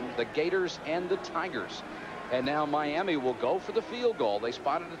second game, the Gators and the Tigers. And now Miami will go for the field goal. They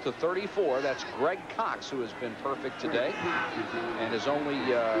spotted it to 34. That's Greg Cox, who has been perfect today and is only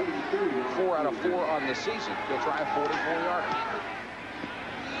 4 out of 4 on the season. He'll try a 44-yarder.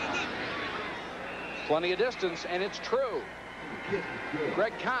 Plenty of distance, and it's true.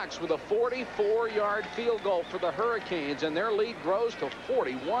 Greg Cox with a 44-yard field goal for the Hurricanes, and their lead grows to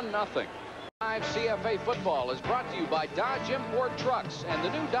 41-0. Live CFA football is brought to you by Dodge Import Trucks and the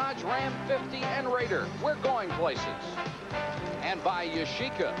new Dodge Ram 50 and Raider. We're going places. And by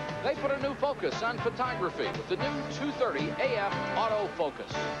Yashica. They put a new focus on photography with the new 230 AF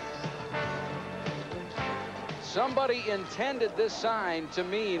autofocus. Somebody intended this sign to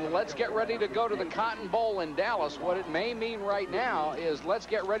mean let's get ready to go to the Cotton Bowl in Dallas. What it may mean right now is let's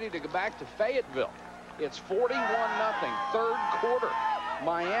get ready to go back to Fayetteville. It's 41-0, third quarter.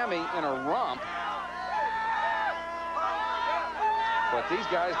 Miami in a romp. But these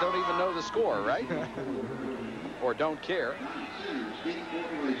guys don't even know the score, right? Or don't care.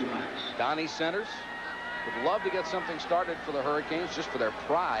 Donnie Centers would love to get something started for the Hurricanes just for their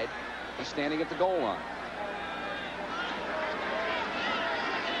pride. He's standing at the goal line.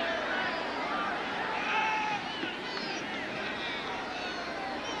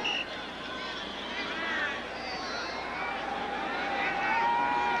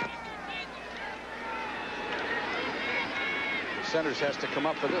 Centers has to come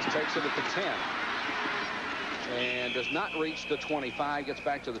up for this, takes it at the 10. And does not reach the 25, gets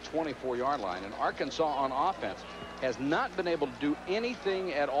back to the 24-yard line. And Arkansas on offense has not been able to do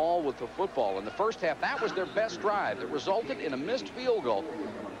anything at all with the football. In the first half, that was their best drive. It resulted in a missed field goal.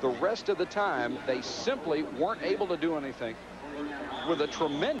 The rest of the time, they simply weren't able to do anything with a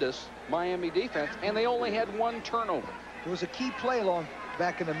tremendous Miami defense, and they only had 1 turnover. There was a key play along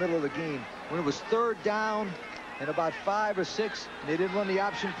back in the middle of the game when it was 3rd down and about 5 or 6, and they didn't run the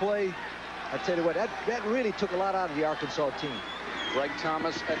option play. I tell you what, that really took a lot out of the Arkansas team. Greg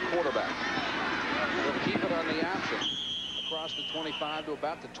Thomas at quarterback. They'll keep it on the option across the 25 to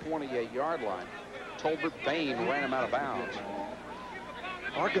about the 28-yard line. Tolbert Bain ran him out of bounds.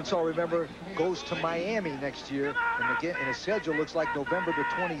 Arkansas, remember, goes to Miami next year, and again, and the schedule looks like November the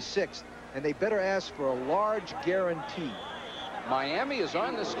 26th, and they better ask for a large guarantee. Miami is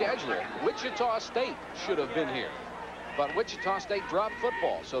on the schedule. Wichita State should have been here, but Wichita State dropped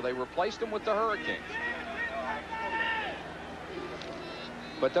football, so they replaced them with the Hurricanes.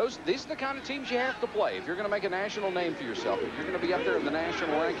 But these are the kind of teams you have to play if you're going to make a national name for yourself. If you're going to be up there in the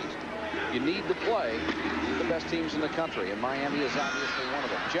national rankings, you need to play the best teams in the country, and Miami is obviously one of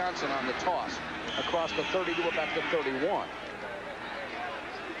them. Johnson on the toss across the 30 to about the 31.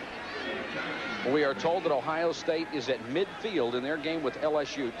 We are told that Ohio State is at midfield in their game with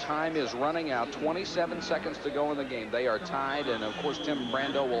LSU. Time is running out. 27 seconds to go in the game. They are tied, and of course Tim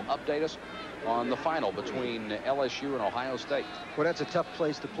Brando will update us on the final between LSU and Ohio State. Well, that's a tough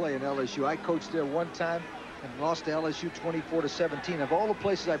place to play in LSU. I coached there one time and lost to LSU 24-17. Of all the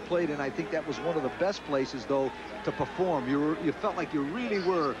places I played in, I think that was one of the best places, though, to perform. You felt like you really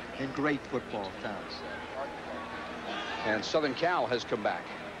were in great football towns. And Southern Cal has come back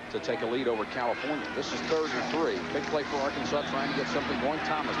to take a lead over California. This is 3rd and 3. Big play for Arkansas, trying to get something going.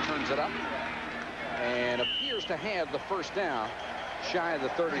 Thomas turns it up and appears to have the first down shy of the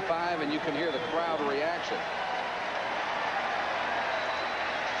 35, and you can hear the crowd reaction.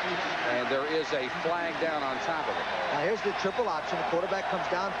 And there is a flag down on top of it. Now here's the triple option. The quarterback comes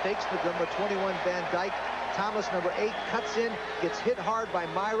down, fakes the number 21 Van Dyke. Thomas, number 8, cuts in, gets hit hard by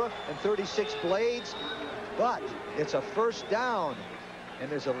Myra and 36 Blades, but it's a first down,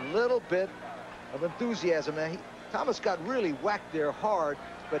 and there's a little bit of enthusiasm. Now, Thomas got really whacked there hard,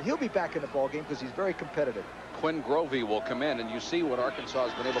 but he'll be back in the ball game because he's very competitive. Quinn Grovey will come in, and you see what Arkansas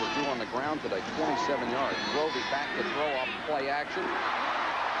has been able to do on the ground today. 27 yards. Grovey back to throw off play action.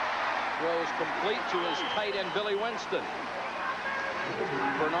 Throws complete to his tight end, Billy Winston.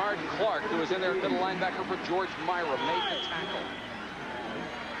 Bernard Clark, who is in there, middle linebacker for George Myra, made the tackle.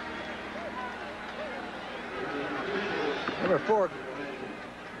 Number 4,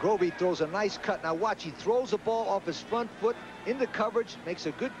 Grovey throws a nice cut. Now watch, he throws the ball off his front foot into coverage, makes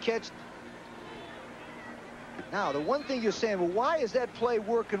a good catch. Now, the one thing you're saying, well, why is that play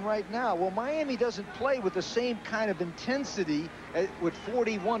working right now? Well, Miami doesn't play with the same kind of intensity with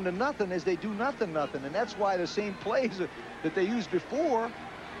 41-0 as they do nothing. And that's why the same plays that they used before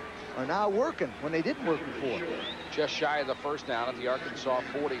are now working when they didn't work before. Just shy of the first down at the Arkansas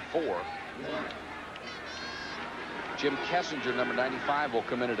 44. Jim Kessinger, number 95, will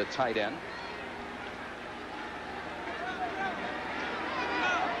come in at a tight end.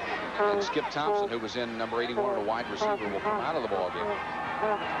 And Skip Thompson, who was in number 81 at a wide receiver, will come out of the ballgame.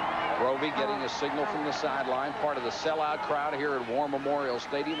 Grovey getting a signal from the sideline, part of the sellout crowd here at War Memorial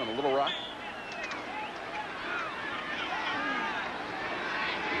Stadium in Little Rock.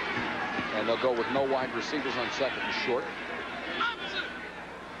 And they'll go with no wide receivers on 2nd and short.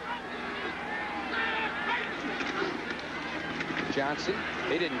 Johnson,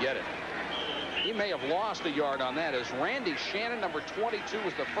 he didn't get it. He may have lost a yard on that, as Randy Shannon, number 22,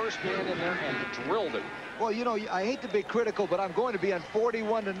 was the first man in there and drilled it. Well, you know, I hate to be critical, but I'm going to be on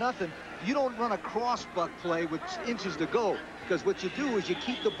 41-0. You don't run a cross-buck play with inches to go, because what you do is you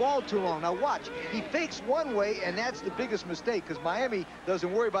keep the ball too long. Now watch, he fakes one way, and that's the biggest mistake, because Miami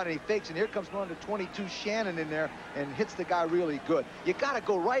doesn't worry about any fakes, and here comes number 22 Shannon in there and hits the guy really good. You got to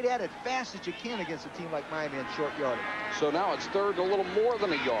go right at it fast as you can against a team like Miami in short yardage. So now it's 3rd, a little more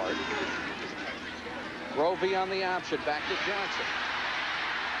than a yard. Grovey on the option, back to Johnson.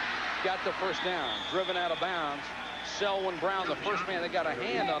 Got the first down, driven out of bounds. Selwyn Brown, the first man that got a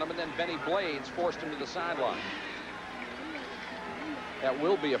hand on him, and then Benny Blades forced him to the sideline. That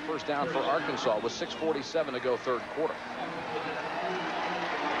will be a first down for Arkansas with 6:47 to go, 3rd quarter.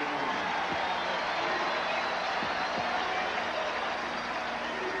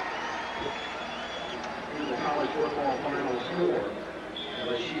 College football final score.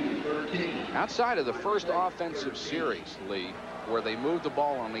 LSU 13. Outside of the first offensive series, Lee, where they moved the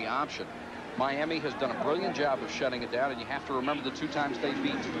ball on the option, Miami has done a brilliant job of shutting it down, and you have to remember the 2 times they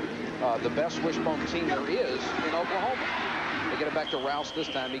beat the best wishbone team there is in Oklahoma. They get it back to Rouse this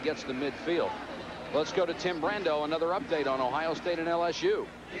time. He gets to midfield. Let's go to Tim Brando. Another update on Ohio State and LSU.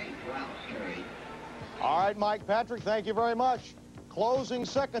 All right, Mike Patrick, thank you very much. Closing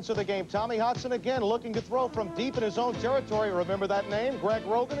seconds of the game. Tommy Hudson again looking to throw from deep in his own territory. Remember that name? Greg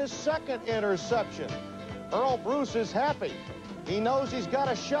Rogan, his 2nd interception. Earl Bruce is happy. He knows he's got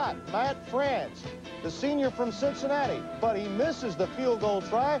a shot. Matt Franz, the senior from Cincinnati, but he misses the field goal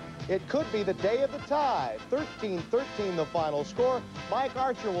try. It could be the day of the tie. 13-13 the final score. Mike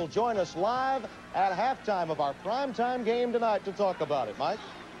Archer will join us live at halftime of our primetime game tonight to talk about it. Mike?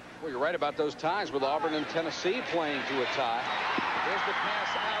 Well, you're right about those ties with Auburn and Tennessee playing to a tie. There's the pass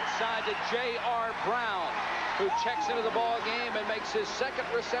outside to J.R. Brown, who checks into the ball game and makes his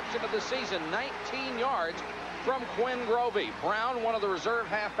 2nd reception of the season, 19 yards from Quinn Grovey. Brown, one of the reserve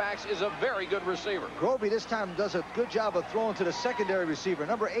halfbacks, is a very good receiver. Grovey this time does a good job of throwing to the secondary receiver.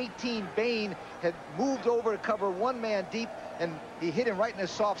 Number 18, Bain, had moved over to cover 1 man deep, and he hit him right in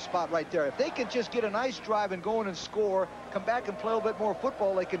his soft spot right there. If they can just get a nice drive and go in and score, come back and play a little bit more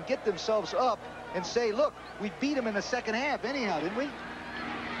football, they can get themselves up and say, look, we beat them in the 2nd half anyhow, didn't we?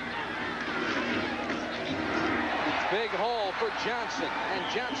 Big hole for Johnson,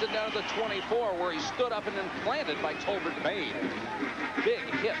 and Johnson down to the 24, where he stood up and then planted by Tolbert Bain. Big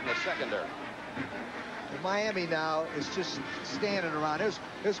hit in the secondary. Miami now is just standing around.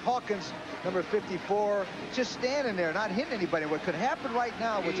 There's Hawkins, number 54, just standing there, not hitting anybody. What could happen right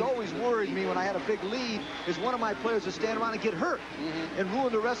now, which always worried me when I had a big lead, is one of my players to stand around and get hurt and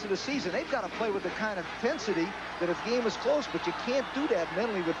ruin the rest of the season. They've got to play with the kind of intensity that if the game is close, but you can't do that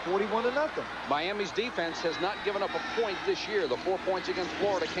mentally with 41-0. Miami's defense has not given up a point this year. The 4 points against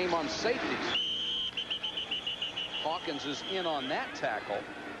Florida came on safeties. Hawkins is in on that tackle,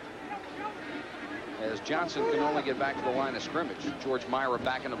 as Johnson can only get back to the line of scrimmage. George Myra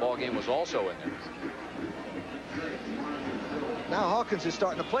back in the ball game was also in there. Now Hawkins is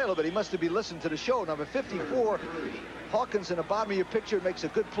starting to play a little bit. He must have been listening to the show. Number 54, Hawkins in the bottom of your picture makes a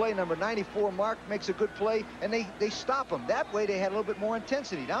good play. Number 94, Mark, makes a good play, and they stop him. That way they had a little bit more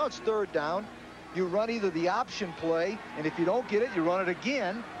intensity. Now it's third down. You run either the option play, and if you don't get it, you run it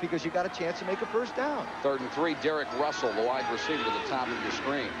again because you got a chance to make a first down. 3rd and 3, Derek Russell, the wide receiver, to the top of your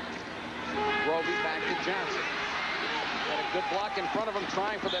screen. Grovey back to Johnson. Got a good block in front of him,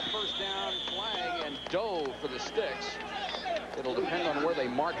 trying for that first down flag, and dove for the sticks. It'll depend on where they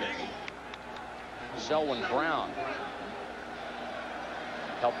mark it. Selwyn Brown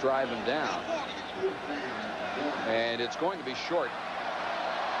helped drive him down. And it's going to be short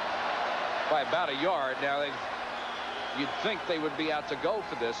by about a yard. Now, you'd think they would be out to go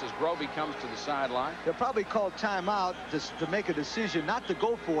for this as Grovey comes to the sideline. They'll probably call timeout to make a decision not to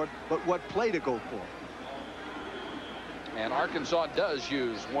go for it, but what play to go for. And Arkansas does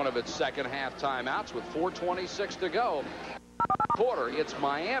use one of its second half timeouts with 4:26 to go. Quarter, it's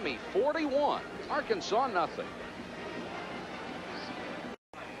Miami 41, Arkansas nothing.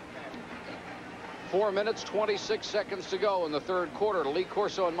 4 minutes, 26 seconds to go in the third quarter. Lee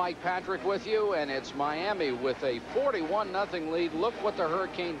Corso and Mike Patrick with you, and it's Miami with a 41-0 lead. Look what the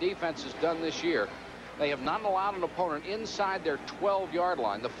Hurricane defense has done this year. They have not allowed an opponent inside their 12-yard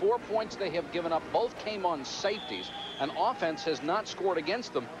line. The 4 points they have given up both came on safeties, and offense has not scored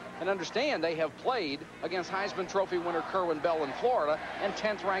against them. And understand, they have played against Heisman Trophy winner Kerwin Bell in Florida and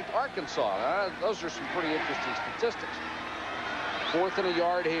 10th-ranked Arkansas. Those are some pretty interesting statistics. 4th and a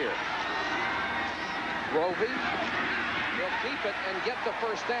yard here. Grovey will keep it and get the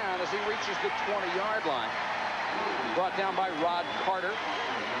first down as he reaches the 20-yard line. Brought down by Rod Carter.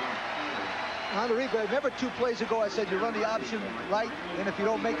 On the replay, remember 2 plays ago I said you run the option right, and if you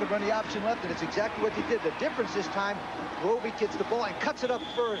don't make it, run the option left, and it's exactly what they did. The difference this time, Grovey gets the ball and cuts it up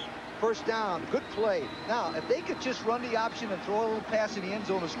first down. Good play. Now, if they could just run the option and throw a little pass in the end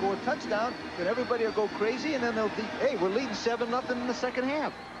zone and score a touchdown, then everybody will go crazy, and then they'll be, hey, we're leading 7-0 in the second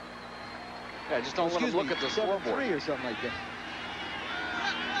half. Yeah, just don't let them look at the scoreboard. 7-3 or something like that.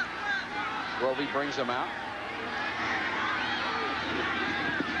 Grovey brings him out.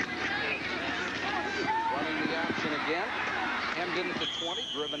 Running the option again. Hemmed in at the 20,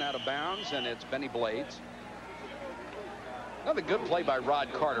 driven out of bounds, and it's Benny Blades. Another good play by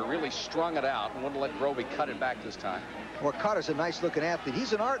Rod Carter. Really strung it out and wouldn't let Grovey cut it back this time. Well, Carter's a nice-looking athlete.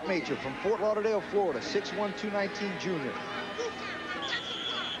 He's an art major from Fort Lauderdale, Florida. 6'1", 219 junior.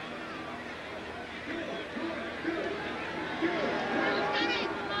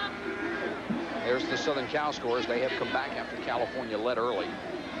 There's the Southern Cal scores. They have come back after California led early.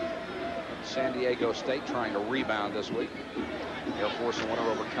 San Diego State trying to rebound this week. Air Force a winner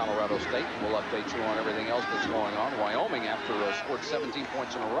over Colorado State. We'll update you on everything else that's going on. Wyoming, after scored 17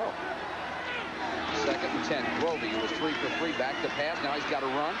 points in a row. 2nd and 10. Grovey was 3 for 3 back to pass. Now he's got to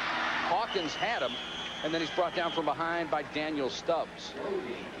run. Hawkins had him, and then he's brought down from behind by Daniel Stubbs.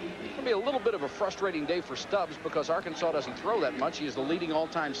 It'll be a little bit of a frustrating day for Stubbs because Arkansas doesn't throw that much. He is the leading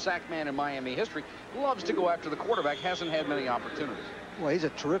all-time sack man in Miami history. Loves to go after the quarterback. Hasn't had many opportunities. Well, he's a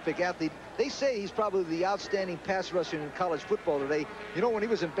terrific athlete. They say he's probably the outstanding pass rusher in college football today. You know, when he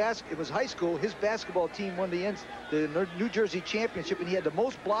was in it was high school, his basketball team won the New Jersey championship, and he had the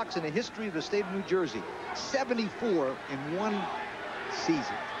most blocks in the history of the state of New Jersey. 74 in one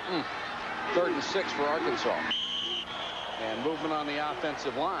season. 3rd and 6 for Arkansas. And movement on the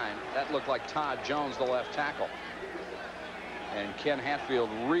offensive line. That looked like Todd Jones, the left tackle. And Ken Hatfield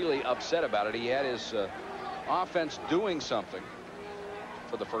really upset about it. He had his offense doing something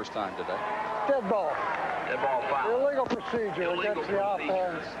for the first time today. Dead ball. Dead ball foul. Illegal procedure against the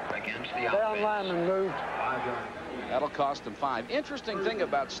offense. Down lineman moved. That'll cost him 5. Interesting thing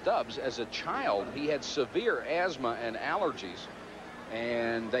about Stubbs, as a child, he had severe asthma and allergies.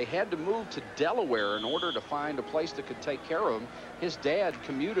 And they had to move to Delaware in order to find a place that could take care of him. His dad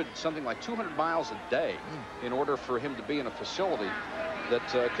commuted something like 200 miles a day in order for him to be in a facility that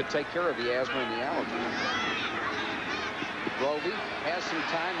could take care of the asthma and the allergies. Grovey has some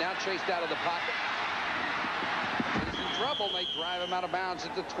time, now chased out of the pocket. He's in trouble. They drive him out of bounds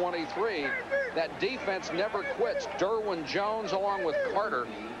at the 23. That defense never quits. Derwin Jones along with Carter.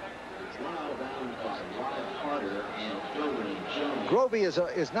 Grovey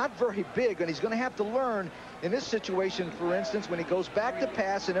is not very big, and he's going to have to learn in this situation, for instance, when he goes back to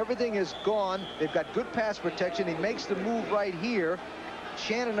pass and everything is gone. They've got good pass protection. He makes the move right here.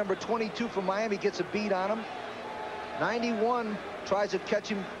 Shannon, number 22 from Miami, gets a beat on him. 91 tries to catch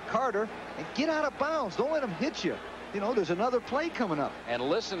him, Carter, and get out of bounds. Don't let him hit you. You know, there's another play coming up. And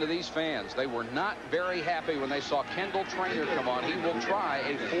listen to these fans. They were not very happy when they saw Kendall Trainer come on. He will try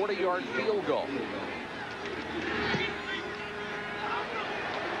a 40-yard field goal.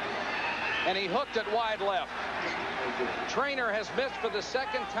 And he hooked it wide left. Trainer has missed for the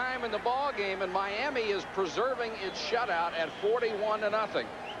second time in the ball game, and Miami is preserving its shutout at 41-0.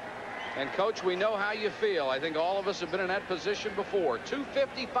 And, Coach, we know how you feel. I think all of us have been in that position before.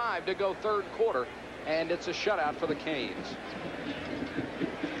 2:55 to go third quarter, and it's a shutout for the Canes.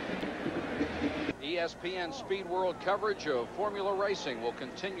 ESPN Speed World coverage of Formula Racing will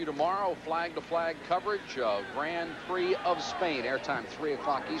continue tomorrow. Flag-to-flag coverage of Grand Prix of Spain. Airtime 3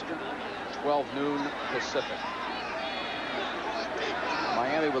 o'clock Eastern, 12 noon Pacific.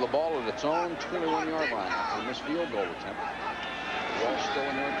 Miami with the ball at its own 21-yard line after a missed field goal attempt. Walsh still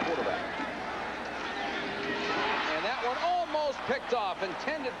in there at quarterback. And that one almost picked off,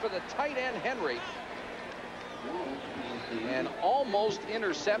 intended for the tight end Henry, and almost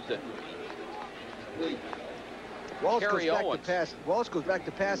intercepted. Walsh goes back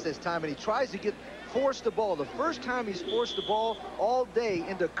to pass this time, and he tries to force the ball. The first time he's forced the ball all day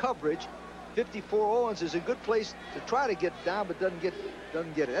into coverage. 54 Owens is a good place to try to get down, but doesn't get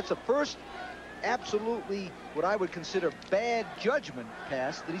it. That's the first absolutely what I would consider bad judgment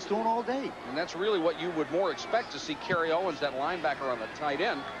pass that he's thrown all day. And that's really what you would more expect to see Kerry Owens, that linebacker, on the tight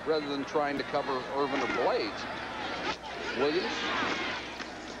end, rather than trying to cover Irvin or Blades. Williams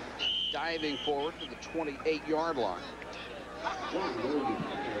diving forward to the 28-yard line.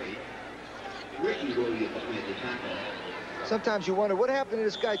 Sometimes you wonder what happened to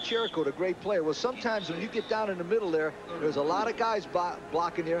this guy Cherico, the great player. Well, sometimes when you get down in the middle there's a lot of guys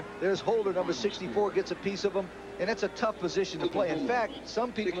blocking here. There's Holder, number 64, gets a piece of him, and that's a tough position to play. In fact,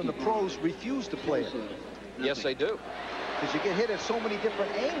 some people in the pros refuse to play it. Yes, they do. Because you get hit at so many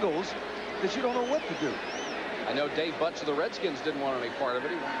different angles that you don't know what to do. I know Dave Butts of the Redskins didn't want any part of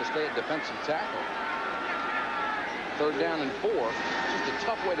it. He wanted to stay at defensive tackle. 3rd down and 4. Just a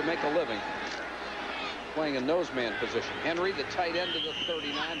tough way to make a living, playing a nose man position. Henry, the tight end of the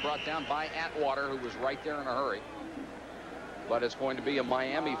 39, brought down by Atwater, who was right there in a hurry. But it's going to be a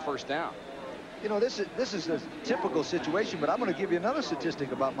Miami first down. You know, this is a typical situation, but I'm going to give you another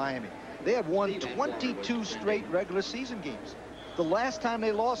statistic about Miami. They have won 22 straight regular season games. The last time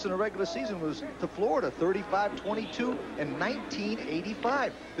they lost in a regular season was to Florida, 35-22 in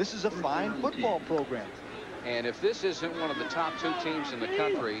 1985. This is a fine football program. And if this isn't one of the top 2 teams in the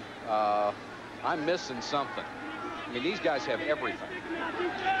country, I'm missing something. I mean, these guys have everything.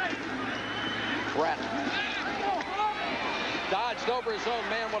 Bratton dodged over his own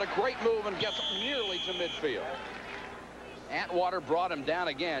man. What a great move, and gets nearly to midfield. Atwater brought him down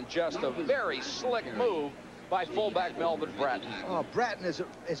again. Just a very slick move by fullback Melvin Bratton. Oh, Bratton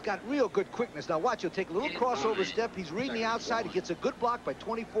has got real good quickness. Now watch, he'll take a little crossover step. He's reading the outside. He gets a good block by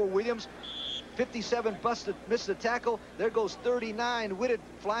 24 Williams. 57 missed the tackle. There goes 39 Whitted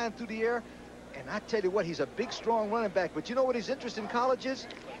flying through the air. And I tell you what, he's a big, strong running back. But you know what his interest in college is?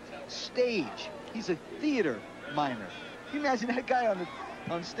 Stage. He's a theater minor. Can you imagine that guy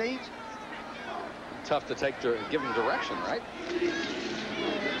on stage? Tough to give him direction, right?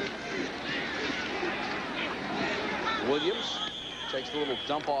 Williams takes the little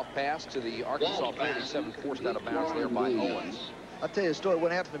dump-off pass to the Arkansas 47, forced out of bounds there by Owens. I'll tell you a story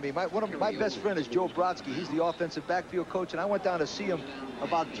what happened to me. My best friend is Joe Brodsky. He's the offensive backfield coach, and I went down to see him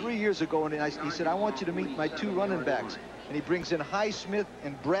about 3 years ago, and he said, I want you to meet my 2 running backs. And he brings in Highsmith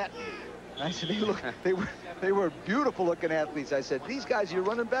and Bratton. And I said, they were beautiful-looking athletes. I said, these guys are your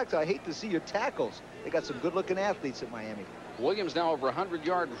running backs. I hate to see your tackles. They got some good-looking athletes at Miami. Williams now over 100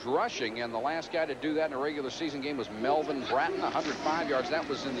 yards rushing, and the last guy to do that in a regular season game was Melvin Bratton, 105 yards. That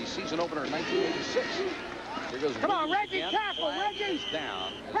was in the season opener in 1986. Here goes Come on, Reggie, tackle, Reggie.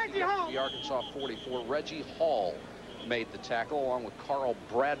 Down. Reggie Hall. The Arkansas 44. Reggie Hall made the tackle along with Carl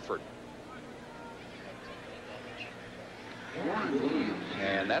Bradford.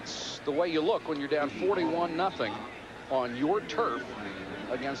 And that's the way you look when you're down 41-0 on your turf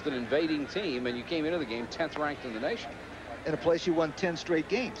against an invading team, and you came into the game 10th ranked in the nation. In a place you won 10 straight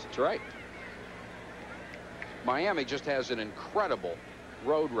games. That's right. Miami just has an incredible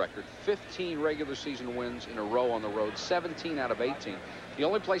road record. 15 regular season wins in a row on the road, 17 out of 18. The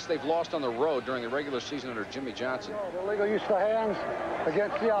only place they've lost on the road during the regular season under Jimmy Johnson. The illegal use of hands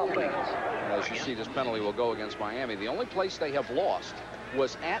against the offense. As you see, this penalty will go against Miami. The only place they have lost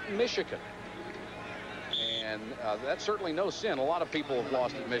was at Michigan. And that's certainly no sin. A lot of people have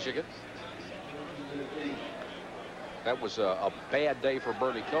lost at Michigan. That was a bad day for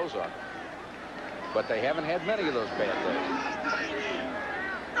Bernie Kosar. But they haven't had many of those bad days.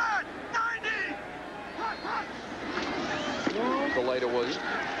 Delay to Williams.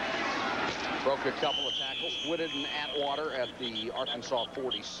 Broke a couple of tackles. Whitted and Atwater at the Arkansas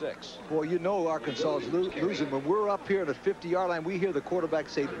 46. Well, you know Arkansas is losing. When we're up here at the 50-yard line, we hear the quarterback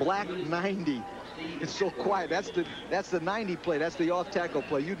say, "Black 90." It's so quiet. That's the 90 play. That's the off-tackle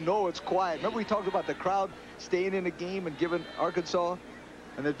play. You know it's quiet. Remember we talked about the crowd staying in the game and giving Arkansas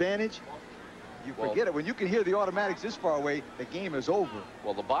an advantage? You forget it. When you can hear the automatics this far away, the game is over.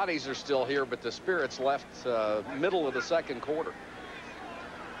 Well, the bodies are still here, but the spirits left middle of the second quarter.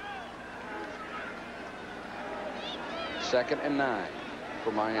 2nd and 9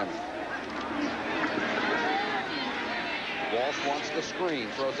 for Miami. Walsh wants the screen,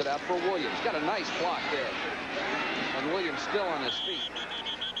 throws it out for Williams. Got a nice block there. And Williams still on his feet.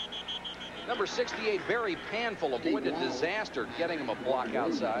 Number 68, Barry Panful, avoided disaster getting him a block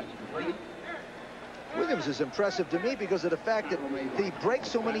outside. Williams is impressive to me because of the fact that he breaks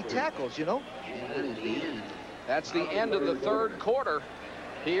so many tackles, you know. That's the end of the third quarter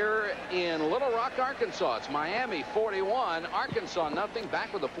here in Little Rock, Arkansas. It's Miami 41, Arkansas nothing.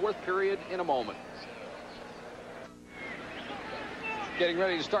 Back with the fourth period in a moment. Getting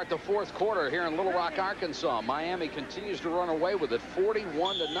ready to start the fourth quarter here in Little Rock, Arkansas. Miami continues to run away with it,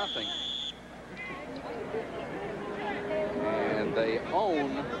 41-0. And they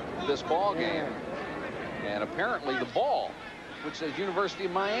own this ball game. And apparently the ball, which says University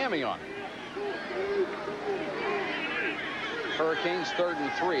of Miami on it. Hurricanes 3rd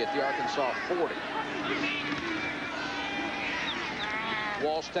and 3 at the Arkansas 40.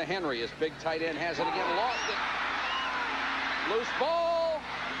 Walsh to Henry. His big tight end has it again. Lost it. Loose ball.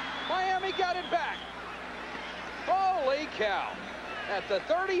 Miami got it back. Holy cow. At the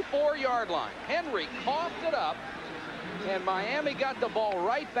 34-yard line. Henry coughed it up. And Miami got the ball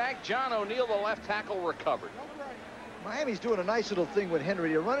right back. John O'Neill, the left tackle, recovered. Miami's doing a nice little thing with Henry.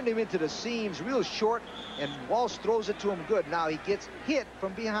 They're running him into the seams real short, and Walsh throws it to him good. Now he gets hit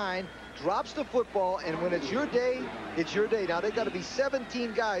from behind, drops the football, and when it's your day, it's your day. Now they've got to be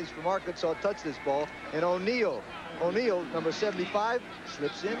 17 guys from Arkansas touch this ball, and O'Neill, number 75,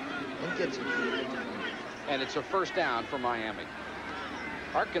 slips in and gets it. And it's a first down for Miami.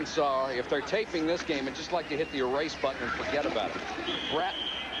 Arkansas, if they're taping this game, would just like to hit the erase button and forget about it. Bratton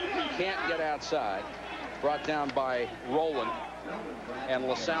can't get outside. Brought down by Rowland and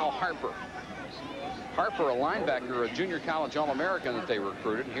LaSalle Harper. Harper, a linebacker, a junior college All-American that they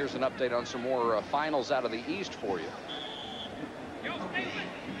recruited. And here's an update on some more finals out of the East for you.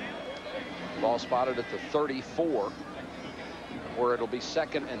 Ball spotted at the 34, where it'll be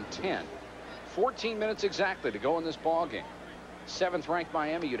 2nd and 10. 14 minutes exactly to go in this ball game. 7th-ranked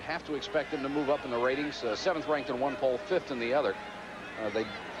Miami, you'd have to expect them to move up in the ratings. 7th-ranked in one poll, 5th in the other. They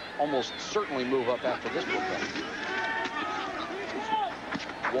almost certainly move up after this one.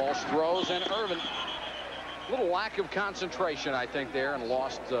 Walsh throws, and Irvin, a little lack of concentration, I think, there, and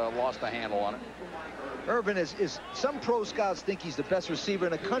lost the handle on it. Irvin is some pro scouts think he's the best receiver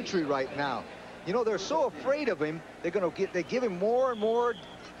in the country right now. You know, they're so afraid of him. They give him more and more.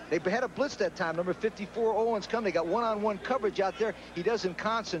 They had a blitz that time. Number 54, Owens come. They got one-on-one coverage out there. He doesn't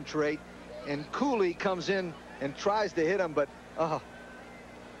concentrate, and Cooley comes in and tries to hit him, but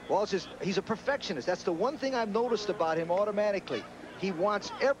Walsh he's a perfectionist. That's the one thing I've noticed about him automatically. He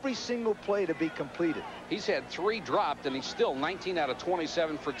wants every single play to be completed. He's had 3 dropped, and he's still 19 out of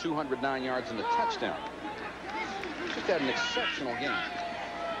 27 for 209 yards and a touchdown. Just had an exceptional game.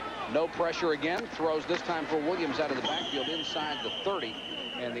 No pressure again. Throws this time for Williams out of the backfield inside the 30.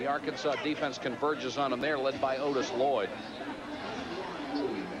 And the Arkansas defense converges on him there, led by Otis Lloyd.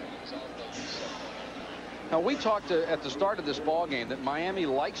 Now, we talked at the start of this ball game that Miami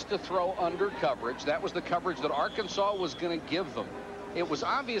likes to throw under coverage. That was the coverage that Arkansas was going to give them. It was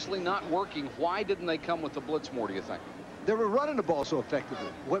obviously not working. Why didn't they come with the blitz more, do you think? They were running the ball so effectively.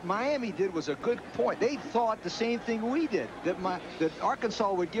 What Miami did was a good point. They thought the same thing we did, that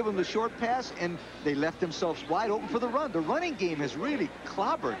Arkansas would give them the short pass, and they left themselves wide open for the run. The running game has really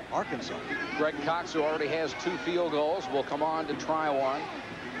clobbered Arkansas. Greg Cox, who already has 2 field goals, will come on to try one.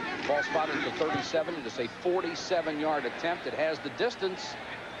 Ball spotted at the 37. It is a 47-yard attempt. It has the distance,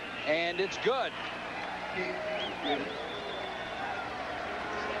 and it's good.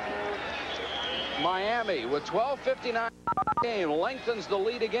 Miami with 12:59 game lengthens the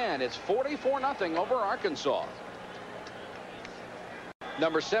lead again. It's 44-0 over Arkansas.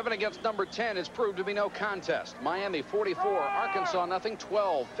 Number 7 against number 10. It's proved to be no contest. Miami 44, Arkansas nothing.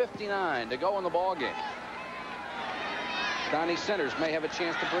 12:59 to go in the ball game. Donnie Centers may have a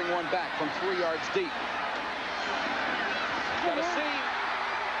chance to bring one back from 3 yards deep. Got a seam.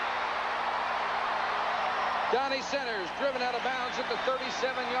 Donnie Centers driven out of bounds at the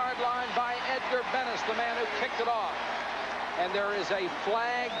 37-yard line by Edgar Bennis, the man who kicked it off. And there is a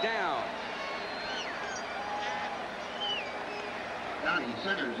flag down. Donnie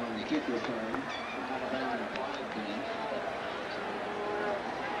Centers on the kick return.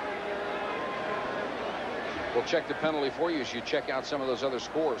 We'll check the penalty for you as you check out some of those other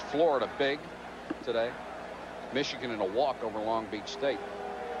scores. Florida big today. Michigan in a walk over Long Beach State.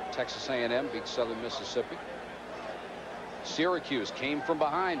 Texas A&M beat Southern Mississippi. Syracuse came from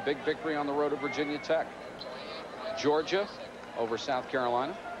behind. Big victory on the road to Virginia Tech. Georgia over South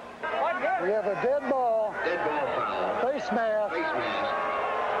Carolina. We have a dead ball. Dead ball foul. Face mask. Face mask.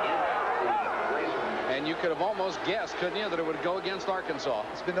 And you could have almost guessed, couldn't you, that it would go against Arkansas.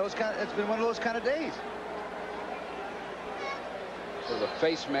 It's been one of those kind of days. So the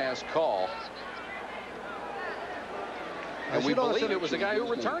face mask call. And we believe it was the guy who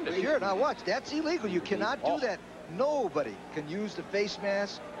returned it. Sure, now watch. That's illegal. You cannot do that. Nobody can use the face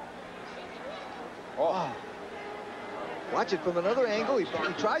mask. Oh. Watch it from another angle. He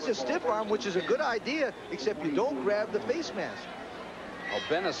tries a stiff arm, which is a good idea, except you don't grab the face mask. Well,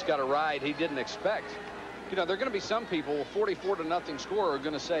 Bennis got a ride he didn't expect. You know, there are going to be some people, 44-0 score, are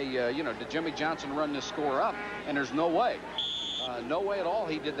going to say, you know, did Jimmy Johnson run this score up? And there's no way. No way at all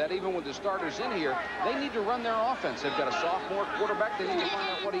he did that. Even with the starters in here, they need to run their offense. They've got a sophomore quarterback. They need to find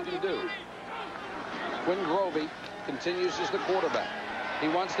out what he can do. Quinn Grovey continues as the quarterback. He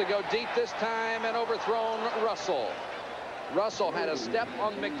wants to go deep this time and overthrown Russell. Russell had a step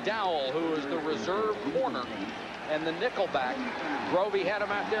on McDowell, who is the reserve corner, and the nickelback. Grovey had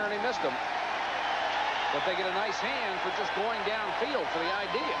him out there and he missed him. But they get a nice hand for just going downfield for the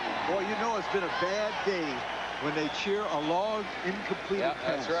idea. Boy, you know it's been a bad day when they cheer a long, incomplete pass.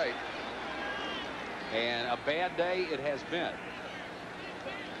 That's right. And a bad day it has been.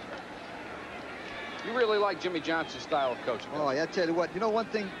 You really like Jimmy Johnson's style of coaching. Oh, I tell you what, you know one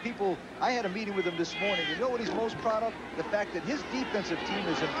thing, people, I had a meeting with him this morning. You know what he's most proud of? The fact that his defensive team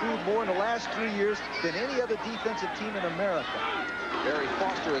has improved more in the last 3 years than any other defensive team in America. Barry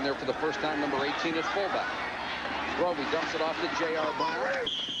Foster in there for the first time, number 18 at fullback. Grovey dumps it off to J.R. Brown.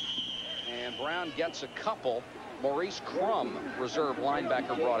 And Brown gets a couple. Maurice Crum, reserve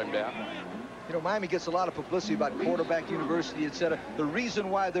linebacker, brought him down. You know, Miami gets a lot of publicity about quarterback university, etc. The reason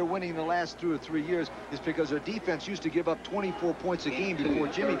why they're winning the last 2 or 3 years is because their defense used to give up 24 points a game before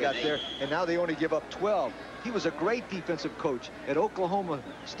Jimmy got there, and now they only give up 12. He was a great defensive coach at Oklahoma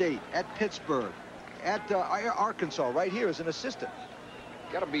State, at Pittsburgh, at Arkansas, right here as an assistant.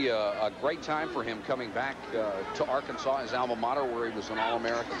 Got to be a great time for him coming back to Arkansas, his alma mater, where he was an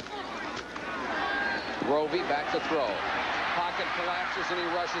All-American. Grovey back to throw. Pocket collapses and he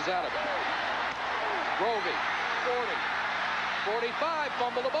rushes out of it. Grovey, 40, 45,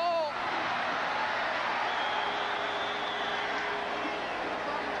 fumble the ball.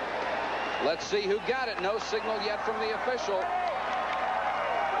 Let's see who got it. No signal yet from the official.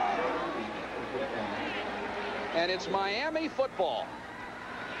 And it's Miami football.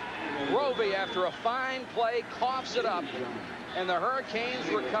 Grovey, after a fine play, coughs it up. And the Hurricanes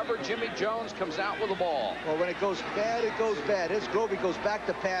recover. Jimmy Jones comes out with the ball. Well, when it goes bad, it goes bad. As Grovey goes back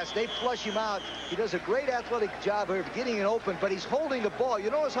to pass, they flush him out. He does a great athletic job here of getting it open, but he's holding the ball.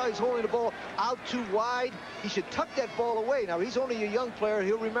 You notice how he's holding the ball out too wide? He should tuck that ball away. Now, he's only a young player.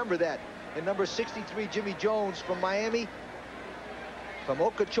 He'll remember that. And number 63, Jimmy Jones from Miami, from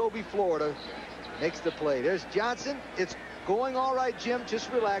Okeechobee, Florida, makes the play. There's Johnson. It's going all right, Jim.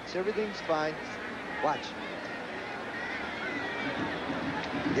 Just relax. Everything's fine. Watch.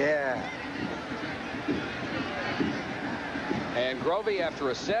 Yeah. And Grovey, after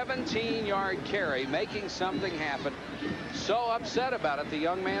a 17-yard carry, making something happen. So upset about it, the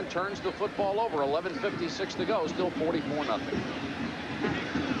young man turns the football over. 11:56 to go, still 44-0.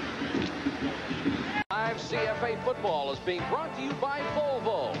 Live CFA football is being brought to you by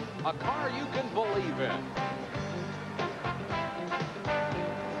Volvo, a car you can believe in.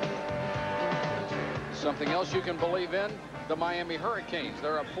 Something else you can believe in? The Miami Hurricanes.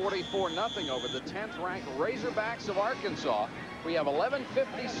 They're up 44-0 over the 10th-ranked Razorbacks of Arkansas. We have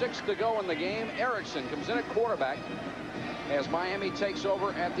 11:56 to go in the game. Erickson comes in at quarterback as Miami takes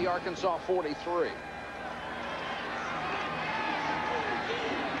over at the Arkansas 43.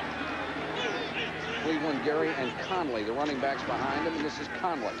 Cleveland, Gary, and Conley, the running backs behind him, and this is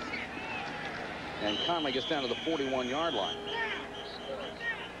Conley. And Conley gets down to the 41-yard line.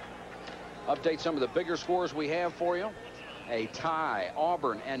 Update some of the bigger scores we have for you. A tie,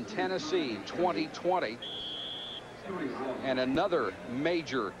 Auburn and Tennessee, 20-20. And another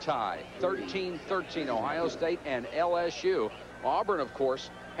major tie, 13-13, Ohio State and LSU. Auburn, of course,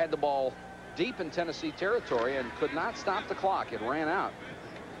 had the ball deep in Tennessee territory and could not stop the clock. It ran out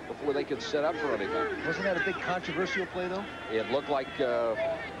before they could set up for anything. Wasn't that a big controversial play, though? It looked like there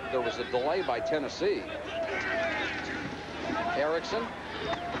was a delay by Tennessee. Erickson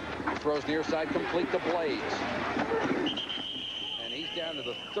throws near side complete to Blades. And he's down to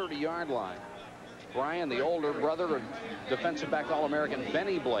the 30-yard line. Brian, the older brother of defensive back All-American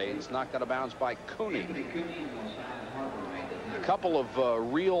Benny Blades, knocked out of bounds by Cooney. A couple of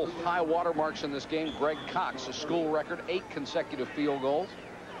real high water marks in this game. Greg Cox, a school record, 8 consecutive field goals.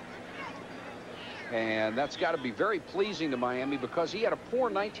 And that's got to be very pleasing to Miami because he had a poor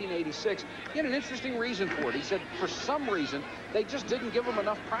 1986. He had an interesting reason for it. He said for some reason they just didn't give him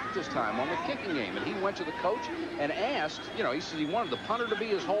enough practice time on the kicking game. And he went to the coach and asked, you know, he said he wanted the punter to be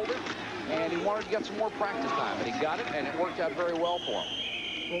his holder and he wanted to get some more practice time. And he got it, and it worked out very well for him.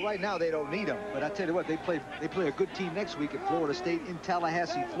 Well, right now they don't need him, but I tell you what, they play a good team next week at Florida State in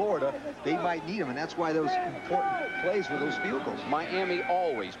Tallahassee, Florida. They might need him, and that's why those important plays were those field goals. Miami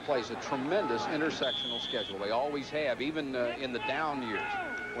always plays a tremendous intersectional schedule. They always have, even in the down years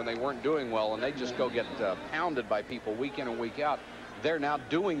when they weren't doing well, and they just go get pounded by people week in and week out. They're now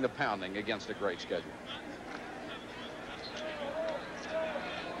doing the pounding against a great schedule.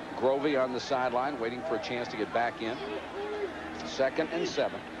 Grovey on the sideline, waiting for a chance to get back in. 2nd and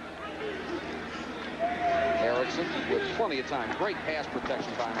 7. Erickson with plenty of time. Great pass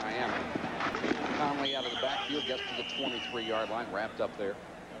protection by Miami. Conley out of the backfield, gets to the 23-yard line, wrapped up there.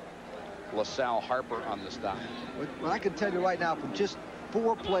 LaSalle Harper on the stop. Well, I can tell you right now, from just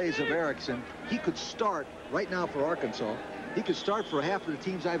 4 plays of Erickson, he could start right now for Arkansas. He could start for half of the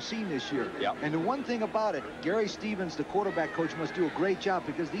teams I've seen this year. Yep. And the one thing about it, Gary Stevens, the quarterback coach, must do a great job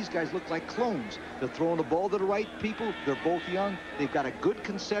because these guys look like clones. They're throwing the ball to the right people. They're both young. They've got a good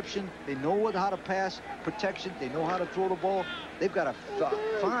conception. They know how to pass protection. They know how to throw the ball. They've got a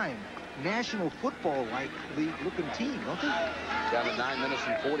fine National Football-like looking team, don't they? Down to 9 minutes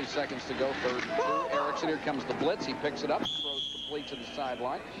and 40 seconds to go. 3rd and 2. Erickson, here comes the blitz. He picks it up, throws complete to the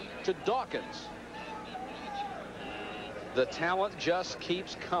sideline to Dawkins. The talent just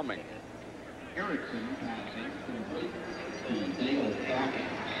keeps coming. Now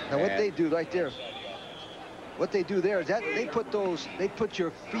what they do right there, what they do there is that they put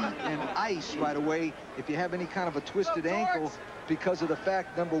your feet in ice right away if you have any kind of a twisted ankle, because of the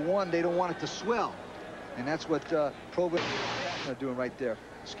fact, number one, they don't want it to swell. And that's what Proven are doing right there.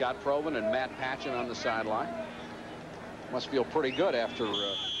 Scott Proven and Matt Patchen on the sideline. Must feel pretty good after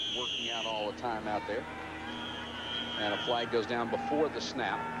working out all the time out there. And a flag goes down before the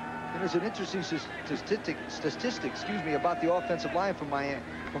snap. And there's an interesting statistic, about the offensive line from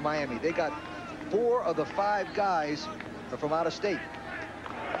Miami. They got 4 of the 5 guys are from out of state.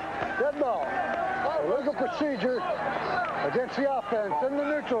 Dead ball. Legal procedure against the offense in the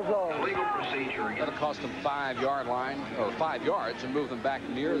neutral zone. Legal procedure. That'll cost them 5-yard line, or 5 yards, and move them back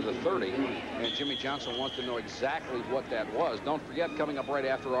near the 30. And Jimmy Johnson wants to know exactly what that was. Don't forget, coming up right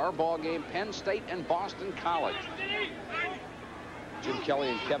after our ball game, Penn State and Boston College. Jim Kelly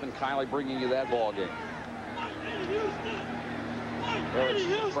and Kevin Kiley bringing you that ball game.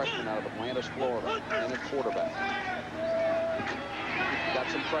 Erickson, freshman out of Atlantis, Florida, and a quarterback. Got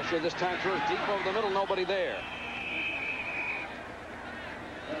some pressure this time, throws deep over the middle, nobody there.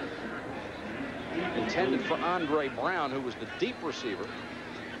 Intended for Andre Brown, who was the deep receiver.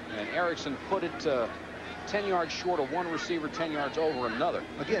 And Erickson put it 10 yards short of one receiver, 10 yards over another.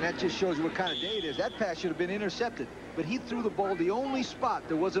 Again, that just shows you what kind of day it is. That pass should have been intercepted, but he threw the ball the only spot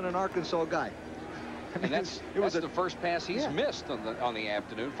there wasn't an Arkansas guy. I mean, and that's the first pass he's missed on the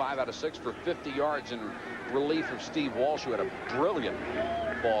afternoon. 5 out of 6 for 50 yards in relief of Steve Walsh, who had a brilliant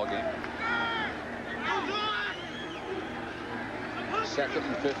ball game. 2nd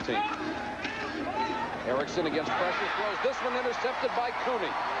and 15. Erickson against pressure throws. This one intercepted by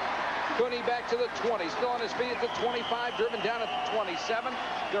Cooney. Cooney back to the 20. Still on his feet at the 25. Driven down at the 27.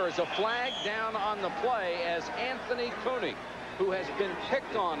 There is a flag down on the play as Anthony Cooney, who has been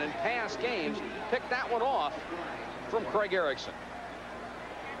picked on in past games, picked that one off from Craig Erickson.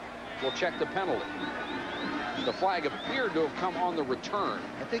 We'll check the penalty. The flag appeared to have come on the return.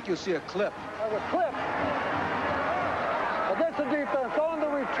 I think you'll see a clip. A clip against the defense on the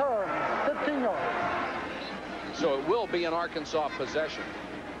return, 15 yards. So it will be an Arkansas possession.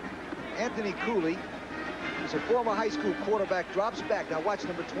 Anthony Cooley Dawkins, a former high school quarterback, drops back. Now watch,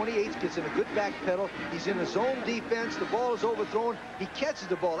 number 28 gets in a good back pedal. He's in his own defense. The ball is overthrown. He catches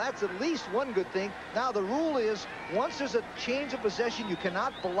the ball. That's at least one good thing. Now the rule is, once there's a change of possession, you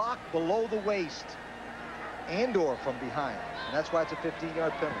cannot block below the waist and/or from behind. And that's why it's a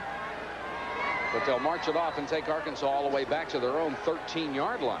 15-yard penalty. But they'll march it off and take Arkansas all the way back to their own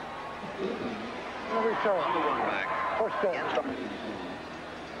 13-yard line. First down.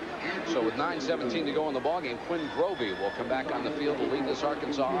 So with 9:17 to go in the ballgame, Quinn Grovey will come back on the field to lead this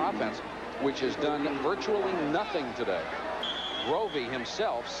Arkansas offense, which has done virtually nothing today. Grovey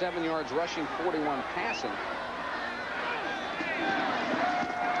himself, 7 yards rushing, 41 passing.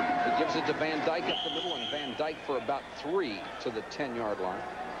 He gives it to Van Dyke up the middle, and Van Dyke for about 3 to the 10-yard line.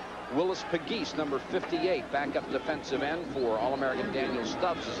 Willis Pegues, number 58, backup defensive end for All-American Daniel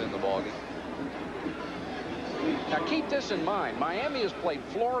Stubbs, is in the ballgame. Now keep this in mind. Miami has played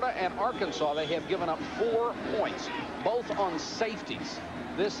Florida and Arkansas. They have given up 4 points, both on safeties.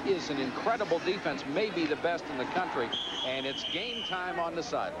 This is an incredible defense, maybe the best in the country, and it's game time on the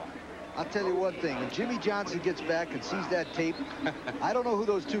sideline. I'll tell you one thing. When Jimmy Johnson gets back and sees that tape, I don't know who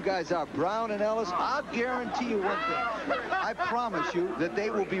those 2 guys are, Brown and Ellis. I'll guarantee you one thing. I promise you that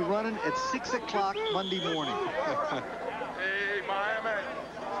they will be running at 6 o'clock Monday morning. Hey, Miami.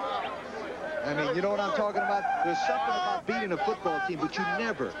 I mean, you know what I'm talking about? There's something about beating a football team, but you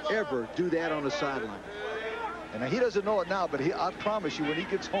never, ever do that on the sideline. And he doesn't know it now, but I promise you, when he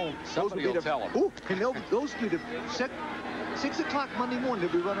gets home, somebody will tell him. Ooh, and those do the 6 o'clock Monday morning,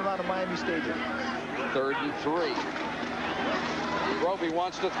 they'll be running around the Miami Stadium. 3rd and 3. Grovey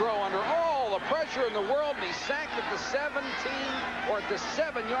wants to throw under all the pressure in the world, and he's sacked at the 17 or at the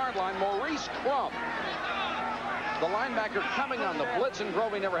 7-yard line. Maurice Crum, the linebacker, coming on the blitz, and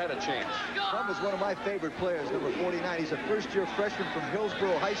Grovey never had a chance. Crum is one of my favorite players, number 49. He's a first-year freshman from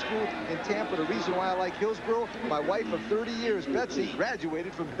Hillsborough High School in Tampa. The reason why I like Hillsborough, my wife of 30 years, Betsy,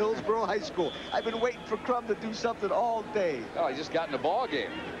 graduated from Hillsborough High School. I've been waiting for Crum to do something all day. Oh, he just got in the ball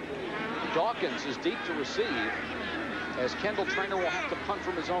game. Dawkins is deep to receive, as Kendall Trainer will have to punt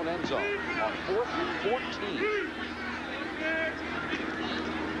from his own end zone on 4th and 14.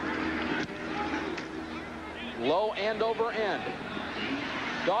 Low end over end.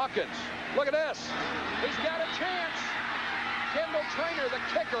 Dawkins, look at this. He's got a chance. Kendall Trainer, the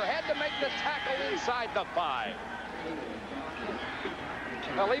kicker, had to make the tackle inside the 5.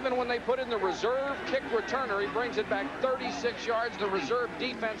 Well, even when they put in the reserve kick returner, he brings it back 36 yards. The reserve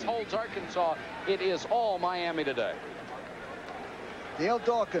defense holds Arkansas. It is all Miami today. Dale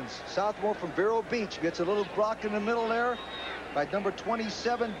Dawkins, sophomore from Vero Beach, gets a little block in the middle there by number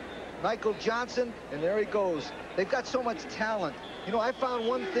 27, Michael Johnson, and there he goes. They've got so much talent. You know, I found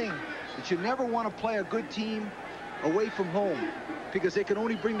one thing, that you never want to play a good team away from home, because they can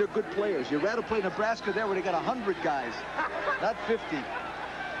only bring their good players. You'd rather play Nebraska there where they got 100 guys, not 50.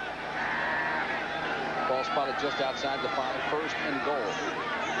 Ball spotted just outside the 5, 1st and goal.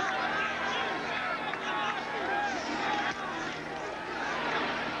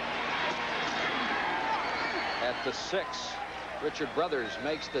 At the 6, Richard Brothers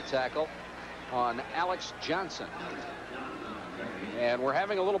makes the tackle on Alex Johnson. And we're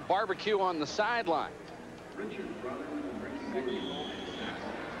having a little barbecue on the sideline.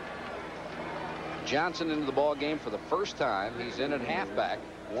 Johnson into the ball game for the first time. He's in at halfback.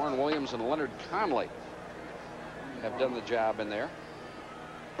 Warren Williams and Leonard Conley have done the job in there.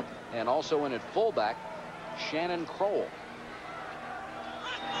 And also in at fullback, Shannon Kroll.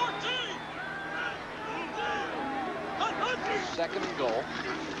 Second and goal.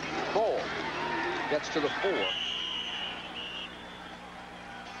 Kroll gets to the 4.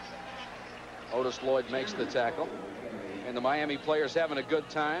 Otis Lloyd makes the tackle. And the Miami players having a good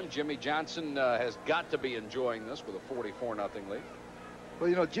time. Jimmy Johnson has got to be enjoying this with a 44-0 lead. Well,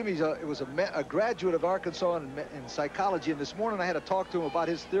 you know, Jimmy's was a graduate of Arkansas in psychology, and this morning I had to talk to him about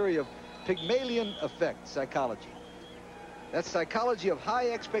his theory of Pygmalion effect psychology. That's psychology of high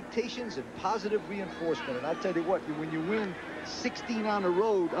expectations and positive reinforcement. And I tell you what, when you win 16 on the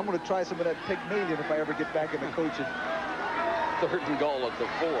road, I'm going to try some of that Pygmalion if I ever get back into coaching. 3rd and goal at the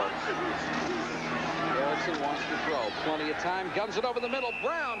 4. Erickson wants to throw. Plenty of time. Guns it over the middle.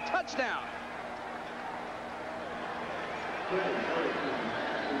 Brown, touchdown.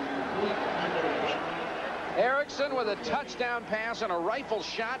 Erickson with a touchdown pass and a rifle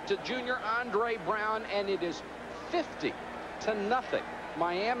shot to junior Andre Brown, and it is 50-0.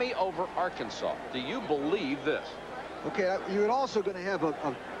 Miami over Arkansas. Do you believe this? Okay, you're also going to have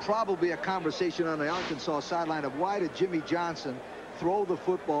probably a conversation on the Arkansas sideline of why did Jimmy Johnson throw the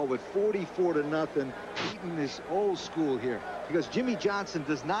football with 44-0, beating this old school here, because Jimmy Johnson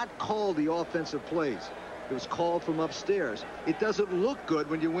does not call the offensive plays. It was called from upstairs. It doesn't look good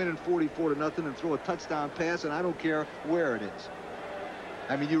when you're winning 44-0 and throw a touchdown pass, and I don't care where it is.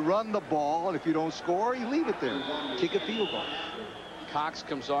 I mean, you run the ball, and if you don't score, you leave it there. Kick a field goal. Cox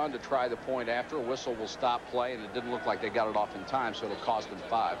comes on to try the point after. A whistle will stop play, and it didn't look like they got it off in time, so it'll cost them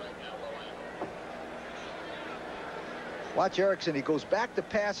 5. Watch Erickson. He goes back to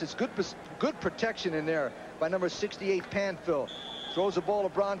pass. It's good protection in there by number 68, Panfill. Throws the ball to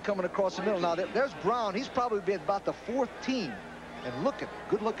Brown coming across the middle. Now, there's Brown. He's probably been about the 4th team. And look at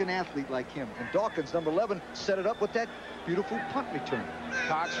good-looking athlete like him. And Dawkins, number 11, set it up with that beautiful punt return.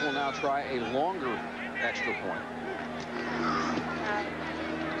 Cox will now try a longer extra point.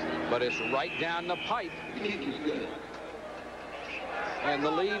 But it's right down the pipe. And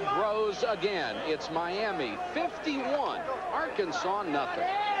the lead grows again. It's Miami 51, Arkansas nothing.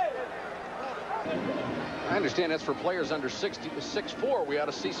 I understand that's for players under 6'4". We ought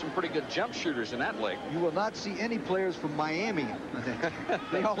to see some pretty good jump shooters in that league. You will not see any players from Miami.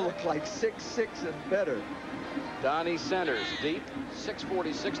 They all look like 6'6" and better. Donnie centers deep.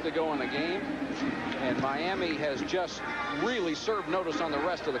 6:46 to go in the game. And Miami has just really served notice on the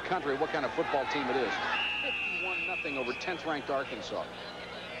rest of the country what kind of football team it is. 51-0 over 10th-ranked Arkansas.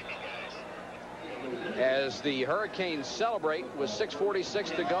 As the Hurricanes celebrate with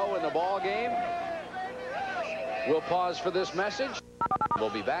 6:46 to go in the ball game. We'll pause for this message. We'll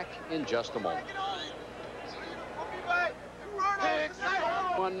be back in just a moment.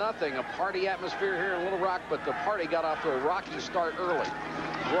 1-0, a party atmosphere here in Little Rock, but the party got off to a rocky start early.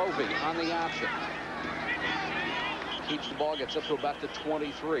 Grovey on the option. Keeps the ball, gets up to about the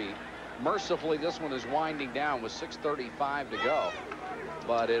 23. Mercifully, this one is winding down with 6:35 to go.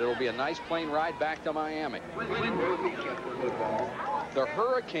 But it'll be a nice plane ride back to Miami. The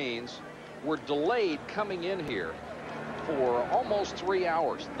Hurricanes were delayed coming in here for almost 3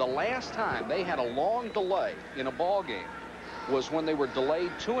 hours. The last time they had a long delay in a ball game was when they were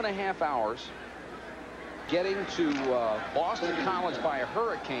delayed 2.5 hours getting to Boston College by a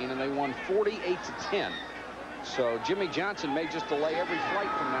hurricane, and they won 48-10. So Jimmy Johnson may just delay every flight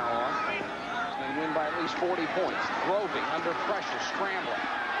from now on and win by at least 40 points. Grovey under pressure, scrambling.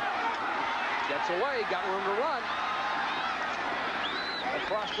 Gets away, got room to run.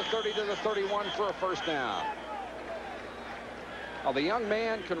 Across the 30 to the 31 for a first down. Now, the young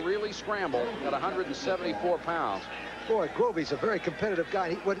man can really scramble at 174 pounds. Boy, Grovey's a very competitive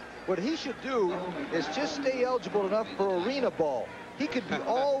guy. What he should do is just stay eligible enough for arena ball. He could be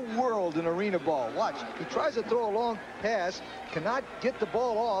all world in arena ball. Watch, he tries to throw a long pass, cannot get the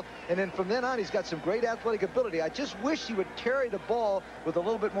ball off, and then from then on he's got some great athletic ability. I just wish he would carry the ball with a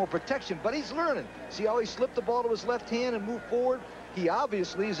little bit more protection, but he's learning. See how he slipped the ball to his left hand and moved forward? He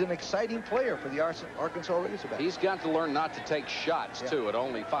obviously is an exciting player for the Arkansas Razorbacks. He's got to learn not to take shots, too, at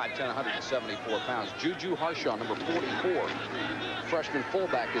only 5'10", 174 pounds. Juju Harshaw, number 44. Freshman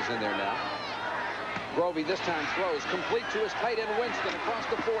fullback is in there now. Grovey this time throws complete to his tight end Winston across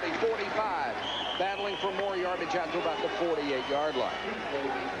the 40, 45. Battling for more yardage out to about the 48-yard line.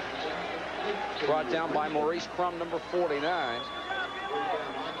 Brought down by Maurice Crum, number 49.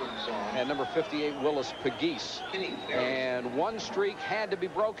 And number 58, Willis Pegues. And one streak had to be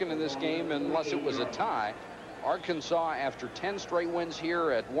broken in this game unless it was a tie. Arkansas, after 10 straight wins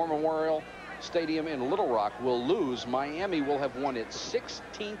here at War Memorial Stadium in Little Rock, will lose. Miami will have won its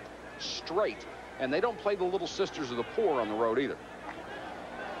 16th straight. And they don't play the Little Sisters of the Poor on the road either.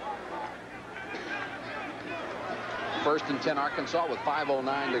 1st and 10 Arkansas with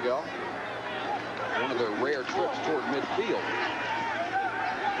 5:09 to go. One of their rare trips toward midfield.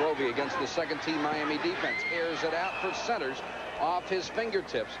 Grovey against the second-team Miami defense. Airs it out for centers off his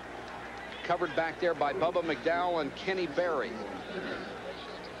fingertips. Covered back there by Bubba McDowell and Kenny Berry.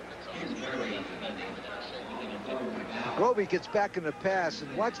 Grovey gets back in the pass,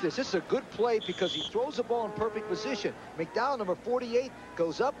 and watch this. This is a good play because he throws the ball in perfect position. McDowell, number 48,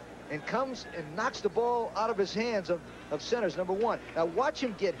 goes up and comes and knocks the ball out of his hands of centers, number 1. Now watch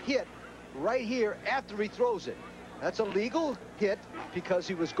him get hit right here after he throws it. That's a legal hit because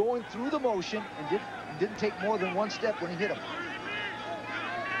he was going through the motion and didn't take more than one step when he hit him.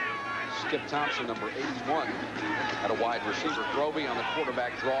 Skip Thompson, number 81, at a wide receiver. Grovey on the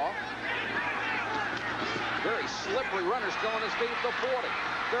quarterback draw. Very slippery runner still on his feet at the 40,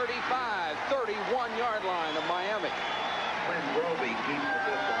 35, 31-yard line of Miami. When Grovey keeps the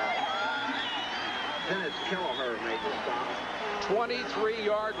football, Dennis Kelleher made the stop.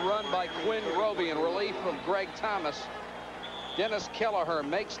 23-yard run by Quinn Grovey in relief of Greg Thomas. Dennis Kelleher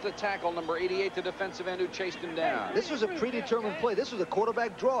makes the tackle, number 88, the defensive end who chased him down. This was a predetermined play. This was a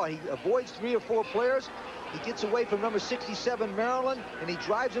quarterback draw. He avoids 3 or 4 players. He gets away from number 67, Maryland, and he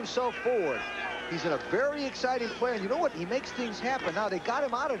drives himself forward. He's a very exciting player. And you know what? He makes things happen. Now, they got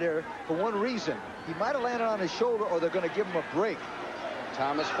him out of there for one reason. He might have landed on his shoulder, or they're going to give him a break.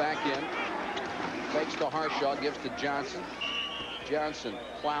 Thomas back in. Fakes to Harshaw, gives to Johnson. Johnson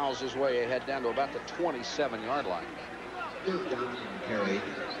plows his way ahead down to about the 27-yard line. Carry.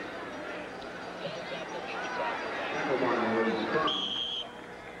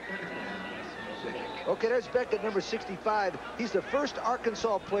 Okay, there's Beckett, number 65. He's the first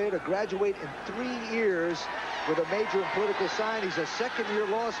Arkansas player to graduate in 3 years with a major in political science. He's a second-year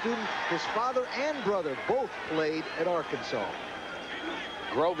law student. His father and brother both played at Arkansas.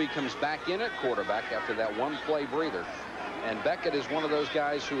 Grovey comes back in at quarterback after that one-play breather. And Beckett is one of those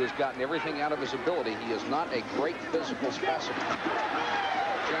guys who has gotten everything out of his ability. He is not a great physical specimen.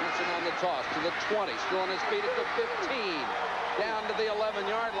 Johnson on the toss to the 20, still on his feet at the 15, down to the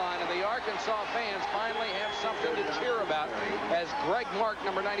 11-yard line, and the Arkansas fans finally have something to cheer about as Greg Mark,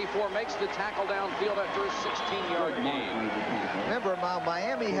 number 94, makes the tackle downfield after a 16-yard gain. Remember,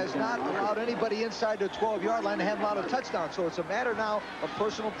 Miami has not allowed anybody inside the 12-yard line to have a lot of touchdowns, so it's a matter now of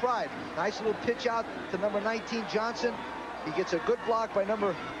personal pride. Nice little pitch out to number 19, Johnson. He gets a good block by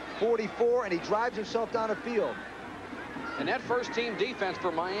number 44, and he drives himself down the field. And that first-team defense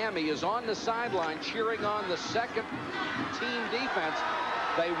for Miami is on the sideline cheering on the second-team defense.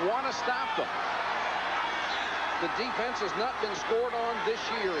 They want to stop them. The defense has not been scored on this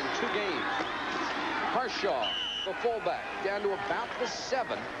year in 2 games. Harshaw, the fullback, down to about the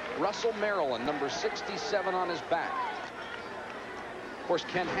 7. Russell Maryland, number 67, on his back. Of course,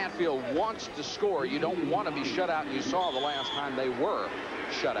 Ken Hatfield wants to score. You don't want to be shut out. You saw the last time they were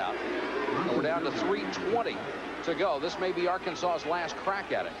shut out. And we're down to 3:20 to go. This may be Arkansas's last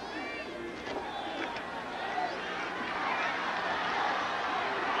crack at it.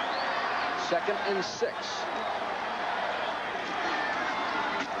 Second and 6.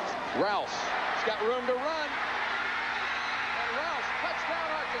 Rouse. He's got room to run. And Rouse,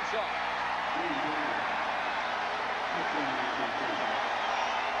 touchdown Arkansas.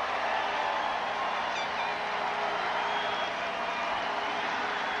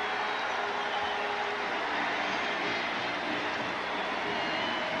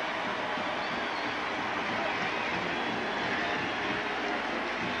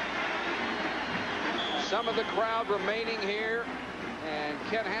 Some of the crowd remaining here, and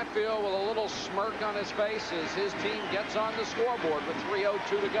Ken Hatfield with a little smirk on his face as his team gets on the scoreboard with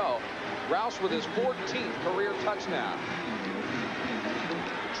 3:02 to go. Rouse with his 14th career touchdown.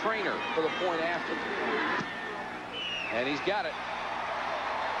 Trainer for the point after. And he's got it.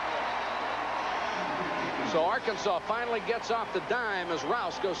 So Arkansas finally gets off the dime as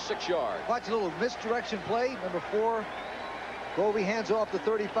Rouse goes 6 yards. Watch a little misdirection play. Number 4, Grovey hands off the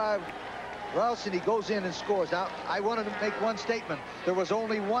 35. Rouse, and he goes in and scores. Now, I wanted to make one statement. There was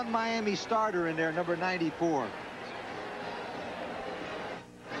only one Miami starter in there, number 94.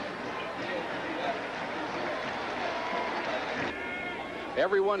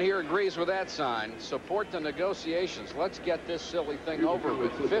 Everyone here agrees with that sign. Support the negotiations. Let's get this silly thing over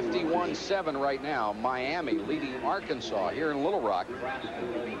with. 51-7 right now. Miami leading Arkansas here in Little Rock.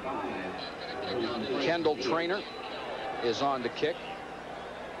 Kendall Trainer is on to kick.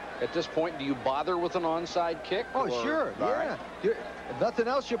 At this point, do you bother with an onside kick? Oh, sure. Yeah. If nothing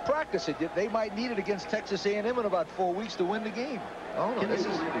else, you practice it. They might need it against Texas A&M in about 4 weeks to win the game. Oh, no, this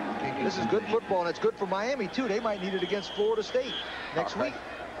is good football, and it's good for Miami, too. They might need it against Florida State next week.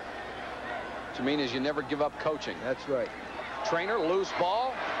 What you mean is you never give up coaching. That's right. Trainer, loose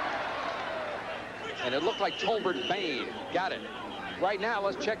ball. And it looked like Tolbert Bain got it. Right now,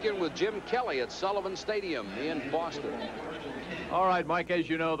 let's check in with Jim Kelly at Sullivan Stadium in Boston. All right, Mike, as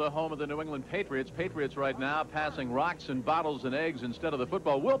you know, the home of the New England Patriots. Patriots right now passing rocks and bottles and eggs instead of the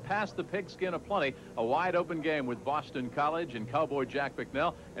football. We'll pass the pigskin aplenty. A wide-open game with Boston College and Cowboy Jack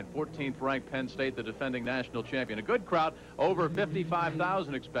McNeil and 14th-ranked Penn State, the defending national champion. A good crowd, over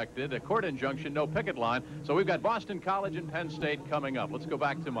 55,000 expected. A court injunction, no picket line. So we've got Boston College and Penn State coming up. Let's go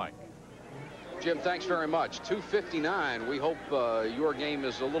back to Mike. Jim, thanks very much. 2:59. We hope your game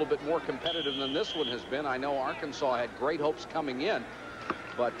is a little bit more competitive than this one has been. I know Arkansas had great hopes coming in,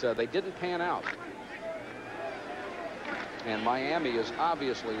 but they didn't pan out. And Miami is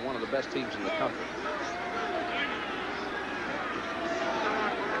obviously one of the best teams in the country.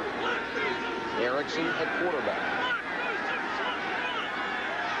 Erickson at quarterback.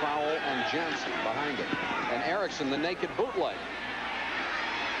 Crowell and Johnson behind him. And Erickson, the naked bootleg.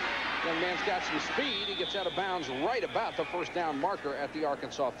 Young man's got some speed. He gets out of bounds right about the first down marker at the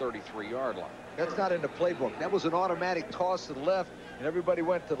Arkansas 33-yard line. That's not in the playbook. That was an automatic toss to the left, and everybody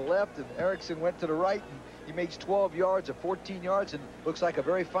went to the left, and Erickson went to the right, and he makes 12 yards or 14 yards and looks like a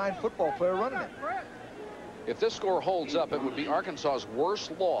very fine football player running it. If this score holds up, it would be Arkansas's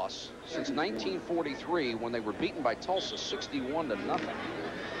worst loss since 1943 when they were beaten by Tulsa 61-0.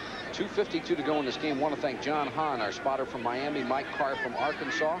 2:52 to go in this game. I want to thank John Hahn, our spotter from Miami, Mike Carr from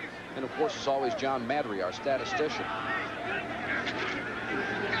Arkansas, and of course, as always, John Madry, our statistician.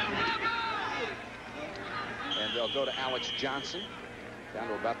 And they'll go to Alex Johnson down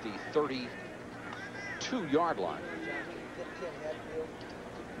to about the 32-yard line.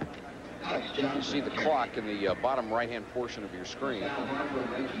 You see the clock in the bottom right-hand portion of your screen,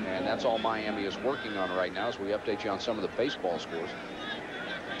 and that's all Miami is working on right now as we update you on some of the baseball scores.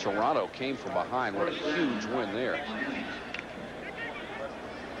 Toronto came from behind. What a huge win there.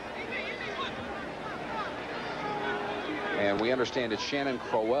 And we understand it's Shannon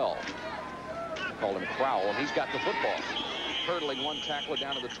Crowell. Called him Crowell, and he's got the football. Hurdling one tackler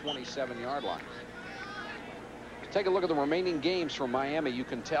down to the 27-yard line. Take a look at the remaining games from Miami. You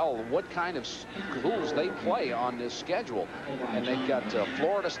can tell what kind of schools they play on this schedule. And they've got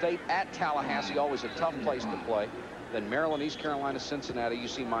Florida State at Tallahassee, always a tough place to play. Then Maryland, East Carolina, Cincinnati. You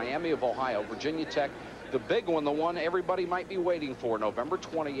see Miami of Ohio, Virginia Tech. The big one, the one everybody might be waiting for, November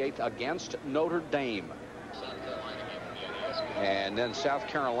 28th against Notre Dame. And then South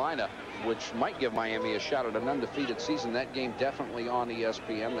Carolina, which might give Miami a shot at an undefeated season. That game definitely on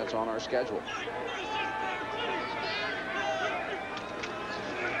ESPN. That's on our schedule.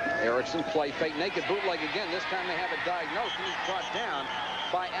 Erickson, play fake, naked bootleg again. This time they have it diagnosed, and he's brought down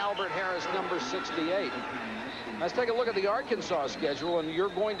by Albert Harris, number 68. Let's take a look at the Arkansas schedule, and you're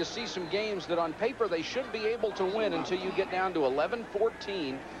going to see some games that on paper they should be able to win until you get down to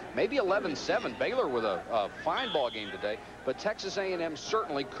 11-14, maybe 11-7. Baylor with a fine ball game today, but Texas A&M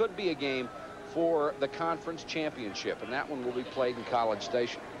certainly could be a game for the conference championship, and that one will be played in College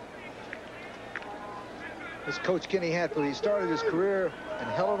Station. This Coach Kenny Hatfield, he started his career in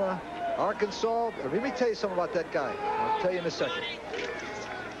Helena, Arkansas. Let me tell you something about that guy. I'll tell you in a second.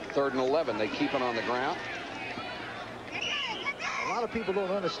 3rd and 11. They keep it on the ground. A lot of people don't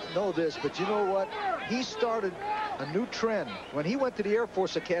know this, but you know what? He started a new trend. When he went to the Air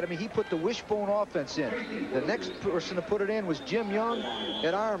Force Academy, he put the wishbone offense in. The next person to put it in was Jim Young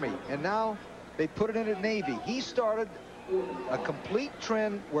at Army, and now they put it in at Navy. He started a complete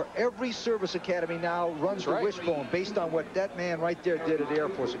trend where every service academy now runs the wishbone based on what that man right there did at the Air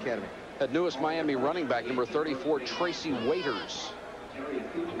Force Academy. That newest Miami running back, number 34, Tracy Waiters.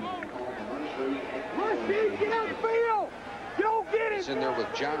 He's in there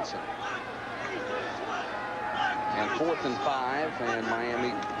with Johnson. And 4th and 5, and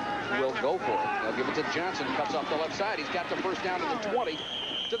Miami will go for it. They'll give it to Johnson, cuts off the left side. He's got the first down at the 20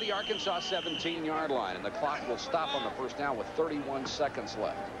 to the Arkansas 17-yard line, and the clock will stop on the first down with 31 seconds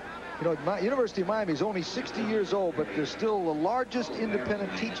left. You know, University of Miami is only 60 years old, but they're still the largest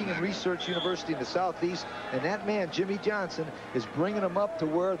independent teaching and research university in the Southeast, and that man, Jimmy Johnson, is bringing them up to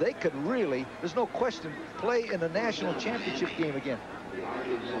where they could really, there's no question, play in the national championship game again.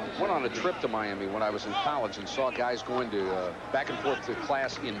 Went on a trip to Miami when I was in college and saw guys going to back and forth to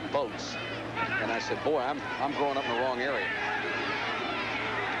class in boats, and I said, boy, I'm growing up in the wrong area.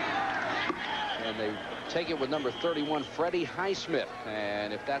 And they take it with number 31, Freddie Highsmith.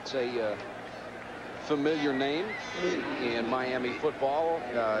 And if that's a familiar name in Miami football,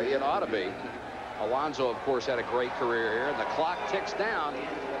 it ought to be. Alonzo, of course, had a great career here. And the clock ticks down.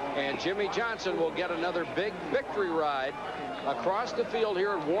 And Jimmy Johnson will get another big victory ride across the field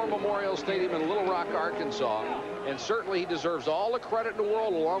here at War Memorial Stadium in Little Rock, Arkansas. And certainly he deserves all the credit in the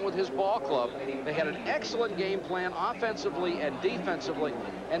world along with his ball club. They had an excellent game plan offensively and defensively.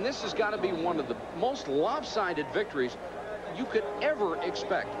 And this has got to be one of the most lopsided victories you could ever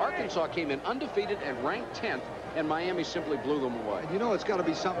expect. Arkansas came in undefeated and ranked 10th, and Miami simply blew them away. And you know it's got to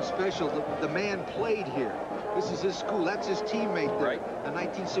be something special. The man played here. This is his school. That's his teammate there. Right. The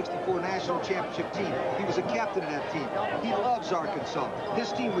 1964 National Championship team. He was a captain of that team. He loves Arkansas.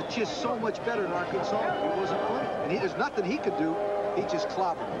 His team was just so much better than Arkansas. He wasn't playing. And there's nothing he could do. He just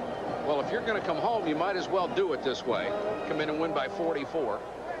clobbered him. Well, if you're going to come home, you might as well do it this way. Come in and win by 44.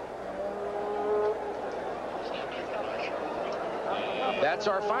 That's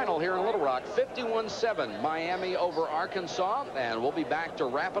our final here in Little Rock. 51-7, Miami over Arkansas. And we'll be back to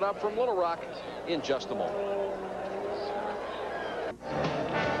wrap it up from Little Rock in just a moment.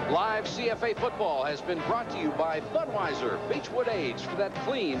 Live CFA football has been brought to you by Budweiser Beechwood Age for that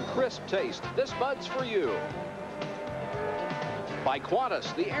clean, crisp taste. This Bud's for you. By By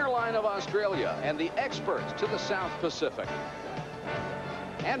Qantas, the airline of Australia and the experts to the South Pacific.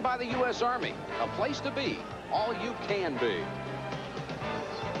 And by the U.S. Army, a place to be, all you can be.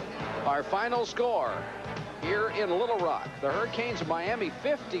 Our final score here in Little Rock, the Hurricanes of Miami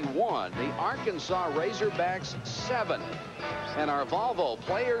 51, the Arkansas Razorbacks 7. And our Volvo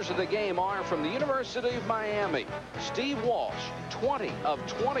players of the game are from the University of Miami, Steve Walsh, 20 of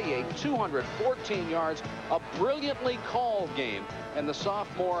 28, 214 yards, a brilliantly called game, and the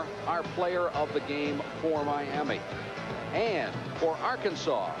sophomore, our player of the game for Miami. And for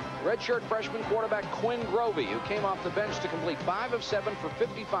Arkansas, redshirt freshman quarterback Quinn Grovey, who came off the bench to complete 5 of 7 for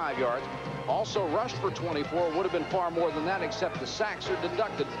 55 yards, also rushed for 24, would have been far more than that, except the sacks are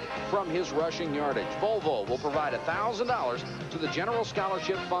deducted from his rushing yardage. Volvo will provide $1,000 to the General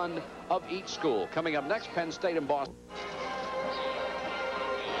Scholarship Fund of each school. Coming up next, Penn State and Boston.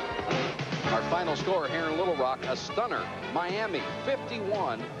 Our final score here in Little Rock, a stunner, Miami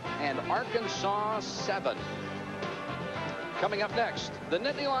 51 and Arkansas 7. Coming up next, the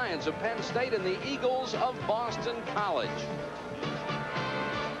Nittany Lions of Penn State and the Eagles of Boston College.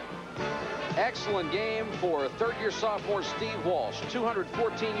 Excellent game for third-year sophomore Steve Walsh.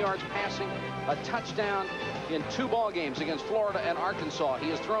 214 yards passing, a touchdown in 2 ball games against Florida and Arkansas. He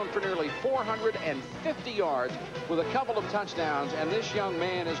has thrown for nearly 450 yards with a couple of touchdowns, and this young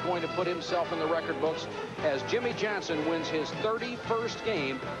man is going to put himself in the record books as Jimmy Johnson wins his 31st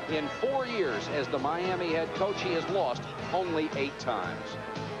game in 4 years as the Miami head coach. He has lost only 8 times.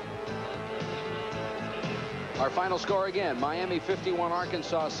 Our final score again, Miami 51,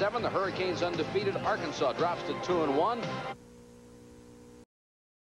 Arkansas 7. The Hurricanes undefeated. Arkansas drops to 2-1.